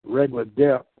plays regular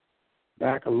depth.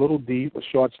 Back a little deep, a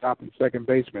shortstop and second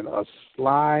baseman. A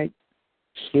slide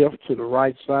shift to the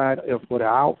right side for the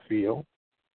outfield,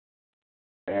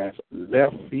 as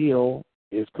left field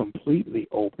is completely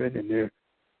open, and they're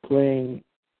playing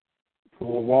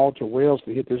for Walter Wales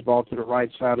to hit this ball to the right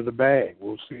side of the bag.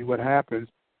 We'll see what happens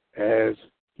as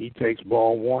he takes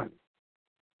ball one.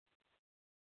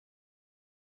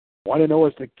 1-0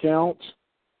 is the count.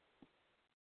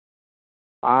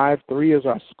 5-3 is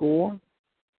our score.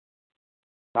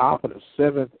 Top of the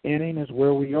seventh inning is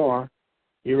where we are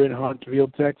here in Huntsville,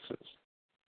 Texas.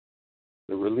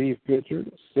 The relief pitcher,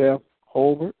 Seth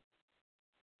Holbert,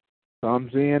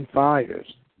 comes in, fires.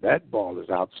 That ball is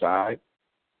outside.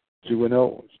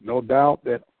 2-0. No doubt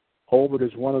that Holbert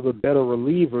is one of the better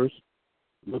relievers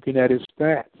looking at his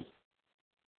stats.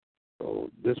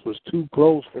 So this was too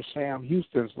close for Sam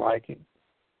Houston's liking.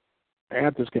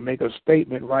 Panthers can make a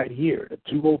statement right here. The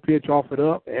 2-0 pitch offered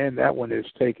up, and that one is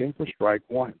taken for strike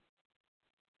one.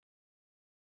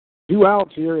 2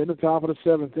 outs here in the top of the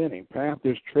seventh inning.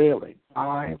 Panthers trailing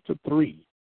 5-3.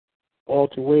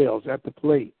 Walter Wales at the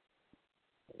plate,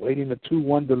 waiting the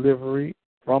 2-1 delivery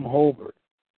from Holbert.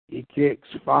 He kicks,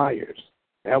 fires.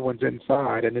 That one's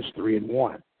inside, and it's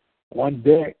 3-1. On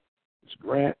deck is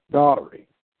Grant Daugherty.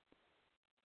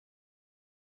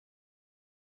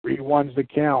 3-1's the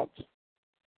count.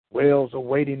 Wales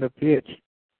awaiting the pitch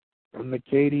from the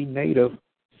Katy native,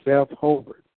 Seth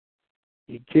Holbert.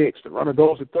 He kicks. The runner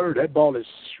goes to third. That ball is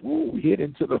hit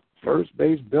into the first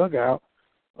base dugout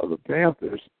of the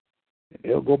Panthers. And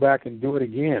they'll go back and do it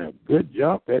again. A good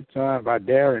jump that time by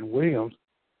Darren Williams.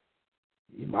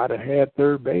 He might have had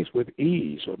third base with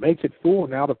ease. So it makes it 4.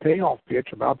 Now the payoff pitch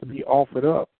about to be offered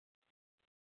up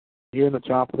here in the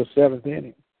top of the seventh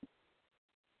inning.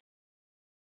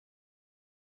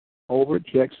 Holbert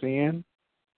checks in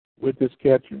with his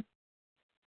catcher.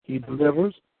 He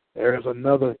delivers. There's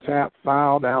another tap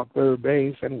foul down third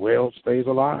base, and Wells stays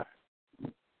alive.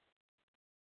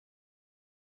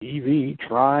 EV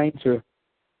trying to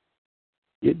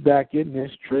get back in this,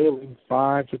 trailing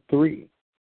 5-3.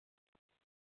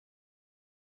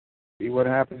 See what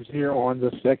happens here on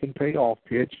the second payoff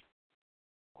pitch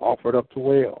offered up to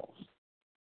Wells.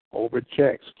 Holbert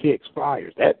checks, kicks,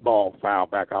 fires. That ball foul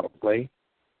back out of play.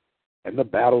 And the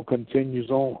battle continues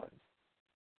on.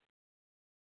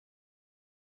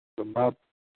 It's about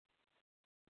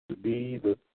to be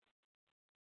the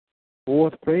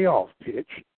fourth payoff pitch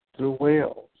to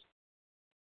Wells.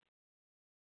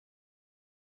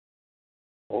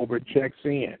 Holbert checks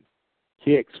in.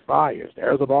 kicks, fires.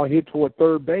 There's the ball hit toward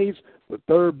third base. The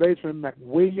third baseman,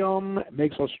 McWilliam,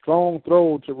 makes a strong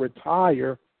throw to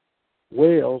retire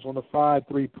Wells on the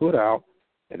 5-3 putout,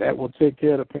 and that will take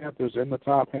care of the Panthers in the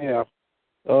top half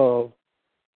of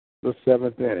the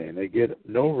seventh inning. They get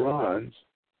no runs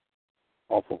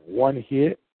off of one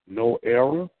hit, no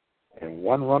error, and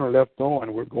one runner left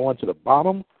on. We're going to the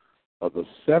bottom of the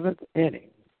seventh inning.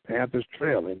 Panthers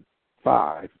trailing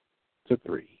 5-3.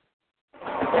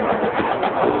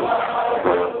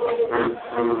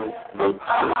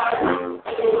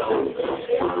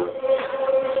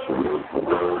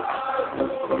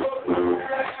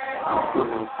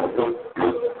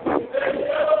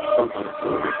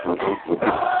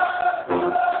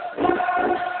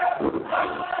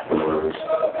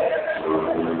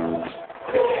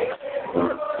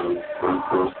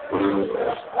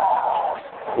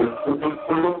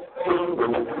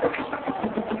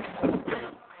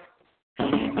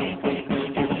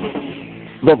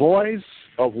 The voice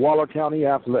of Waller County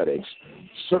Athletics,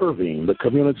 serving the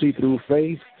community through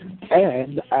faith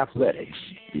and athletics.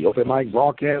 The Open Mic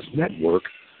Broadcast Network,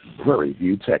 Prairie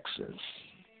View, Texas.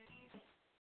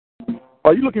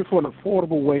 Are you looking for an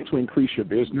affordable way to increase your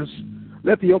business?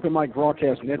 Let the Open Mic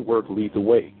Broadcast Network lead the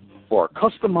way. For a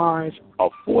customized,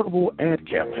 affordable ad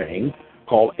campaign,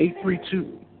 call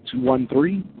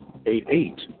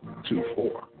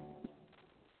 832-213-8824.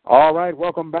 All right,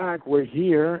 welcome back. We're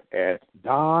here at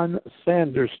Don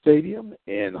Sanders Stadium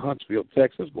in Huntsville,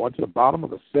 Texas, going to the bottom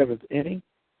of the seventh inning.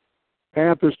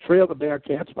 Panthers trail the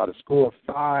Bearcats by the score of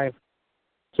 5-3.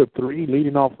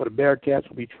 Leading off for the Bearcats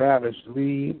will be Travis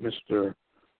Lee, Mr.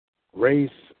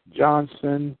 Race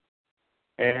Johnson,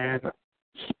 and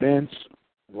Spence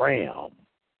Ram.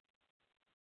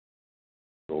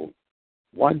 So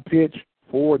one pitch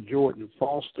for Jordan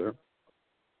Foster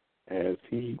as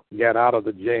he got out of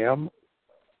the jam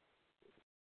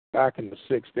back in the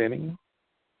sixth inning.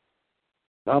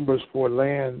 Numbers for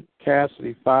Lan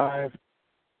Cassidy, 5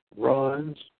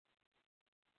 runs.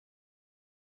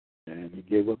 And he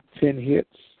gave up 10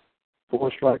 hits, 4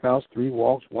 strikeouts, 3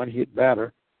 walks, 1 hit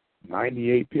batter,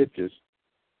 98 pitches.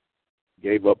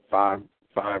 Gave up five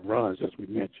runs, as we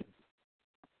mentioned.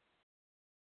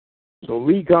 So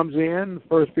Lee comes in. The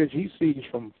first pitch he sees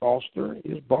from Foster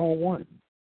is ball 1.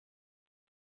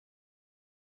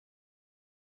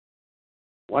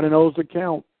 1-0's the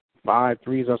count.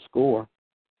 5-3's our score.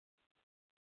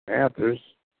 Panthers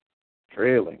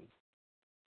trailing.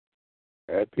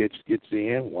 That pitch gets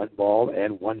in, 1 ball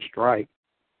and 1 strike.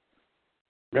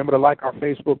 Remember to like our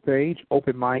Facebook page,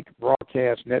 Open Mic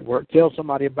Broadcast Network. Tell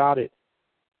somebody about it.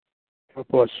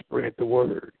 Help us spread the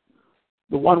word.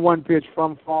 The 1-1 pitch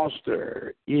from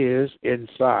Foster is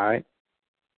inside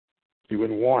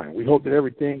 2-1. We hope that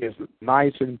everything is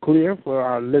nice and clear for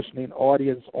our listening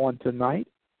audience on tonight.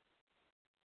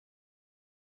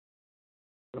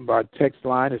 Our text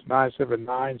line is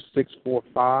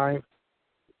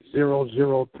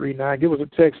 979-645-0039. Give us a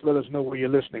text. Let us know where you're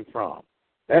listening from.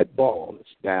 That ball is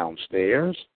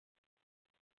downstairs.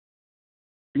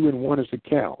 2-1 is the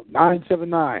count.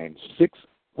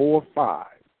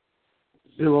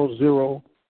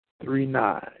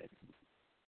 979-645-0039.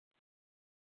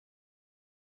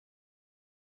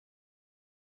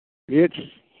 Pitch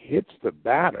hits the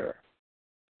batter.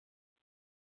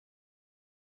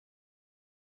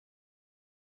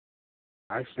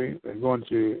 Actually, they're going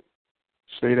to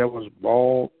say that was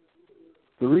ball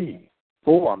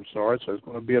 4, I'm sorry. So it's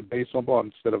going to be a base on ball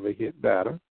instead of a hit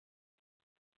batter.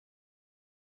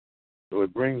 So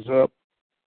it brings up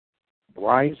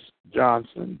Bryce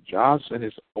Johnson. Johnson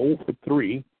is 0 for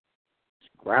 3. He's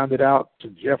grounded out to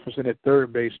Jefferson at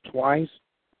third base twice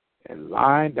and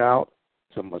lined out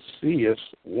to Macias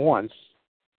once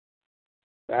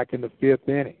back in the 5th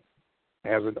inning.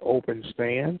 Has an open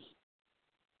stance.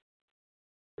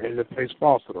 Ready to face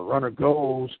Foster. The runner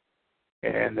goes,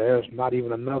 and there's not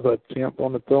even another attempt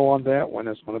on the throw on that one.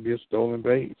 It's going to be a stolen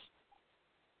base.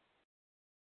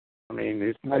 I mean,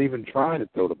 it's not even trying to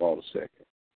throw the ball to second.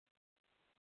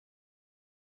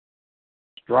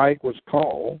 Strike was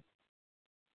called.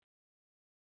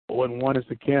 0-1 is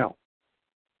the count.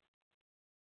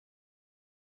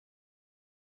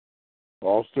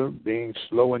 Foster being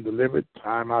slow and delivered.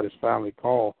 Timeout is finally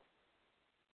called.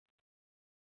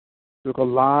 Took a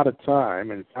lot of time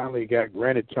and finally got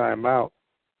granted timeout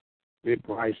with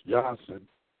Bryce Johnson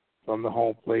from the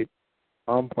home plate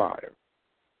umpire.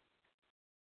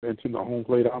 Benching the home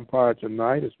plate umpire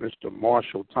tonight is Mr.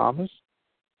 Marshall Thomas.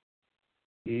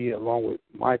 He, along with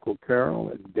Michael Carroll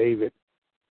and David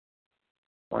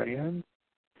Frame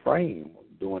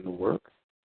doing the work.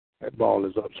 That ball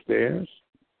is upstairs.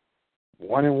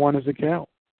 1-1 is the count.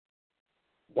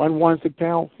 1-1 is the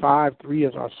count. 5-3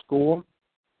 is our score.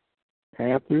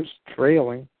 Panthers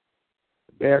trailing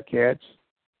the Bearcats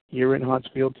here in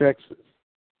Huntsville, Texas.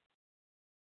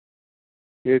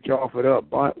 Pitch offered up.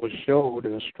 Bunt was showed,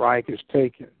 and a strike is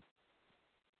taken.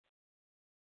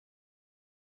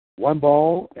 1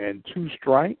 ball and 2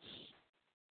 strikes.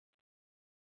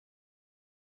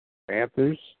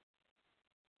 Panthers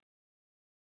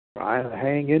trying to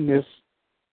hang in this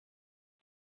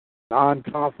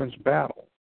non-conference battle.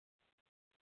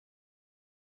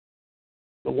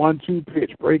 The 1-2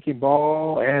 pitch, breaking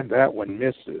ball, and that one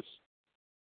misses.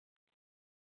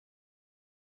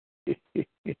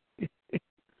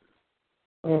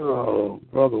 Oh,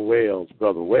 Brother Wales,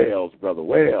 Brother Wales, Brother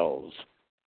Wales.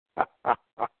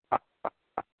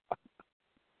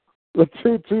 The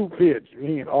 2-2 pitch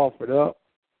being offered up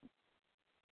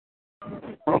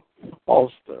from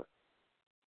Foster.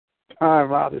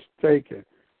 Timeout is taken,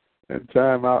 and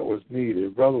timeout was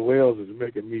needed. Brother Wales is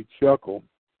making me chuckle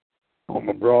on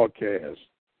my broadcast.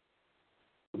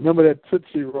 Remember that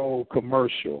Tootsie Roll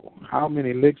commercial? How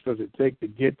many licks does it take to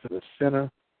get to the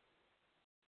center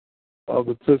of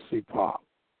the Tootsie Pop?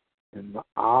 And the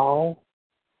owl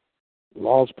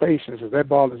lost patience. If that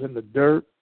ball is in the dirt,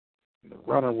 the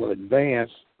runner will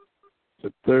advance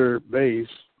to third base.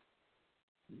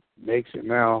 Makes it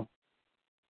now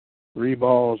 3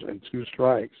 balls and 2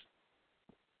 strikes.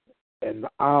 And the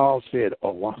owl said,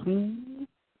 a 1,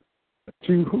 a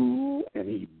 2, and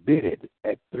he bit it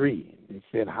at 3. He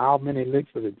said, how many licks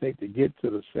does it take to get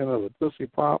to the center of a Tootsie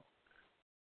Pop?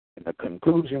 And the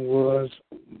conclusion was,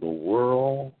 the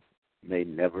world may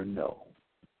never know.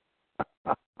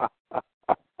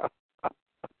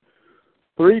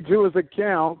 3-2 is the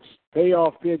count.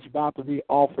 Payoff pitch about to be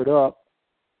offered up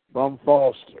from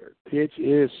Foster. Pitch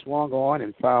is swung on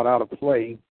and fouled out of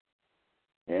play.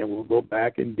 And we'll go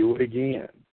back and do it again.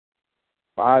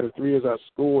 5-3 is our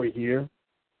score here.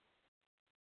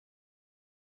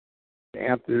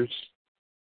 Panthers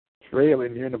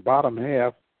trailing here in the bottom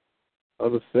half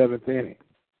of the 7th inning.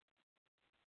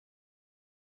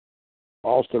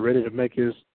 Foster ready to make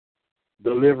his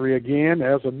delivery again.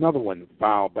 There's another one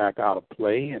fouled back out of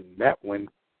play, and that one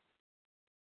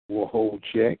will hold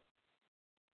check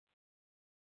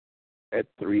at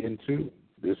 3-2.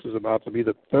 This is about to be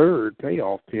the 3rd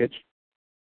payoff pitch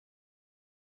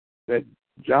that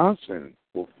Johnson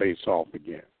will face off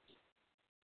against.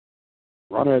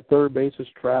 Runner at third base is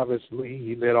Travis Lee.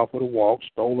 He led off with a walk,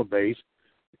 stole a base,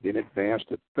 then advanced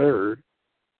to third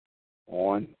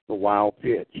on the wild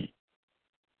pitch.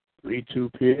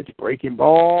 3-2 pitch, breaking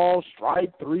ball,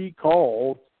 strike 3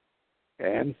 called,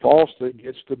 and Foster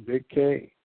gets the big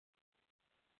K.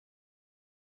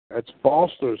 That's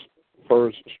Foster's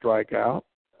first strikeout.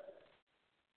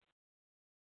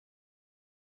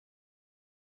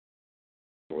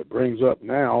 So it brings up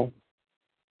now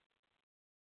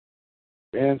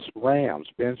Spence Ram.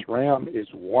 Spence Ram is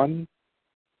 1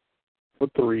 for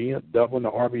 3, a double in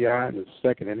the RBI in the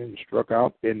second inning, struck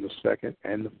out in the second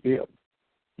and the 5th.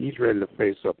 He's ready to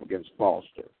face up against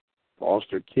Foster.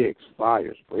 Foster kicks,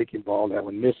 fires, breaking ball, that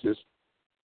one misses.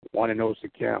 1-0 to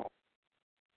count.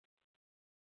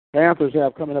 Panthers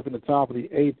have coming up in the top of the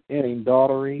 8th inning,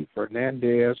 Daughtery,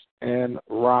 Fernandez, and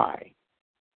Rye.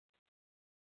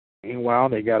 Meanwhile,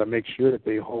 they got to make sure that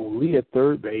they hold Lee at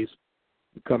third base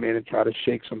to come in and try to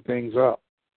shake some things up.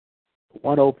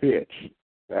 1-0 pitch.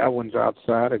 That one's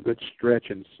outside, a good stretch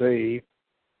and save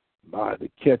by the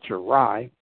catcher,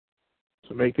 Rye,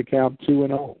 to make the count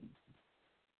 2-0.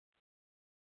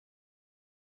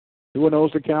 2-0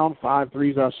 is the count,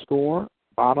 5-3 is our score.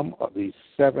 Bottom of the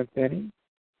 7th inning.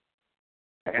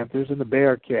 Panthers and the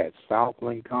Bearcats,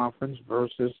 Southland Conference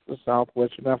versus the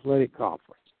Southwestern Athletic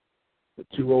Conference. The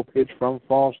 2-0 pitch from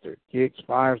Foster. Kicks,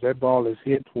 fires. That ball is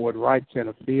hit toward right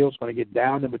center field. It's going to get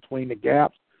down in between the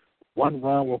gaps. 1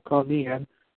 run will come in,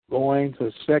 going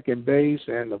to second base,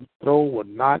 and the throw will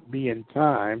not be in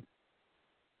time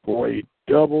for a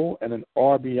double and an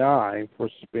RBI for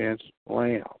Spence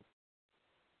Ram.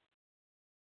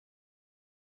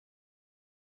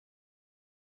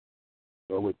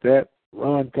 So with that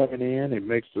run coming in, it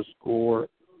makes the score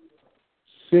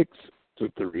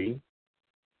 6-3.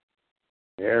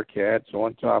 Bearcats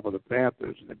on top of the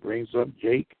Panthers, and it brings up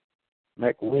Jake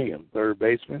McWilliam, third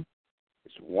baseman.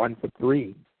 It's 1 for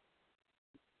 3.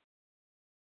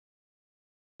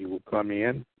 He will come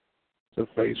in to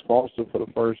face Foster for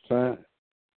the first time.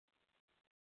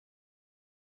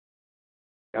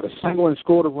 Got a single and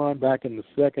scored a run back in the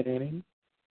second inning.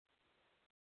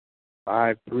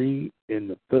 5-3 in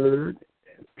the third,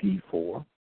 and P4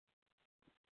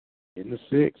 in the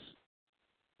sixth.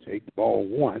 take ball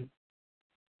one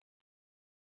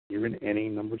here in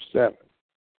inning number 7.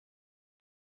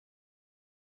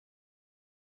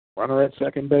 Runner at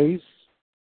second base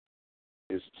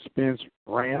is Spence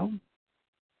Ram.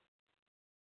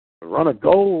 The runner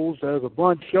goes as a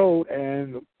bunt showed,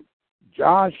 and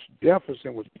Josh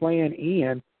Jefferson was playing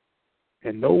in,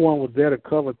 and no one was there to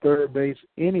cover third base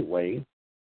anyway.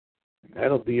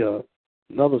 That'll be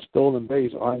another stolen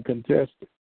base uncontested.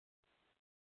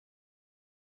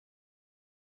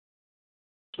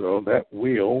 So that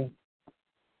will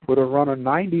put a runner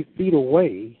 90 feet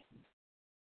away,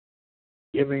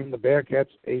 giving the Bearcats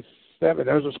a 7.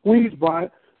 There's a squeeze by,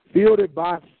 fielded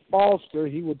by Foster.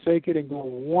 He will take it and go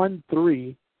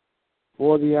 1-3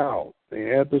 for the out. They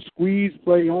had the squeeze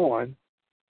play on,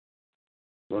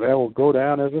 so that will go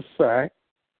down as a sack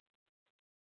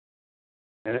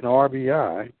and an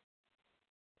RBI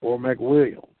for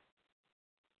McWilliams.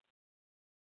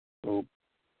 So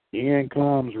in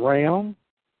comes Ram.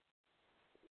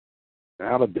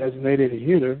 Now the designated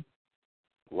hitter,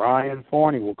 Ryan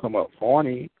Forney, will come up.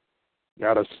 Forney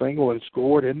got a single and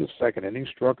scored in the second inning,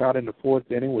 struck out in the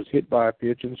fourth inning, was hit by a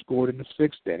pitch and scored in the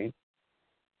sixth inning.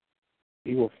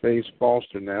 He will face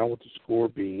Foster now with the score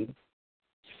being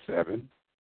 7-3.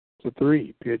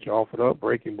 Pitch offered up,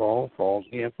 breaking ball, falls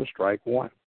in for strike one.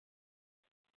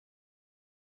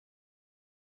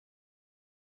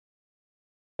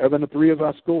 7-3 is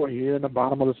our score here in the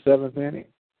bottom of the 7th inning.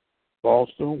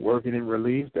 Foster working in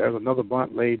relief. There's another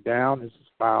bunt laid down. This is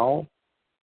foul.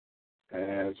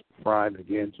 As Fry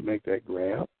begins to make that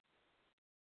grab.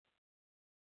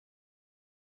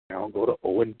 Now go to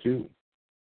 0-2.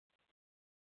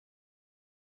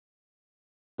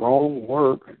 Strong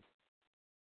work.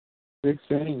 6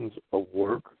 innings of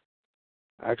work.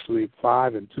 Actually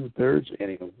 5 2/3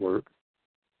 inning of work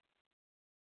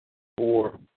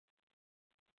for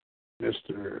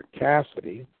Mr.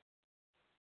 Cassidy.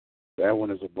 That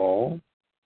one is a ball.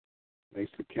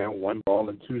 Makes the count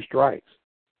 1-2 strikes.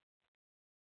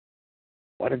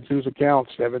 1-2 is a count.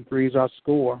 7-3 is our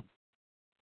score.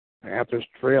 Panthers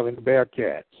trailing the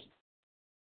Bearcats.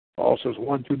 Foster's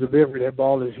 1-2 delivery. That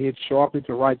ball is hit sharply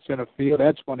to right center field.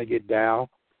 That's going to get down.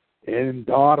 And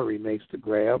Daugherty makes the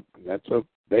grab. That's a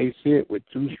base hit with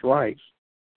 2 strikes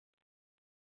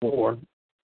for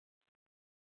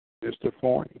Mr.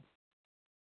 Forney.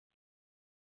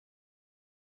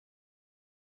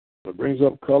 So it brings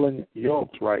up Cullen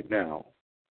Yelks right now.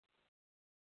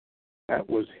 That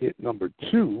was hit number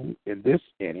 2 in this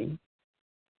inning.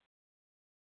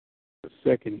 The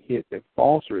second hit that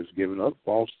Foster has given up.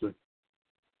 Foster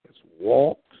has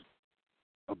walked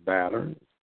a batter,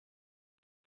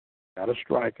 got a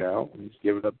strikeout, and he's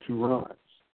given up 2 runs.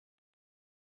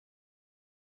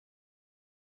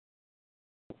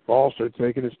 Foster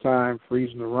taking his time,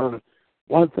 freezing the runner.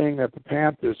 One thing that the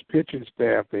Panthers pitching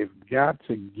staff, they've got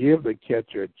to give the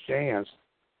catcher a chance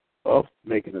of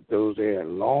making the throws. They are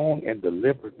long and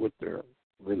deliberate with their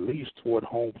release toward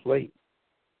home plate.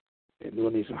 They're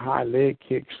doing these high leg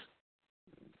kicks.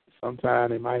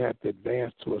 Sometimes they might have to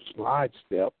advance to a slide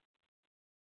step.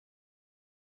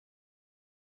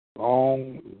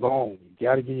 Long. You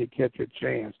got to give your catcher a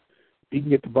chance. If you can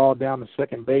get the ball down to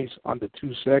second base under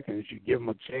 2 seconds, you give them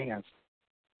a chance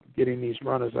of getting these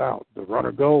runners out. The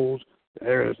runner goes.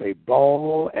 There is a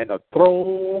ball, and the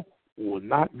throw will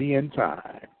not be in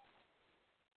time.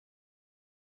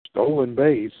 Stolen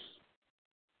base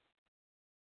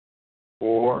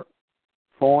for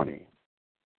Forney.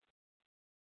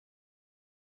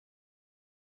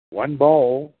 1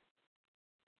 ball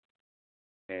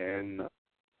and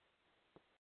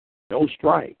no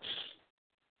strikes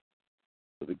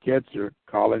for the catcher,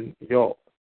 Colin Yelk.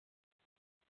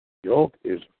 Yelk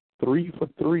is 3 for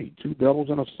 3, 2 doubles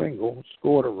and a single,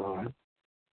 scored a run,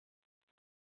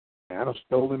 and a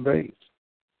stolen base.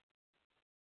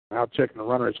 Now checking the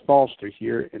runner is Foster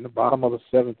here in the bottom of the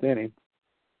 7th inning.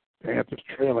 Panthers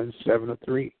trailing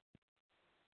 7-3.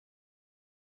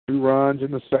 2 runs in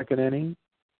the 2nd inning,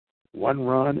 1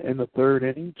 run in the 3rd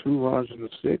inning, 2 runs in the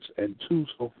 6th, and 2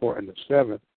 so far in the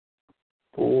 7th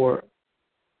for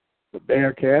the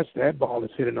Bearcats. That ball is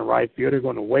hit in the right field. They're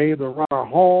going to wave the runner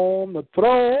home. The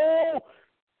throw,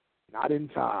 not in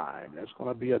time. That's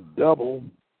going to be a double,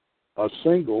 a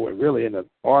single, and really an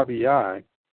RBI.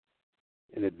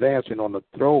 And advancing on the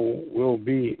throw will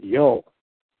be Yelk.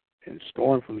 And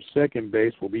scoring from second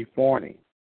base will be Forney.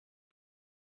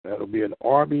 That'll be an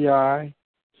RBI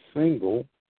single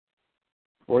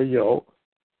for Yelk.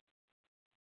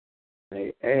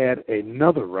 They add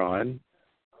another run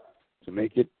to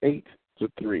make it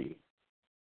 8-3.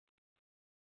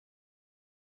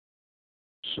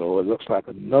 So it looks like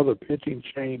another pitching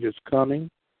change is coming,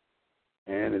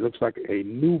 and it looks like a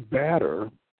new batter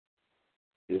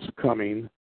is coming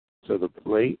to the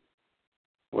plate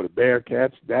for the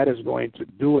Bearcats. That is going to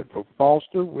do it for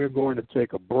Foster. We're going to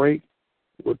take a break.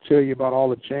 We'll tell you about all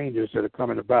the changes that are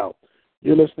coming about.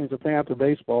 You're listening to Panther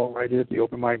Baseball right here at the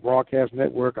Open Mic Broadcast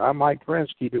Network. I'm Mike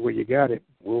Prince. Keep it where you got it.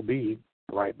 We'll be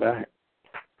right back.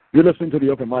 You're listening to the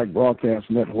Open Mic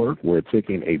Broadcast Network. We're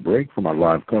taking a break from our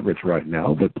live coverage right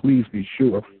now, but please be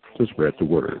sure to spread the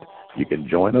word. You can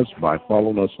join us by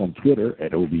following us on Twitter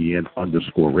at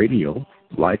OBN_radio,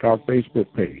 like our Facebook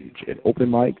page at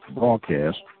Open Mic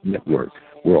Broadcast Network.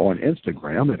 We're on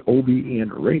Instagram at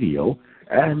OBN Radio,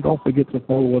 and don't forget to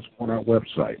follow us on our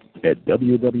website at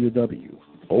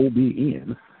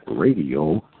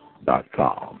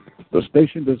www.obnradio.com. The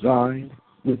station designed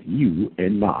with you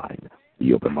in mind,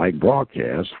 the Open Mic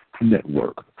Broadcast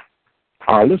Network.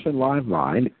 Our listen live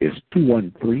line is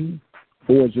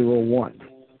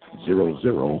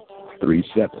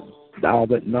 213-401-0037. Dial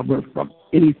that number from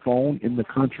any phone in the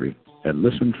country and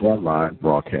listen to our live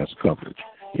broadcast coverage.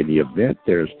 In the event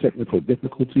there's technical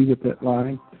difficulty with that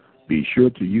line, be sure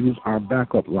to use our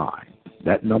backup line.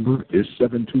 That number is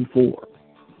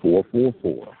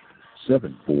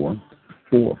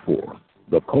 724-444-7444.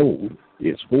 The code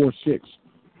is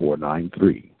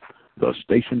 46493. The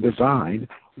station designed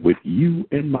with you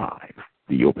in mind,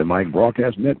 the Open Mic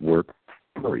Broadcast Network,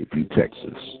 Prairie View,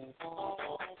 Texas.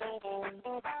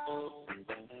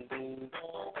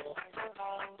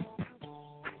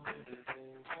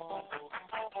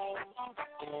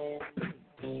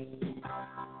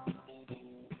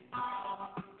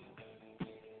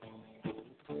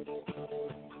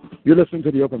 You're listening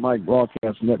to the Open Mic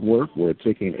Broadcast Network. We're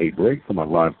taking a break from our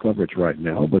live coverage right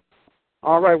now.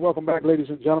 All right, welcome back, ladies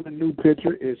and gentlemen. New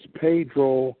pitcher is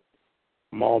Pedro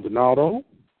Maldonado.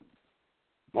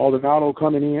 Maldonado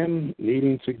coming in,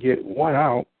 needing to get one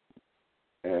out,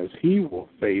 as he will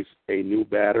face a new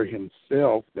batter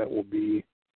himself. That will be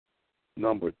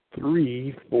number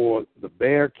 3 for the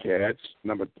Bearcats,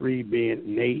 number 3 being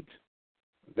Nate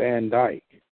Van Dyke.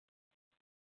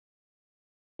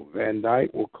 Van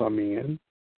Dyke will come in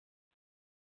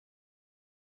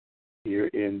here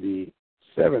in the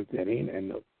 7th inning,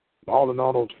 and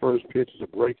Maldonado's first pitch is a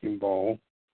breaking ball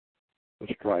for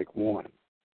strike 1.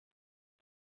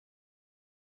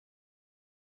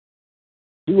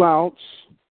 2 outs,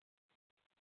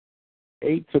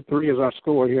 8-3 is our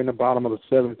score here in the bottom of the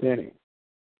 7th inning.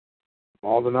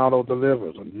 Maldonado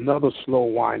delivers another slow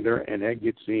winder, and that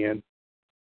gets in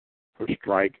for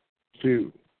strike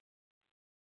 2.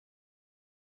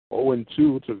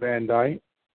 0-2 to Van Dyke.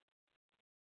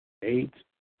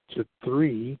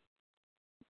 8-3.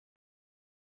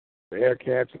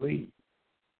 Bearcats lead.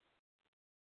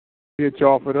 Pitch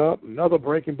offered up. Another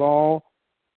breaking ball.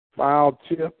 Foul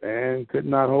tip, and could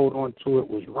not hold on to it,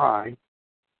 was Rye.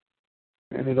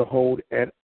 And it'll hold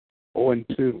at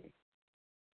 0-2.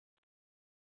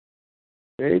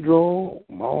 Pedro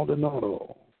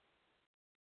Maldonado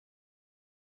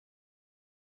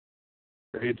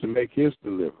ready to make his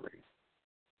delivery.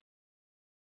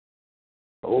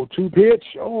 0-2 pitch.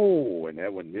 Oh, and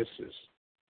that one misses.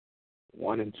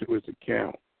 1-2 is the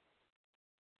count.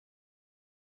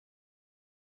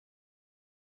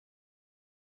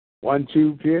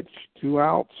 1-2 pitch, 2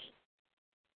 outs.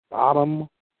 Bottom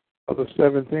of the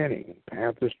 7th inning.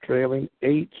 Panthers trailing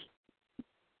 8-3.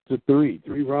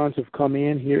 3 runs have come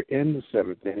in here in the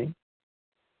 7th inning.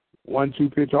 1-2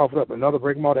 pitch offered up. Another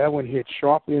breaking ball. That one hit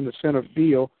sharply in the center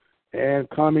field. And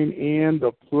coming in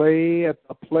the play at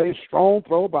the play, strong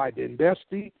throw by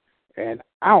Dembesti, and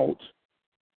out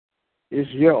is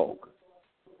Yoke.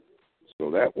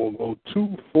 So that will go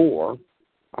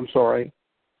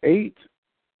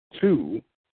 8-2,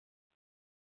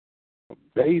 a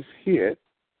base hit,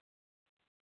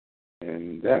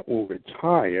 and that will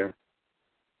retire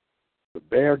the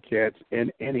Bearcats in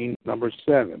inning number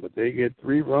 7. But they get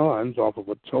 3 runs off of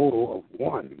a total of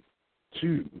 1,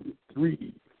 2,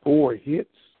 3, 4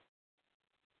 hits,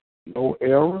 no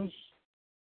errors,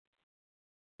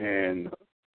 and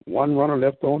 1 runner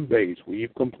left on base.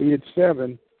 We've completed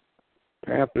 7.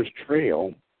 Panthers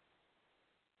trail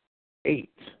 8-3.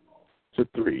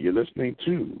 You're listening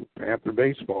to Panther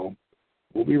Baseball.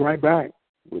 We'll be right back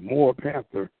with more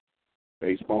Panther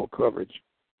baseball coverage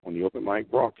on the Open Mic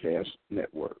Broadcast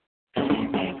Network.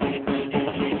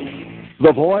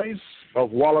 The voice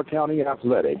of Waller County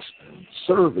Athletics,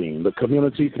 serving the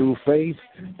community through faith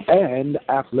and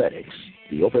athletics.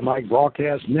 The Open Mic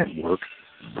Broadcast Network,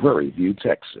 Prairie View,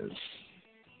 Texas.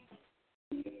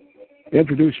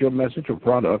 Introduce your message or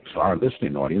product to our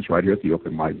listening audience right here at the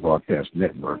Open Mic Broadcast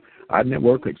Network. Our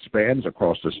network expands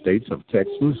across the states of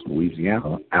Texas,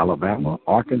 Louisiana, Alabama,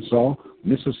 Arkansas,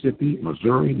 Mississippi,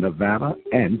 Missouri, Nevada,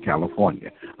 and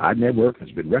California. Our network has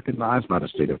been recognized by the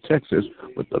state of Texas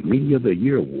with the Media of the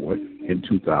Year Award in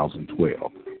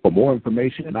 2012. For more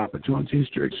information and opportunities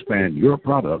to expand your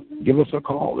product, give us a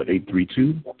call at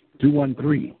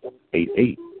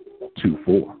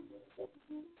 832-213-8824.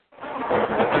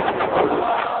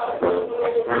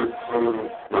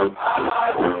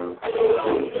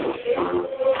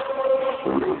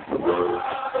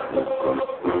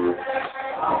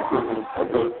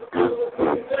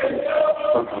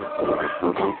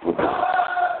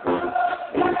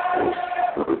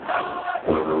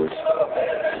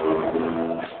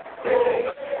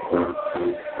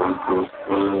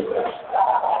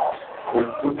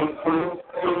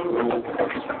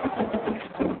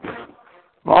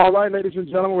 All right, ladies and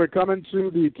gentlemen, we're coming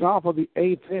to the top of the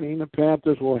eighth inning. The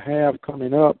Panthers will have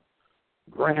coming up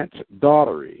Grant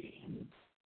Daughtery,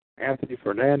 Anthony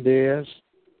Fernandez,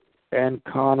 and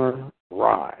Connor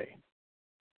Rye.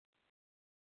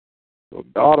 So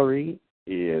Daughtery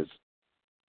is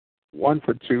 1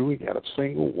 for 2. He got a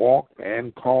single, walk,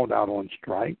 and called out on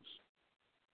strikes.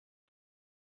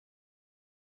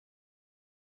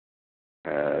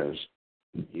 As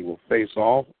he will face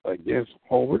off against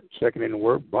Hobart, second inning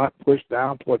work, bunt pushed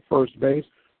down toward first base,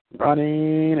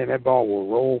 running, and that ball will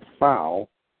roll foul,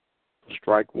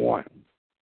 strike one.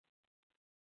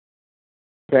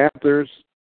 Panthers,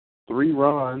 3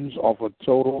 runs off a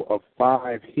total of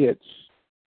 5 hits,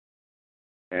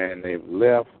 and they've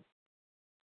left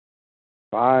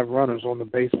 5 runners on the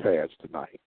base paths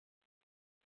tonight.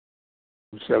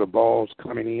 2 set of balls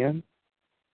coming in,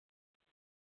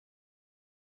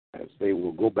 as they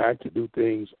will go back to do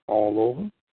things all over.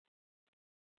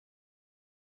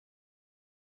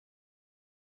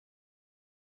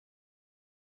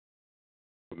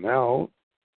 Now,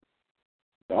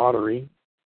 Daughtery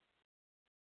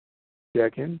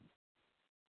checking,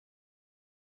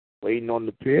 waiting on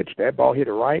the pitch. That ball hit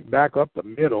right back up the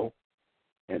middle,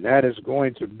 and that is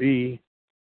going to be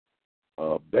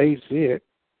a base hit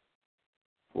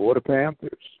for the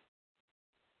Panthers.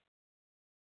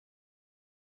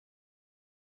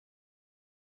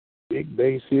 Big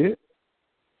base hit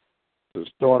to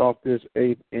start off this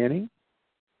 8th inning.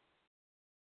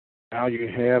 Now you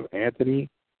have Anthony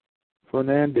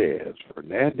Fernandez.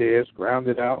 Fernandez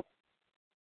grounded out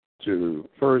to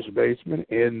first baseman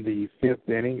in the 5th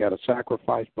inning, got a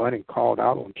sacrifice bunt and called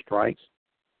out on strikes.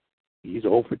 He's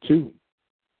 0 for 2.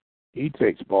 He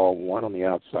takes ball 1 on the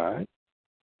outside.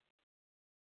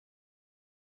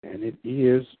 And it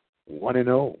is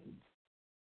 1-0.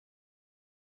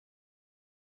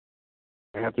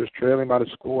 Panthers trailing by the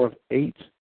score of 8-3.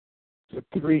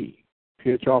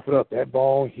 Pitch off it up. That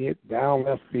ball hit down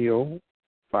left field,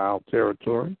 foul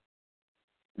territory.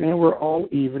 And we're all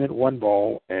even at 1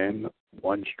 ball and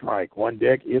 1 strike. On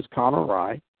deck is Connor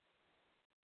Rye.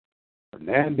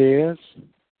 Fernandez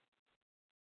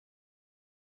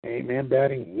came in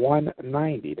batting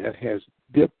 190. That has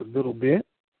dipped a little bit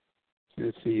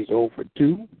since he's 0 for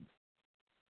 2.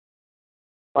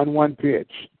 1-1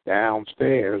 pitch,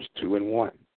 downstairs,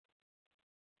 2-1.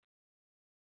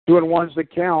 2-1's the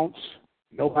counts,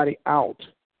 nobody out.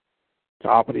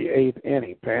 Top of the 8th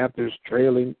inning, Panthers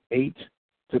trailing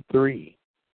 8-3.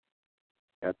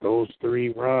 Got those 3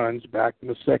 runs back in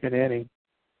the 2nd inning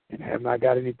and have not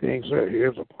got anything. So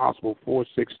here's a possible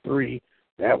 4-6-3.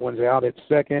 That one's out at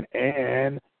second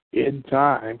and in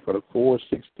time for the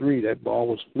 4-6-3. That ball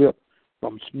was flipped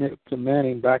from Smith to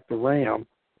Manning back to Ram.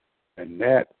 And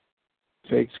that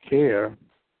takes care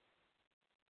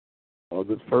of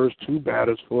the first 2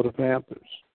 batters for the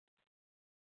Panthers.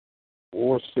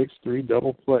 4-6-3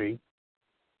 double play.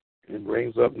 And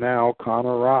brings up now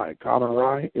Connor Rye. Connor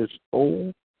Rye is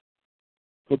 0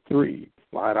 for 3.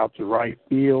 Flied out to right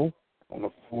field on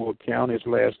a full count his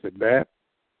last at bat.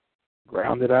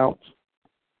 Grounded out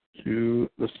to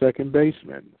the second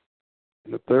baseman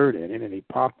in the 3rd inning, and he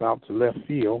popped out to left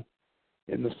field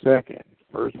in the 2nd.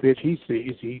 First pitch he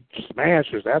sees, he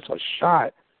smashes. That's a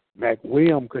shot.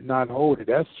 McWilliam could not hold it.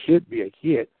 That should be a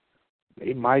hit.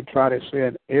 They might try to say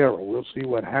an error. We'll see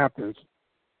what happens.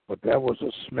 But that was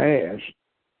a smash,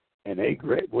 and they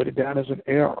put it down as an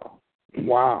error.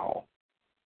 Wow.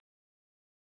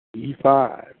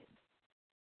 E5.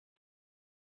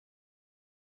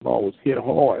 Ball was hit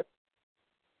hard.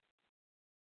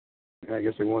 And I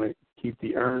guess they want to keep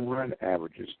the earned run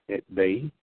averages at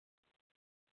bay.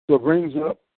 So it brings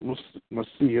up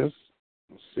Macias.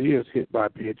 Macias hit by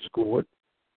pitch, scored.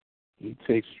 He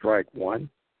takes strike 1.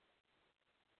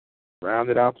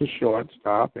 Rounded out to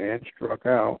shortstop and struck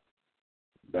out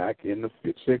back in the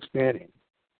sixth inning.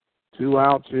 2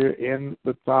 outs here in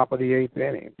the top of the eighth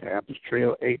inning. Panthers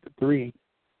trail 8-3.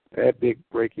 That big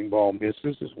breaking ball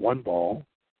misses. It's 1 ball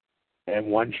and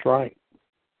 1 strike.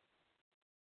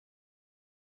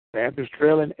 Panthers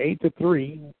trailing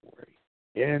 8-3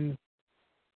 in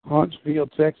Huntsville,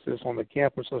 Texas, on the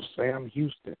campus of Sam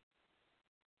Houston.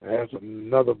 There's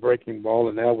another breaking ball,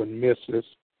 and that one misses.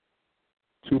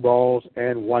 2 balls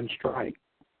and 1 strike.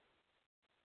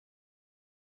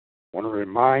 I want to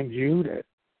remind you that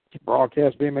this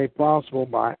broadcast being made possible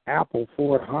by Apple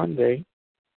Ford Hyundai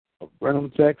of Brenham,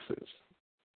 Texas.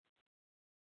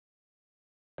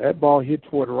 That ball hit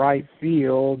toward right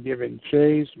field, giving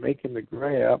chase, making the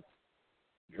grab.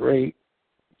 Drake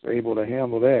was able to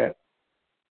handle that.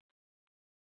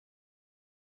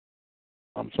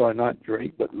 I'm sorry, not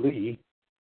Drake, but Lee.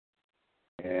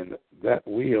 And that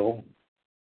will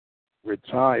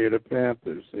retire the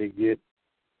Panthers. They get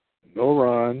no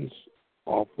runs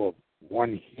off of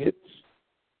 1 hit.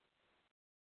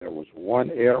 There was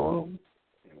 1 error and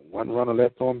 1 runner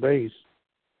left on base.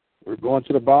 We're going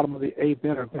to the bottom of the 8th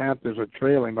inning. Panthers are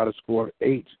trailing by the score of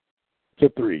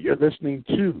 8-3. You're listening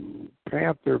to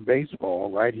Panther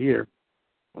Baseball right here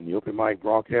on the Open Mic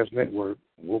Broadcast Network.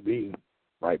 We'll be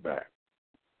right back.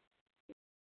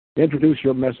 Introduce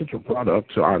your message or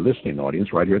product to our listening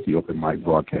audience right here at the Open Mic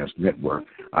Broadcast Network.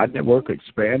 Our network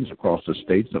expands across the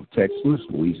states of Texas,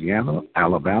 Louisiana,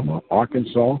 Alabama,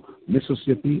 Arkansas,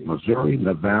 Mississippi, Missouri,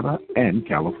 Nevada, and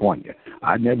California.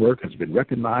 Our network has been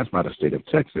recognized by the state of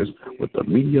Texas with the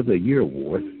Media of the Year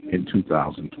Award in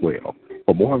 2012.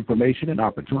 For more information and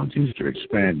opportunities to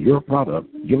expand your product,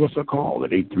 give us a call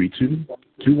at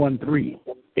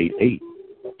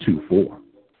 832-213-8824.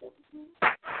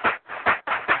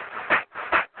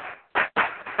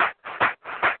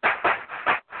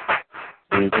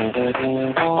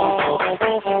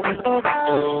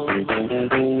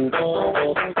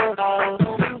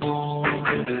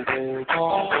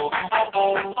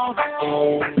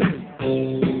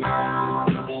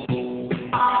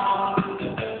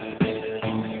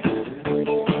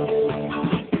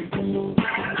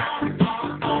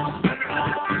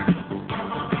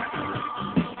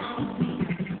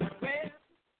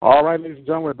 All right, ladies and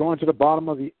gentlemen, we're going to the bottom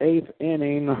of the 8th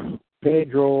inning.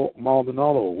 Pedro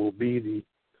Maldonado will be the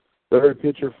third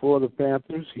pitcher for the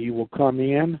Panthers. He will come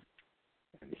in,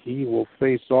 and he will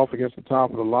face off against the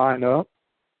top of the lineup,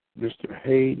 Mr.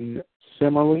 Hayden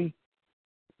Simmerly,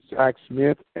 Zach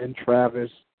Smith, and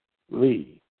Travis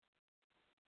Lee.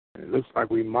 And it looks like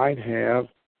we might have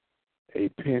a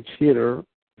pinch hitter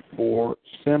for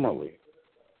Simmerly.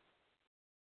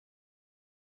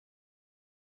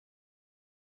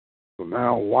 So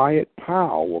now Wyatt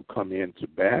Powell will come in to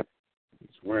bat. He's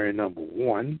wearing number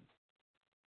 1.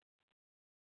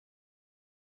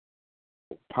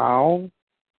 Powell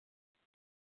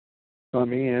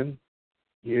come in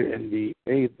here in the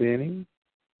 8th inning.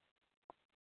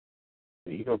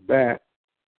 He'll bat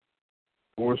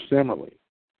for Simmerly.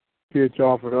 Pitch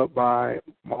offered up by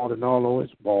Maldonado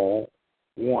is ball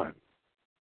 1.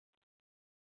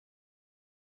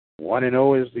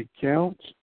 1-0 is the count.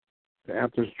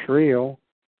 Panthers trail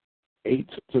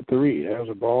 8-3. There's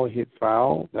a ball hit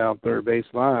foul down third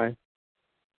base line.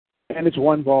 And it's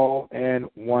 1 ball and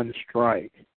 1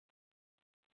 strike.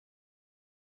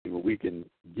 See what we can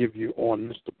give you on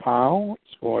Mr. Powell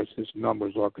as far as his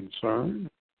numbers are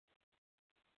concerned.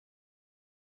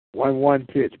 1-1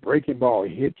 pitch. Breaking ball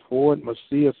hit forward.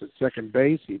 Macias at second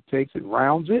base. He takes it,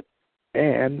 rounds it,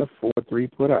 and the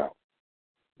 4-3 put out.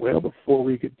 Well, before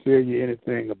we could tell you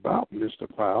anything about Mr.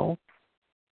 Powell,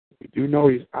 we do know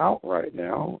he's out right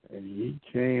now, and he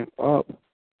came up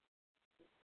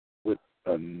with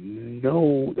a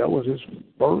no. That was his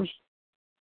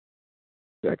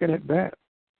second at bat,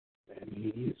 and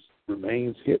he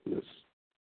remains hitless.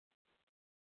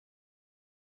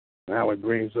 Now it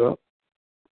brings up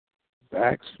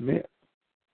Zach Smith.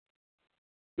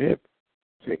 Smith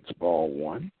takes ball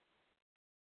 1.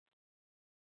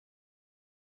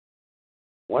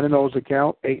 1-0 is the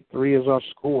count. 8-3 is our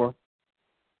score.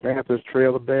 Panthers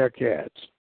trail the Bearcats.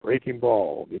 Breaking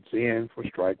ball gets in for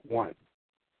strike 1.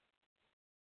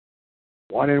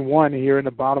 1-1 here in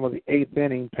the bottom of the 8th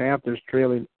inning. Panthers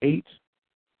trailing 8-3.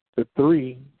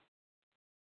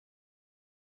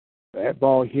 That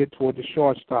ball hit toward the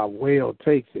shortstop. Whale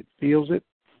takes it, feels it,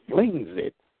 flings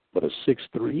it, but a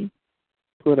 6-3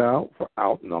 put out for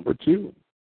out number 2.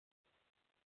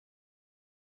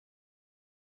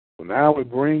 So now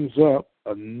it brings up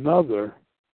another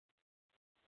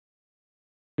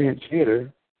pinch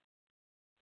hitter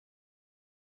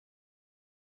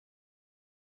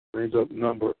Brings up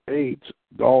number 8,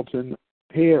 Dalton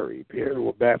Perry. Perry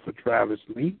will bat for Travis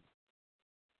Lee.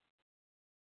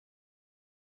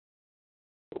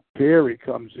 So Perry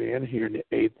comes in here in the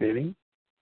 8th inning.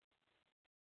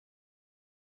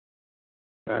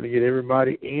 Trying to get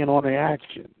everybody in on the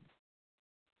action.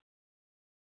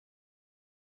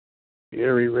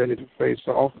 Perry ready to face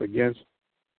off against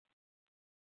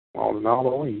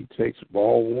Maldonado. He takes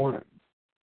ball 1.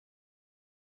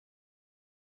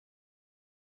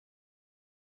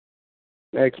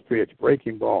 Next pitch,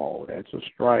 breaking ball. That's a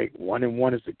strike.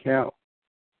 1-1 is the count.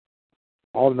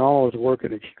 Maldonado is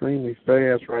working extremely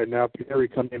fast right now. Perry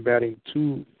coming in batting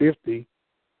 .250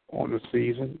 on the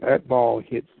season. That ball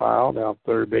hit foul down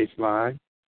third base line.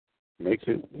 Makes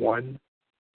it 1-2.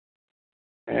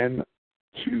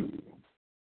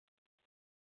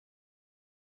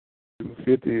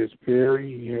 250 is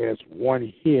Perry. He has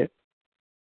 1 hit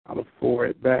out of 4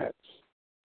 at bats.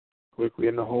 Quickly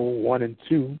in the hole,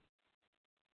 1-2.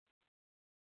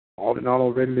 Maldonado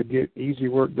ready to get easy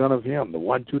work done of him. The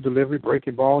 1-2 delivery,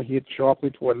 breaking ball, hit sharply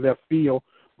toward left field.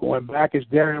 Going back is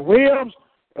Darren Williams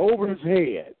over his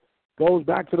head. Goes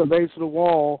back to the base of the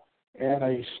wall, and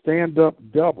a stand-up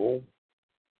double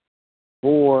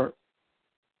for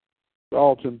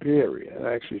Dalton Perry. It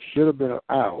actually should have been an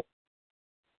out.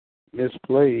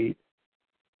 Misplayed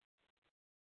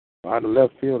by the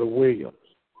left fielder Williams.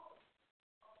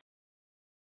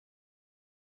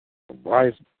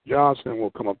 Bryce Johnson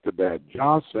will come up to bat.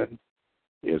 Johnson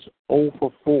is 0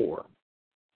 for 4.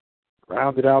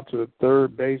 Grounded out to the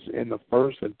third base in the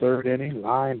first and third inning.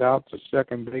 Lined out to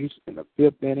second base in the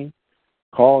 5th inning.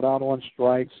 Called out on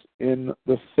strikes in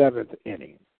the 7th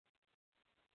inning.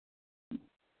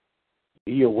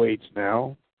 He awaits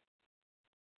now.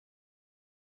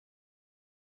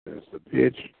 As the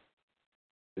pitch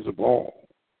is a ball.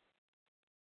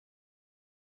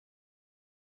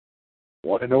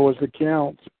 1-0 is the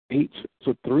count.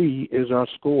 8-3 is our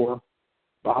score.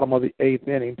 Bottom of the 8th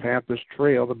inning, Panthers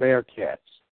trail the Bearcats.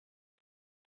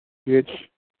 Pitch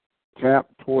tap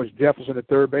towards Jefferson at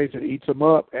third base. It eats him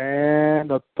up, and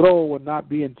the throw will not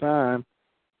be in time.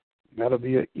 That'll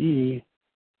be an E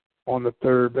on the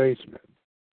third baseman.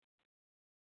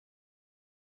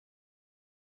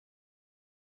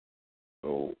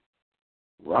 So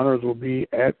runners will be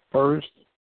at first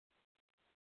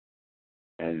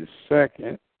and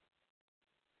second.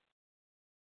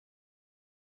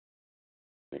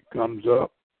 It comes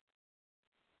up.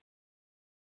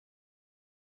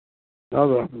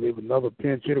 I believe another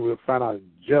pinch hitter. We'll find out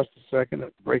in just a second.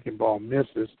 The breaking ball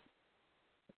misses.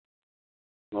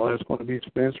 No, that's going to be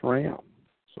Spence Ram.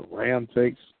 So Ram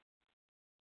takes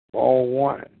ball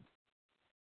 1.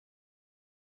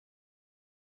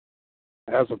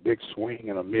 Has a big swing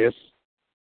and a miss.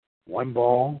 1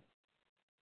 ball,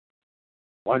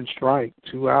 1 strike,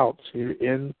 2 outs here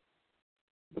in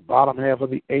the bottom half of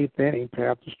the 8th inning.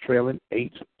 Panthers trailing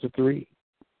 8-3.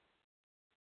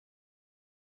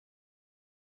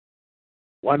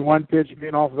 1-1 pitch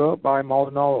being offered up by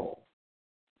Maldonado.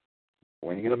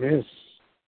 Swing and a miss.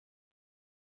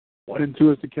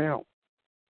 1-2 is the count.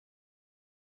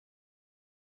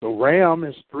 So Ram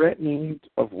is threatening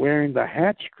of wearing the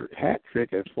hat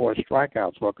trick as far as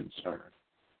strikeouts are concerned.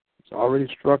 He's already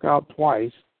struck out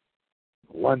twice.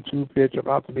 1-2 pitch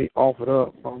about to be offered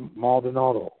up from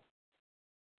Maldonado.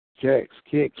 Checks,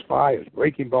 kicks, fires,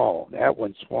 breaking ball. That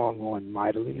one swung on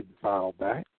mightily and fouled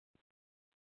back.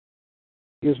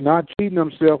 He is not cheating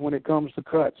himself when it comes to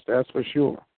cuts, that's for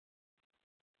sure.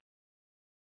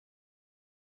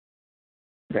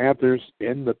 Panthers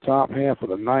in the top half of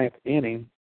the 9th inning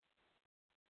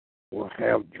will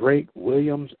have Drake,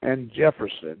 Williams, and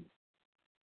Jefferson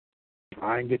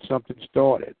try and get something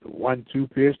started. The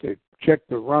 1-2 pitch, they check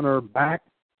the runner back,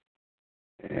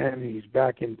 and he's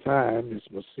back in time. It's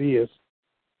Macias.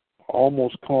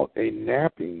 Almost caught a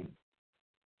napping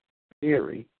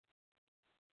Perry.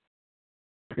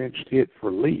 Pinched hit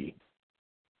for Lee.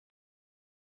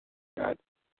 Got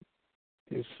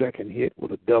his second hit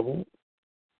with a double.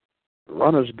 The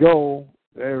runners go.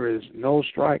 There is no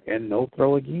strike and no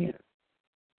throw again.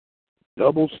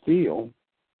 Double steal.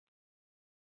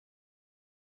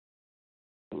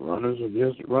 The runners are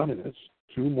just running. It's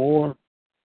 2 more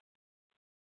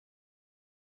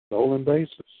stolen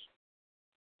bases.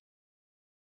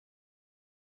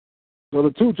 So the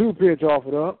 2-2 pitch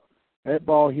offered up. That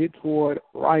ball hit toward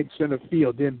right center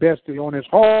field. Then Bestie on his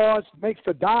horse makes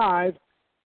the dive,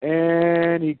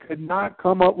 and he could not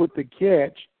come up with the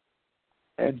catch.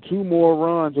 And 2 more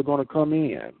runs are going to come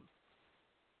in.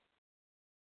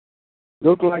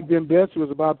 Looked like Bestie was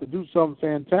about to do something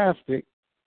fantastic,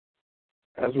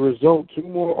 As a result, 2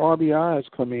 more RBIs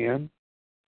come in.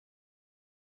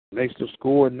 Makes the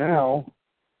score now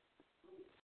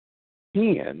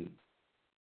 10-3.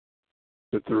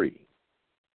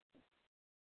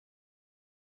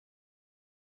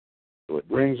 So it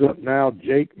brings up now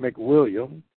Jake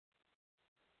McWilliam.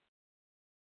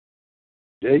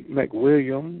 Jake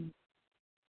McWilliam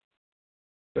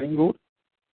singled,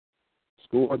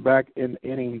 scored back in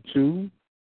inning 2.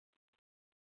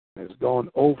 It's gone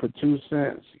 0 for 2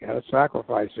 since. He had a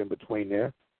sacrifice in between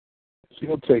there. So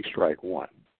he'll take strike 1.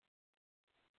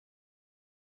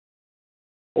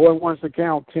 0-1's the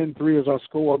count. 10-3 is our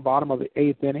score. Bottom of the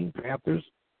 8th inning. Panthers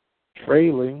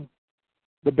trailing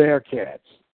the Bearcats.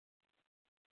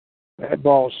 That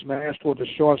ball smashed toward the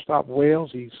shortstop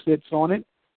Wales. He sits on it,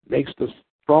 makes the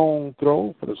strong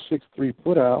throw for the 6-3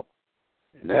 putout,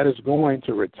 and that is going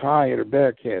to retire the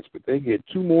Bearcats. But they get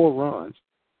 2 more runs,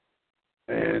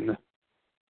 and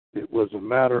it was a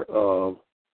matter of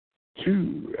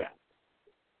 2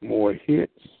 more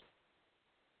hits.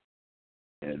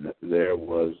 And there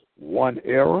was 1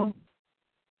 error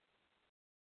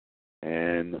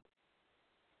and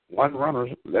 1 runner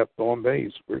left on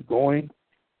base. We're going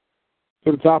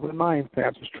to the top of the 9th.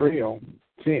 Panthers trail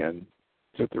 10-3.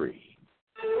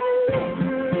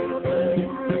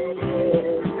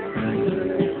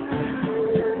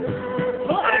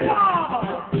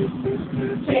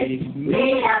 Take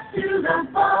me out to the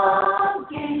ball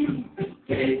game.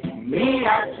 Take me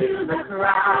out to the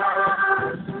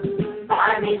crowd.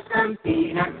 Buy me some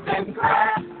peanuts and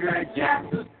Cracker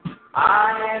Jacks.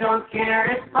 I don't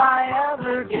care if I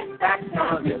ever get back.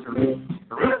 I'll just root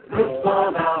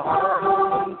for the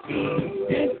home team.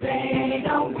 If they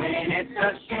don't win, it's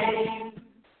a shame.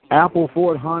 Apple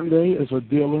Ford Hyundai is a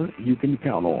dealer you can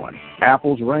count on.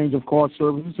 Apple's range of car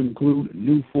services include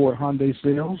new Ford Hyundai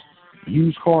sales,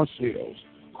 used car sales,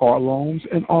 car loans,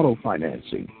 and auto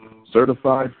financing.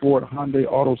 Certified Ford Hyundai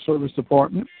Auto Service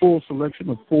Department, full selection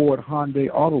of Ford Hyundai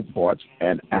auto parts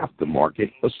and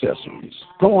aftermarket accessories.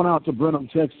 Go on out to Brenham,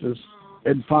 Texas,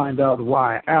 and find out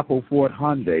why Apple Ford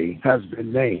Hyundai has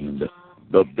been named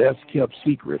the best-kept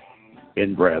secret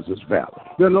in Brazos Valley.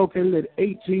 They're located at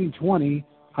 1820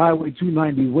 Highway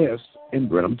 290 West in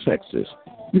Brenham, Texas.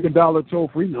 You can dial a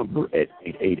toll-free number at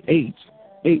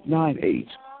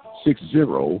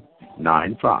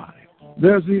 888-898-6095.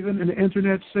 There's even an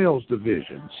internet sales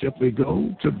division. Simply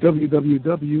go to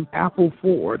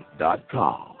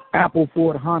www.appleford.com. Apple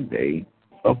Ford Hyundai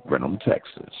of Brenham,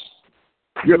 Texas.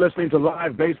 You're listening to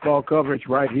live baseball coverage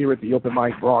right here at the Open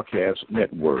Mic Broadcast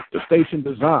Network, the station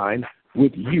designed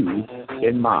with you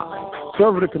in mind.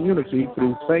 Serving the community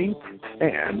through faith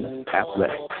and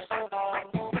athletics.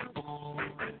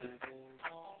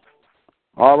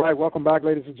 All right, welcome back,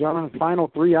 ladies and gentlemen. Final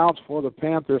 3 outs for the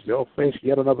Panthers. They'll face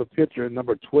yet another pitcher,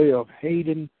 number 12,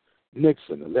 Hayden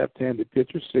Nixon, a left-handed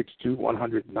pitcher, 6'2",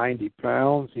 190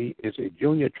 pounds. He is a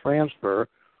junior transfer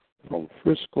from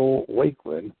Frisco,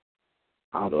 Wakeland,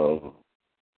 out of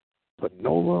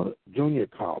Panola Junior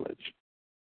College.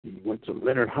 He went to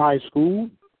Leonard High School.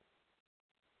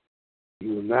 He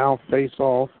will now face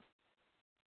off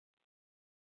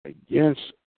against,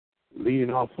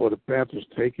 leading off for the Panthers,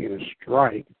 taking a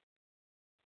strike.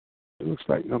 It looks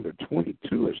like number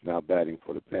 22 is now batting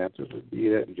for the Panthers. We'll be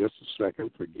that in just a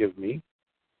second. Forgive me.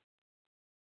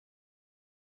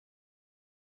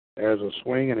 There's a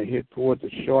swing and a hit toward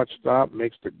the shortstop.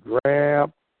 Makes the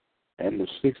grab and the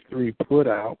 6-3 put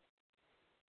out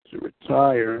to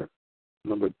retire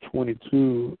number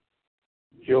 22,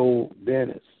 Joe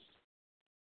Dennis,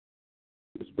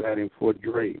 who's batting for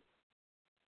Drake.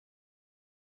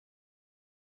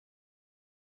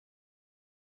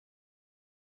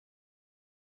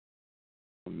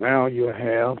 Now you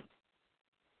have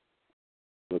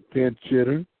the pinch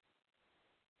hitter,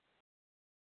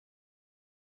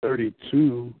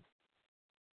 32,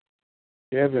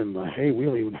 Kevin LaHaye. We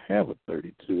don't even have a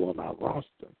 32 on our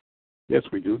roster. Yes,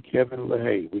 we do. Kevin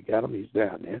LaHaye. We got him. He's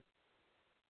down there.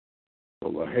 So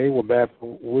LaHaye will bat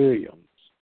for Williams.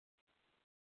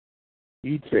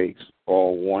 He takes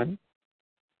ball 1.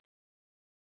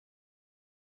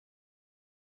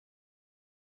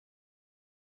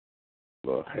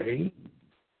 LaHaye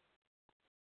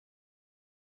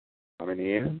coming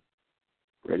in,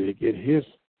 ready to get his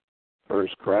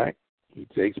first crack. He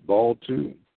takes ball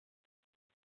 2.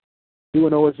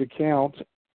 2-0 is the count.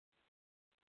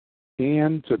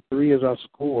 10-3 is our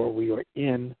score. We are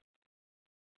in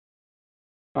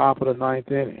top of the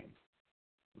 9th inning.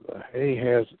 LaHaye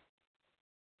has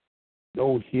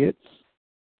no hits.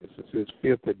 This is his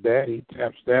 5th at bat. He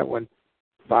taps that one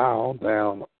foul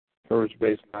down first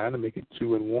base line to make it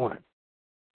 2-1.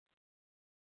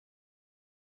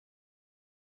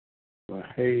 But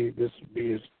hey, this will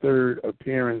be his third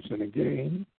appearance in the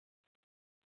game.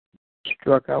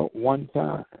 Struck out one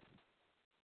time.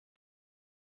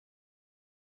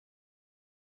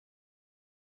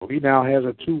 He now has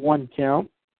a 2-1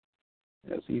 count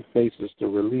as he faces the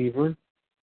reliever,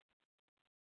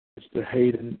 Mr.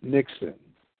 Hayden Nixon.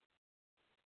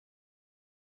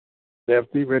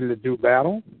 Lefty ready to do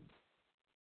battle.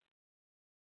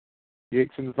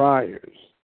 Dixon fires.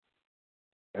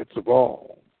 That's a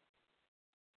ball.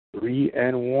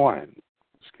 3-1.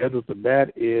 Scheduled to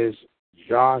bat is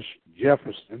Josh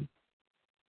Jefferson.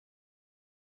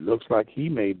 Looks like he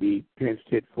may be pinch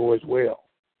hit for as well.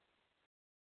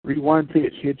 3-1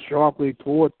 pitch hit sharply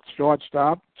toward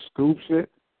shortstop. Scoops it.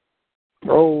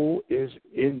 Throw is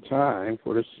in time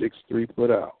for the 6-3 put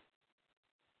out.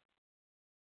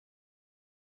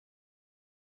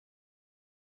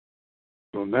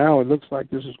 So now it looks like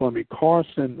this is going to be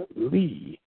Carson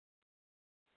Lee,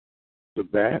 the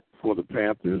bat for the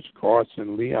Panthers.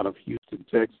 Carson Lee out of Houston,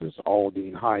 Texas,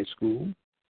 Aldine High School.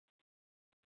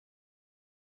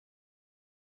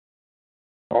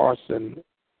 Carson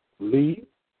Lee.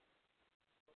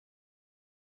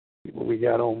 See what we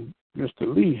got on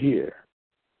Mr. Lee here.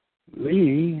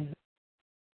 Lee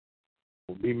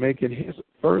will be making his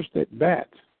first at bat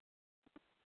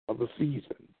of the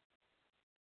season.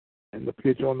 And the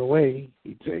pitch on the way,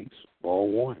 he takes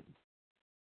ball one.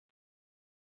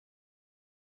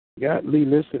 Got Lee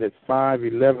listed at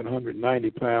 5'11",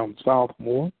 190-pound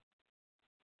sophomore.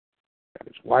 Got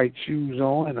his white shoes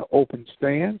on and an open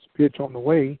stance. Pitch on the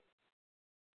way.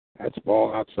 That's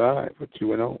ball outside for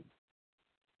 2-0.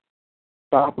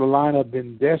 Top of the lineup,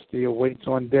 Ben Desti awaits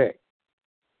on deck.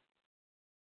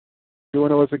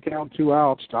 2-0 is a count, 2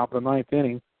 outs. Top of the ninth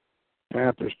inning.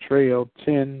 Panthers trail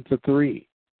 10-3.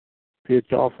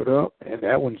 Pitch offered up, and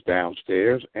that one's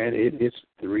downstairs, and it is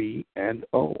 3-0.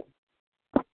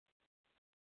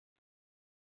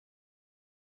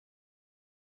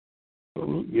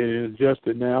 So getting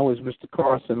adjusted now is Mr.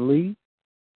 Carson Lee.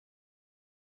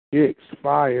 Hicks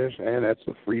fires, and that's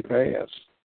a free pass.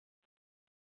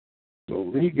 So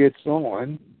Lee gets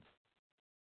on.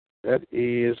 That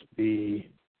is the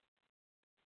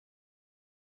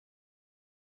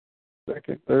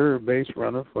second, third base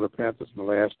runner for the Panthers in the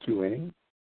last 2 innings.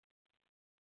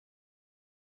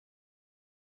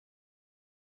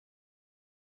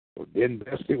 So Ben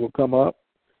Bestie will come up.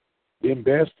 Ben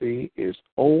Bestie is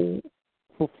 0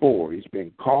 for 4. He's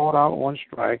been called out on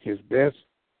strike. His best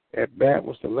at bat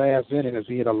was the last inning as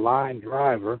he hit a line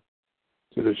driver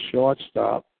to the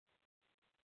shortstop.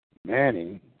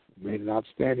 Manning made an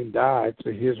outstanding dive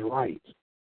to his right.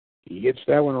 He gets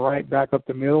that one right back up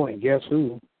the middle, and guess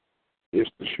who? It's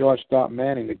the shortstop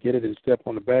Manning to get it and step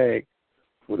on the bag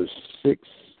for the 6th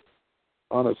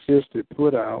unassisted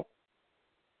put out.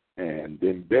 And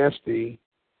then Bestie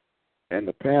and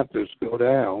the Panthers go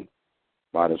down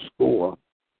by the score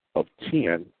of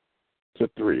 10-3.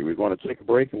 We're going to take a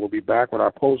break, and we'll be back with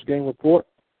our post-game report.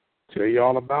 Tell you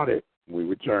all about it when we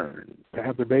return.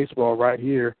 Panther baseball right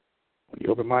here on the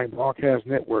Open Mic Broadcast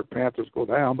Network. Panthers go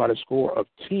down by the score of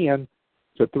 10-3.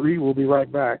 We'll be right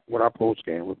back with our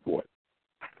post-game report.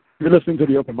 You're listening to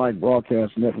the Open Mic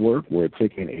Broadcast Network. We're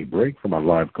taking a break from our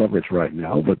live coverage right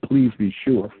now, but please be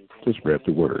sure to spread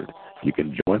the word. You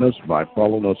can join us by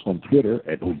following us on Twitter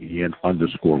at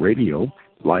OBN_radio,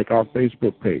 like our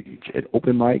Facebook page at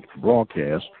Open Mic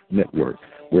Broadcast Network.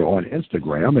 We're on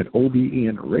Instagram at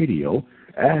OBN Radio,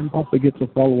 and don't forget to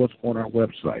follow us on our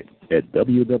website at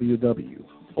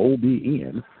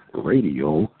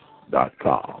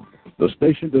www.obnradio.com. The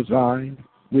station designed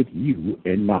with you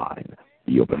in mind.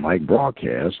 The Open Mic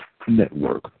Broadcast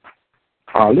Network.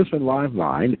 Our listen live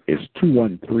line is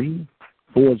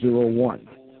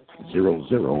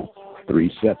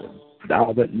 213-401-0037.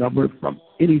 Dial that number from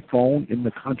any phone in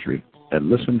the country and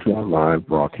listen to our live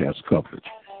broadcast coverage.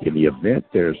 In the event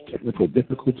there's technical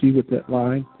difficulty with that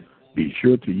line, be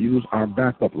sure to use our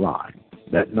backup line.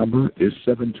 That number is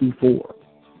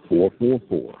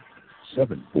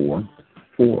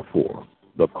 724-444-7444.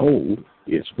 The code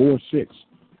is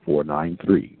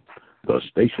 46493. The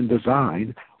station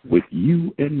designed with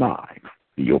you in mind.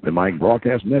 The Open Mic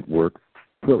Broadcast Network,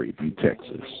 Prairie View,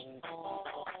 Texas.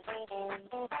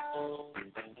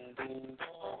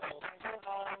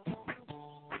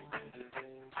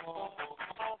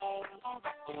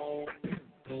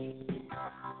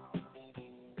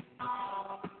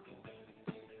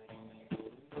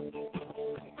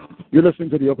 You're listening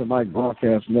to the Open Mic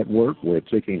Broadcast Network. We're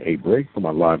taking a break from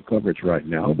our live coverage right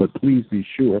now, but please be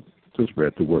sure to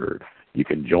spread the word. You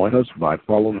can join us by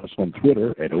following us on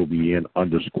Twitter at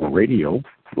OBN_radio,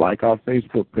 like our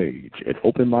Facebook page at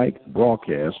Open Mic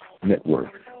Broadcast Network.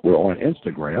 We're on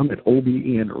Instagram at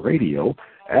OBN Radio,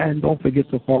 and don't forget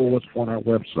to follow us on our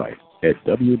website at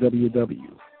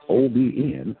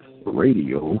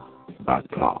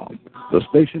www.obnradio.com. The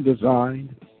station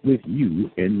designed with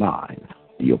you in mind,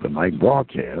 the Open Mic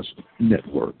Broadcast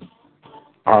Network.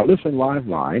 Our listen live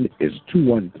line is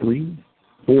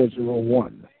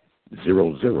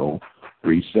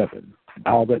 213-401-0037.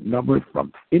 Dial that number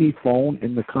from any phone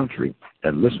in the country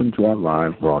and listen to our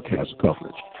live broadcast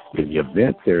coverage. In the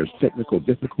event there's technical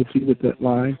difficulty with that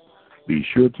line, be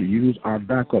sure to use our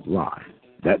backup line.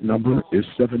 That number is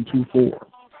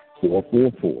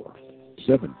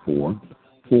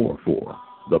 724-444-7444.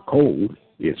 The code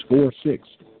is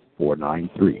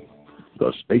 46493.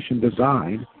 The station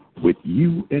designed with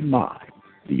you in mind,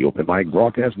 the Open Mic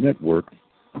Broadcast Network,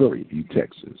 Prairie View,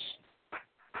 Texas.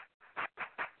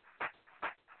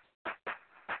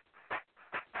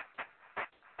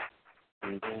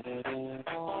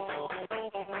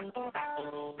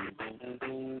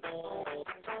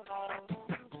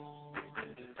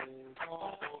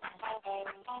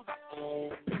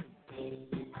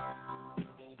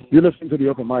 You're listening to the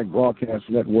Open Mic Broadcast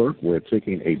Network. We're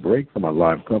taking a break from our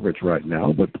live coverage right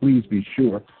now, but please be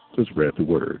sure to spread the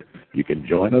word. You can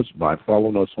join us by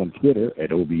following us on Twitter at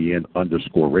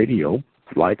OBN_radio,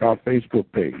 like our Facebook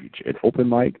page at Open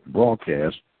Mic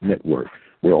Broadcast Network.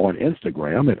 We're on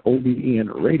Instagram at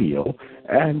OBN Radio,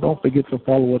 and don't forget to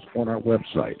follow us on our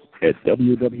website at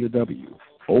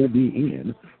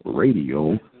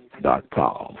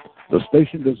www.obnradio.com. The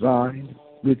station designed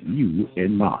with you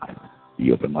in mind,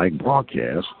 the Open Mic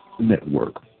Broadcast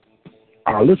Network.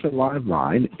 Our listen live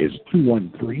line is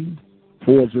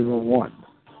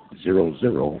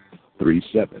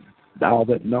 213-401-0037. Dial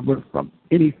that number from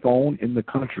any phone in the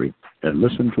country and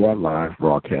listen to our live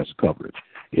broadcast coverage.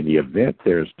 In the event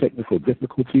there's technical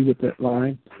difficulty with that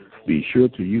line, be sure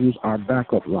to use our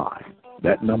backup line.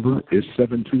 That number is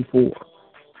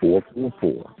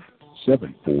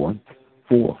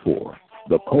 724-444-7444.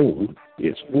 The code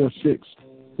is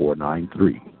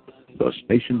 46493. The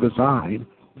station designed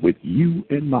with you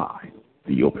in mind,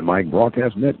 the Open Mic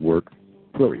Broadcast Network,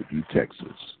 Prairie View, Texas.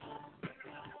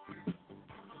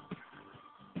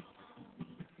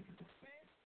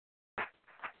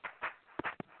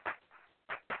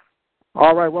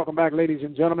 All right, welcome back, ladies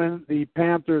and gentlemen. The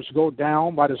Panthers go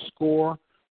down by the score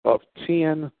of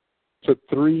 10-3.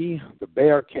 The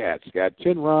Bearcats got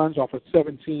 10 runs off of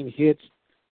 17 hits,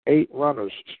 8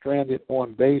 runners stranded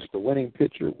on base. The winning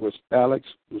pitcher was Alex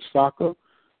Lusaka.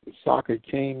 Lusaka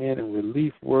came in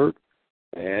relief work,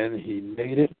 and he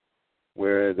made it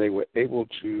where they were able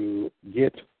to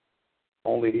get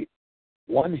only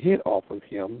 1 hit off of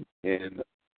him in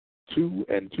 2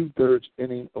 2/3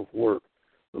 innings of work.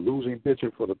 The losing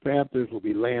pitcher for the Panthers will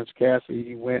be Lance Cassidy.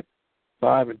 He went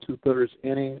 5 2/3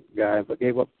 innings. Guys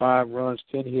gave up 5 runs,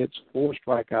 10 hits, 4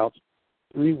 strikeouts,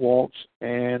 3 walks,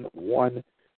 and 1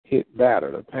 hit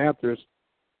batter. The Panthers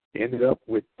ended up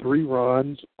with 3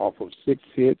 runs off of 6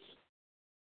 hits,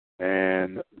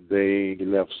 and they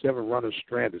left 7 runners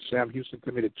stranded. Sam Houston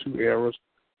committed 2 errors.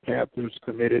 Panthers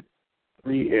committed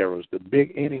 3 errors. The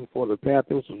big inning for the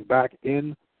Panthers was back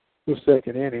in the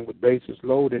second inning with bases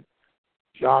loaded.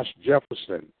 Josh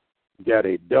Jefferson got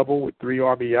a double with 3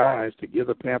 RBIs to give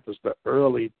the Panthers the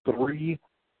early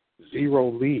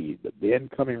 3-0 lead. But then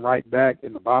coming right back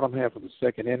in the bottom half of the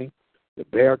second inning, the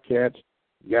Bearcats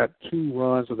got 2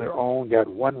 runs of their own, got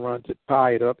 1 run to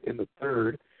tie it up in the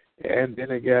third, and then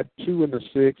they got 2 in the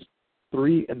sixth,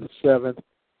 3 in the seventh,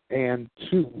 and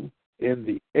 2 in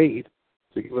the eighth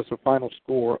to give us a final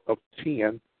score of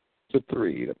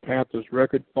 10-3. The Panthers'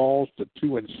 record falls to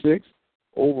 2-6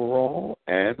 overall,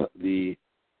 and the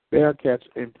Bearcats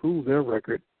improved their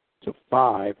record to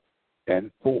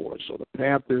 5-4. So the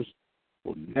Panthers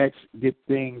will next get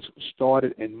things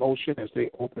started in motion as they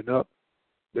open up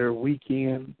their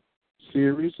weekend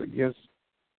series against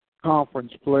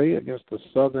conference play against the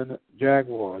Southern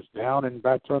Jaguars down in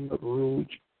Baton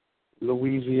Rouge,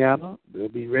 Louisiana. They'll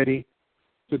be ready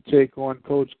to take on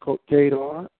Coach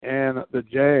Kadar and the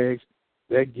Jags.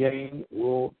 That game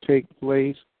will take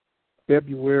place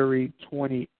February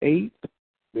 28th.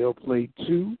 They'll play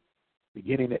 2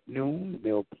 beginning at noon.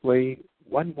 They'll play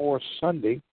 1 more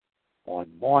Sunday on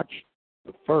March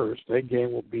the 1st. That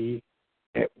game will be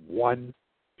at 1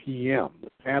 p.m.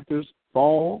 The Panthers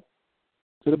fall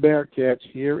to the Bearcats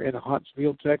here in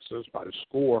Huntsville, Texas by the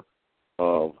score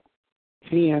of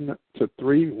 10-3.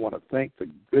 We want to thank the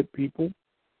good people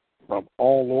from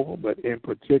all over, but in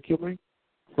particular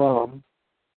from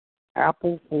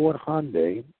Apple Ford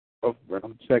Hyundai of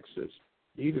Brenham, Texas.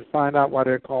 You can find out why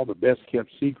they're called the best kept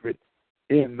secret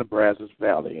in the Brazos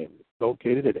Valley. And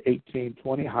located at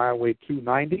 1820 Highway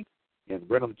 290 in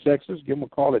Brenham, Texas. Give them a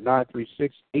call at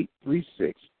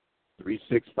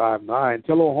 936-836-3659.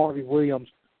 Tell old Harvey Williams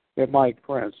that Mike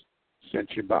Prince sent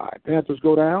you by. Panthers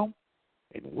go down,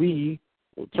 and we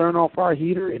will turn off our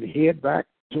heater and head back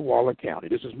to Waller County.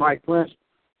 This is Mike Prince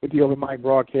with the Open Mic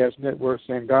Broadcast Network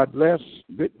saying God bless,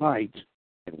 good night,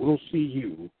 and we'll see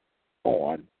you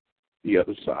on the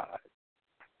other side.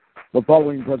 The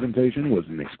following presentation was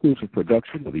an exclusive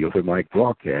production of the Open Mic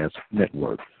Broadcast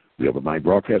Network. The Open Mic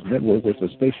Broadcast Network is a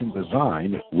station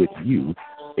designed with you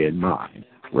in mind.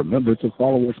 Remember to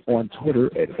follow us on Twitter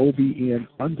at OBN_radio.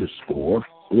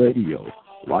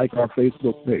 Like our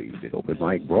Facebook page at Open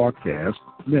Mic Broadcast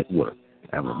Network.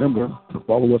 And remember to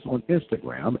follow us on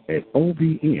Instagram at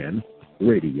OBN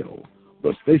Radio.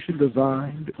 The station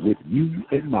designed with you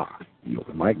in mind. The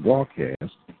Open Mic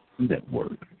Broadcast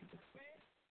Network.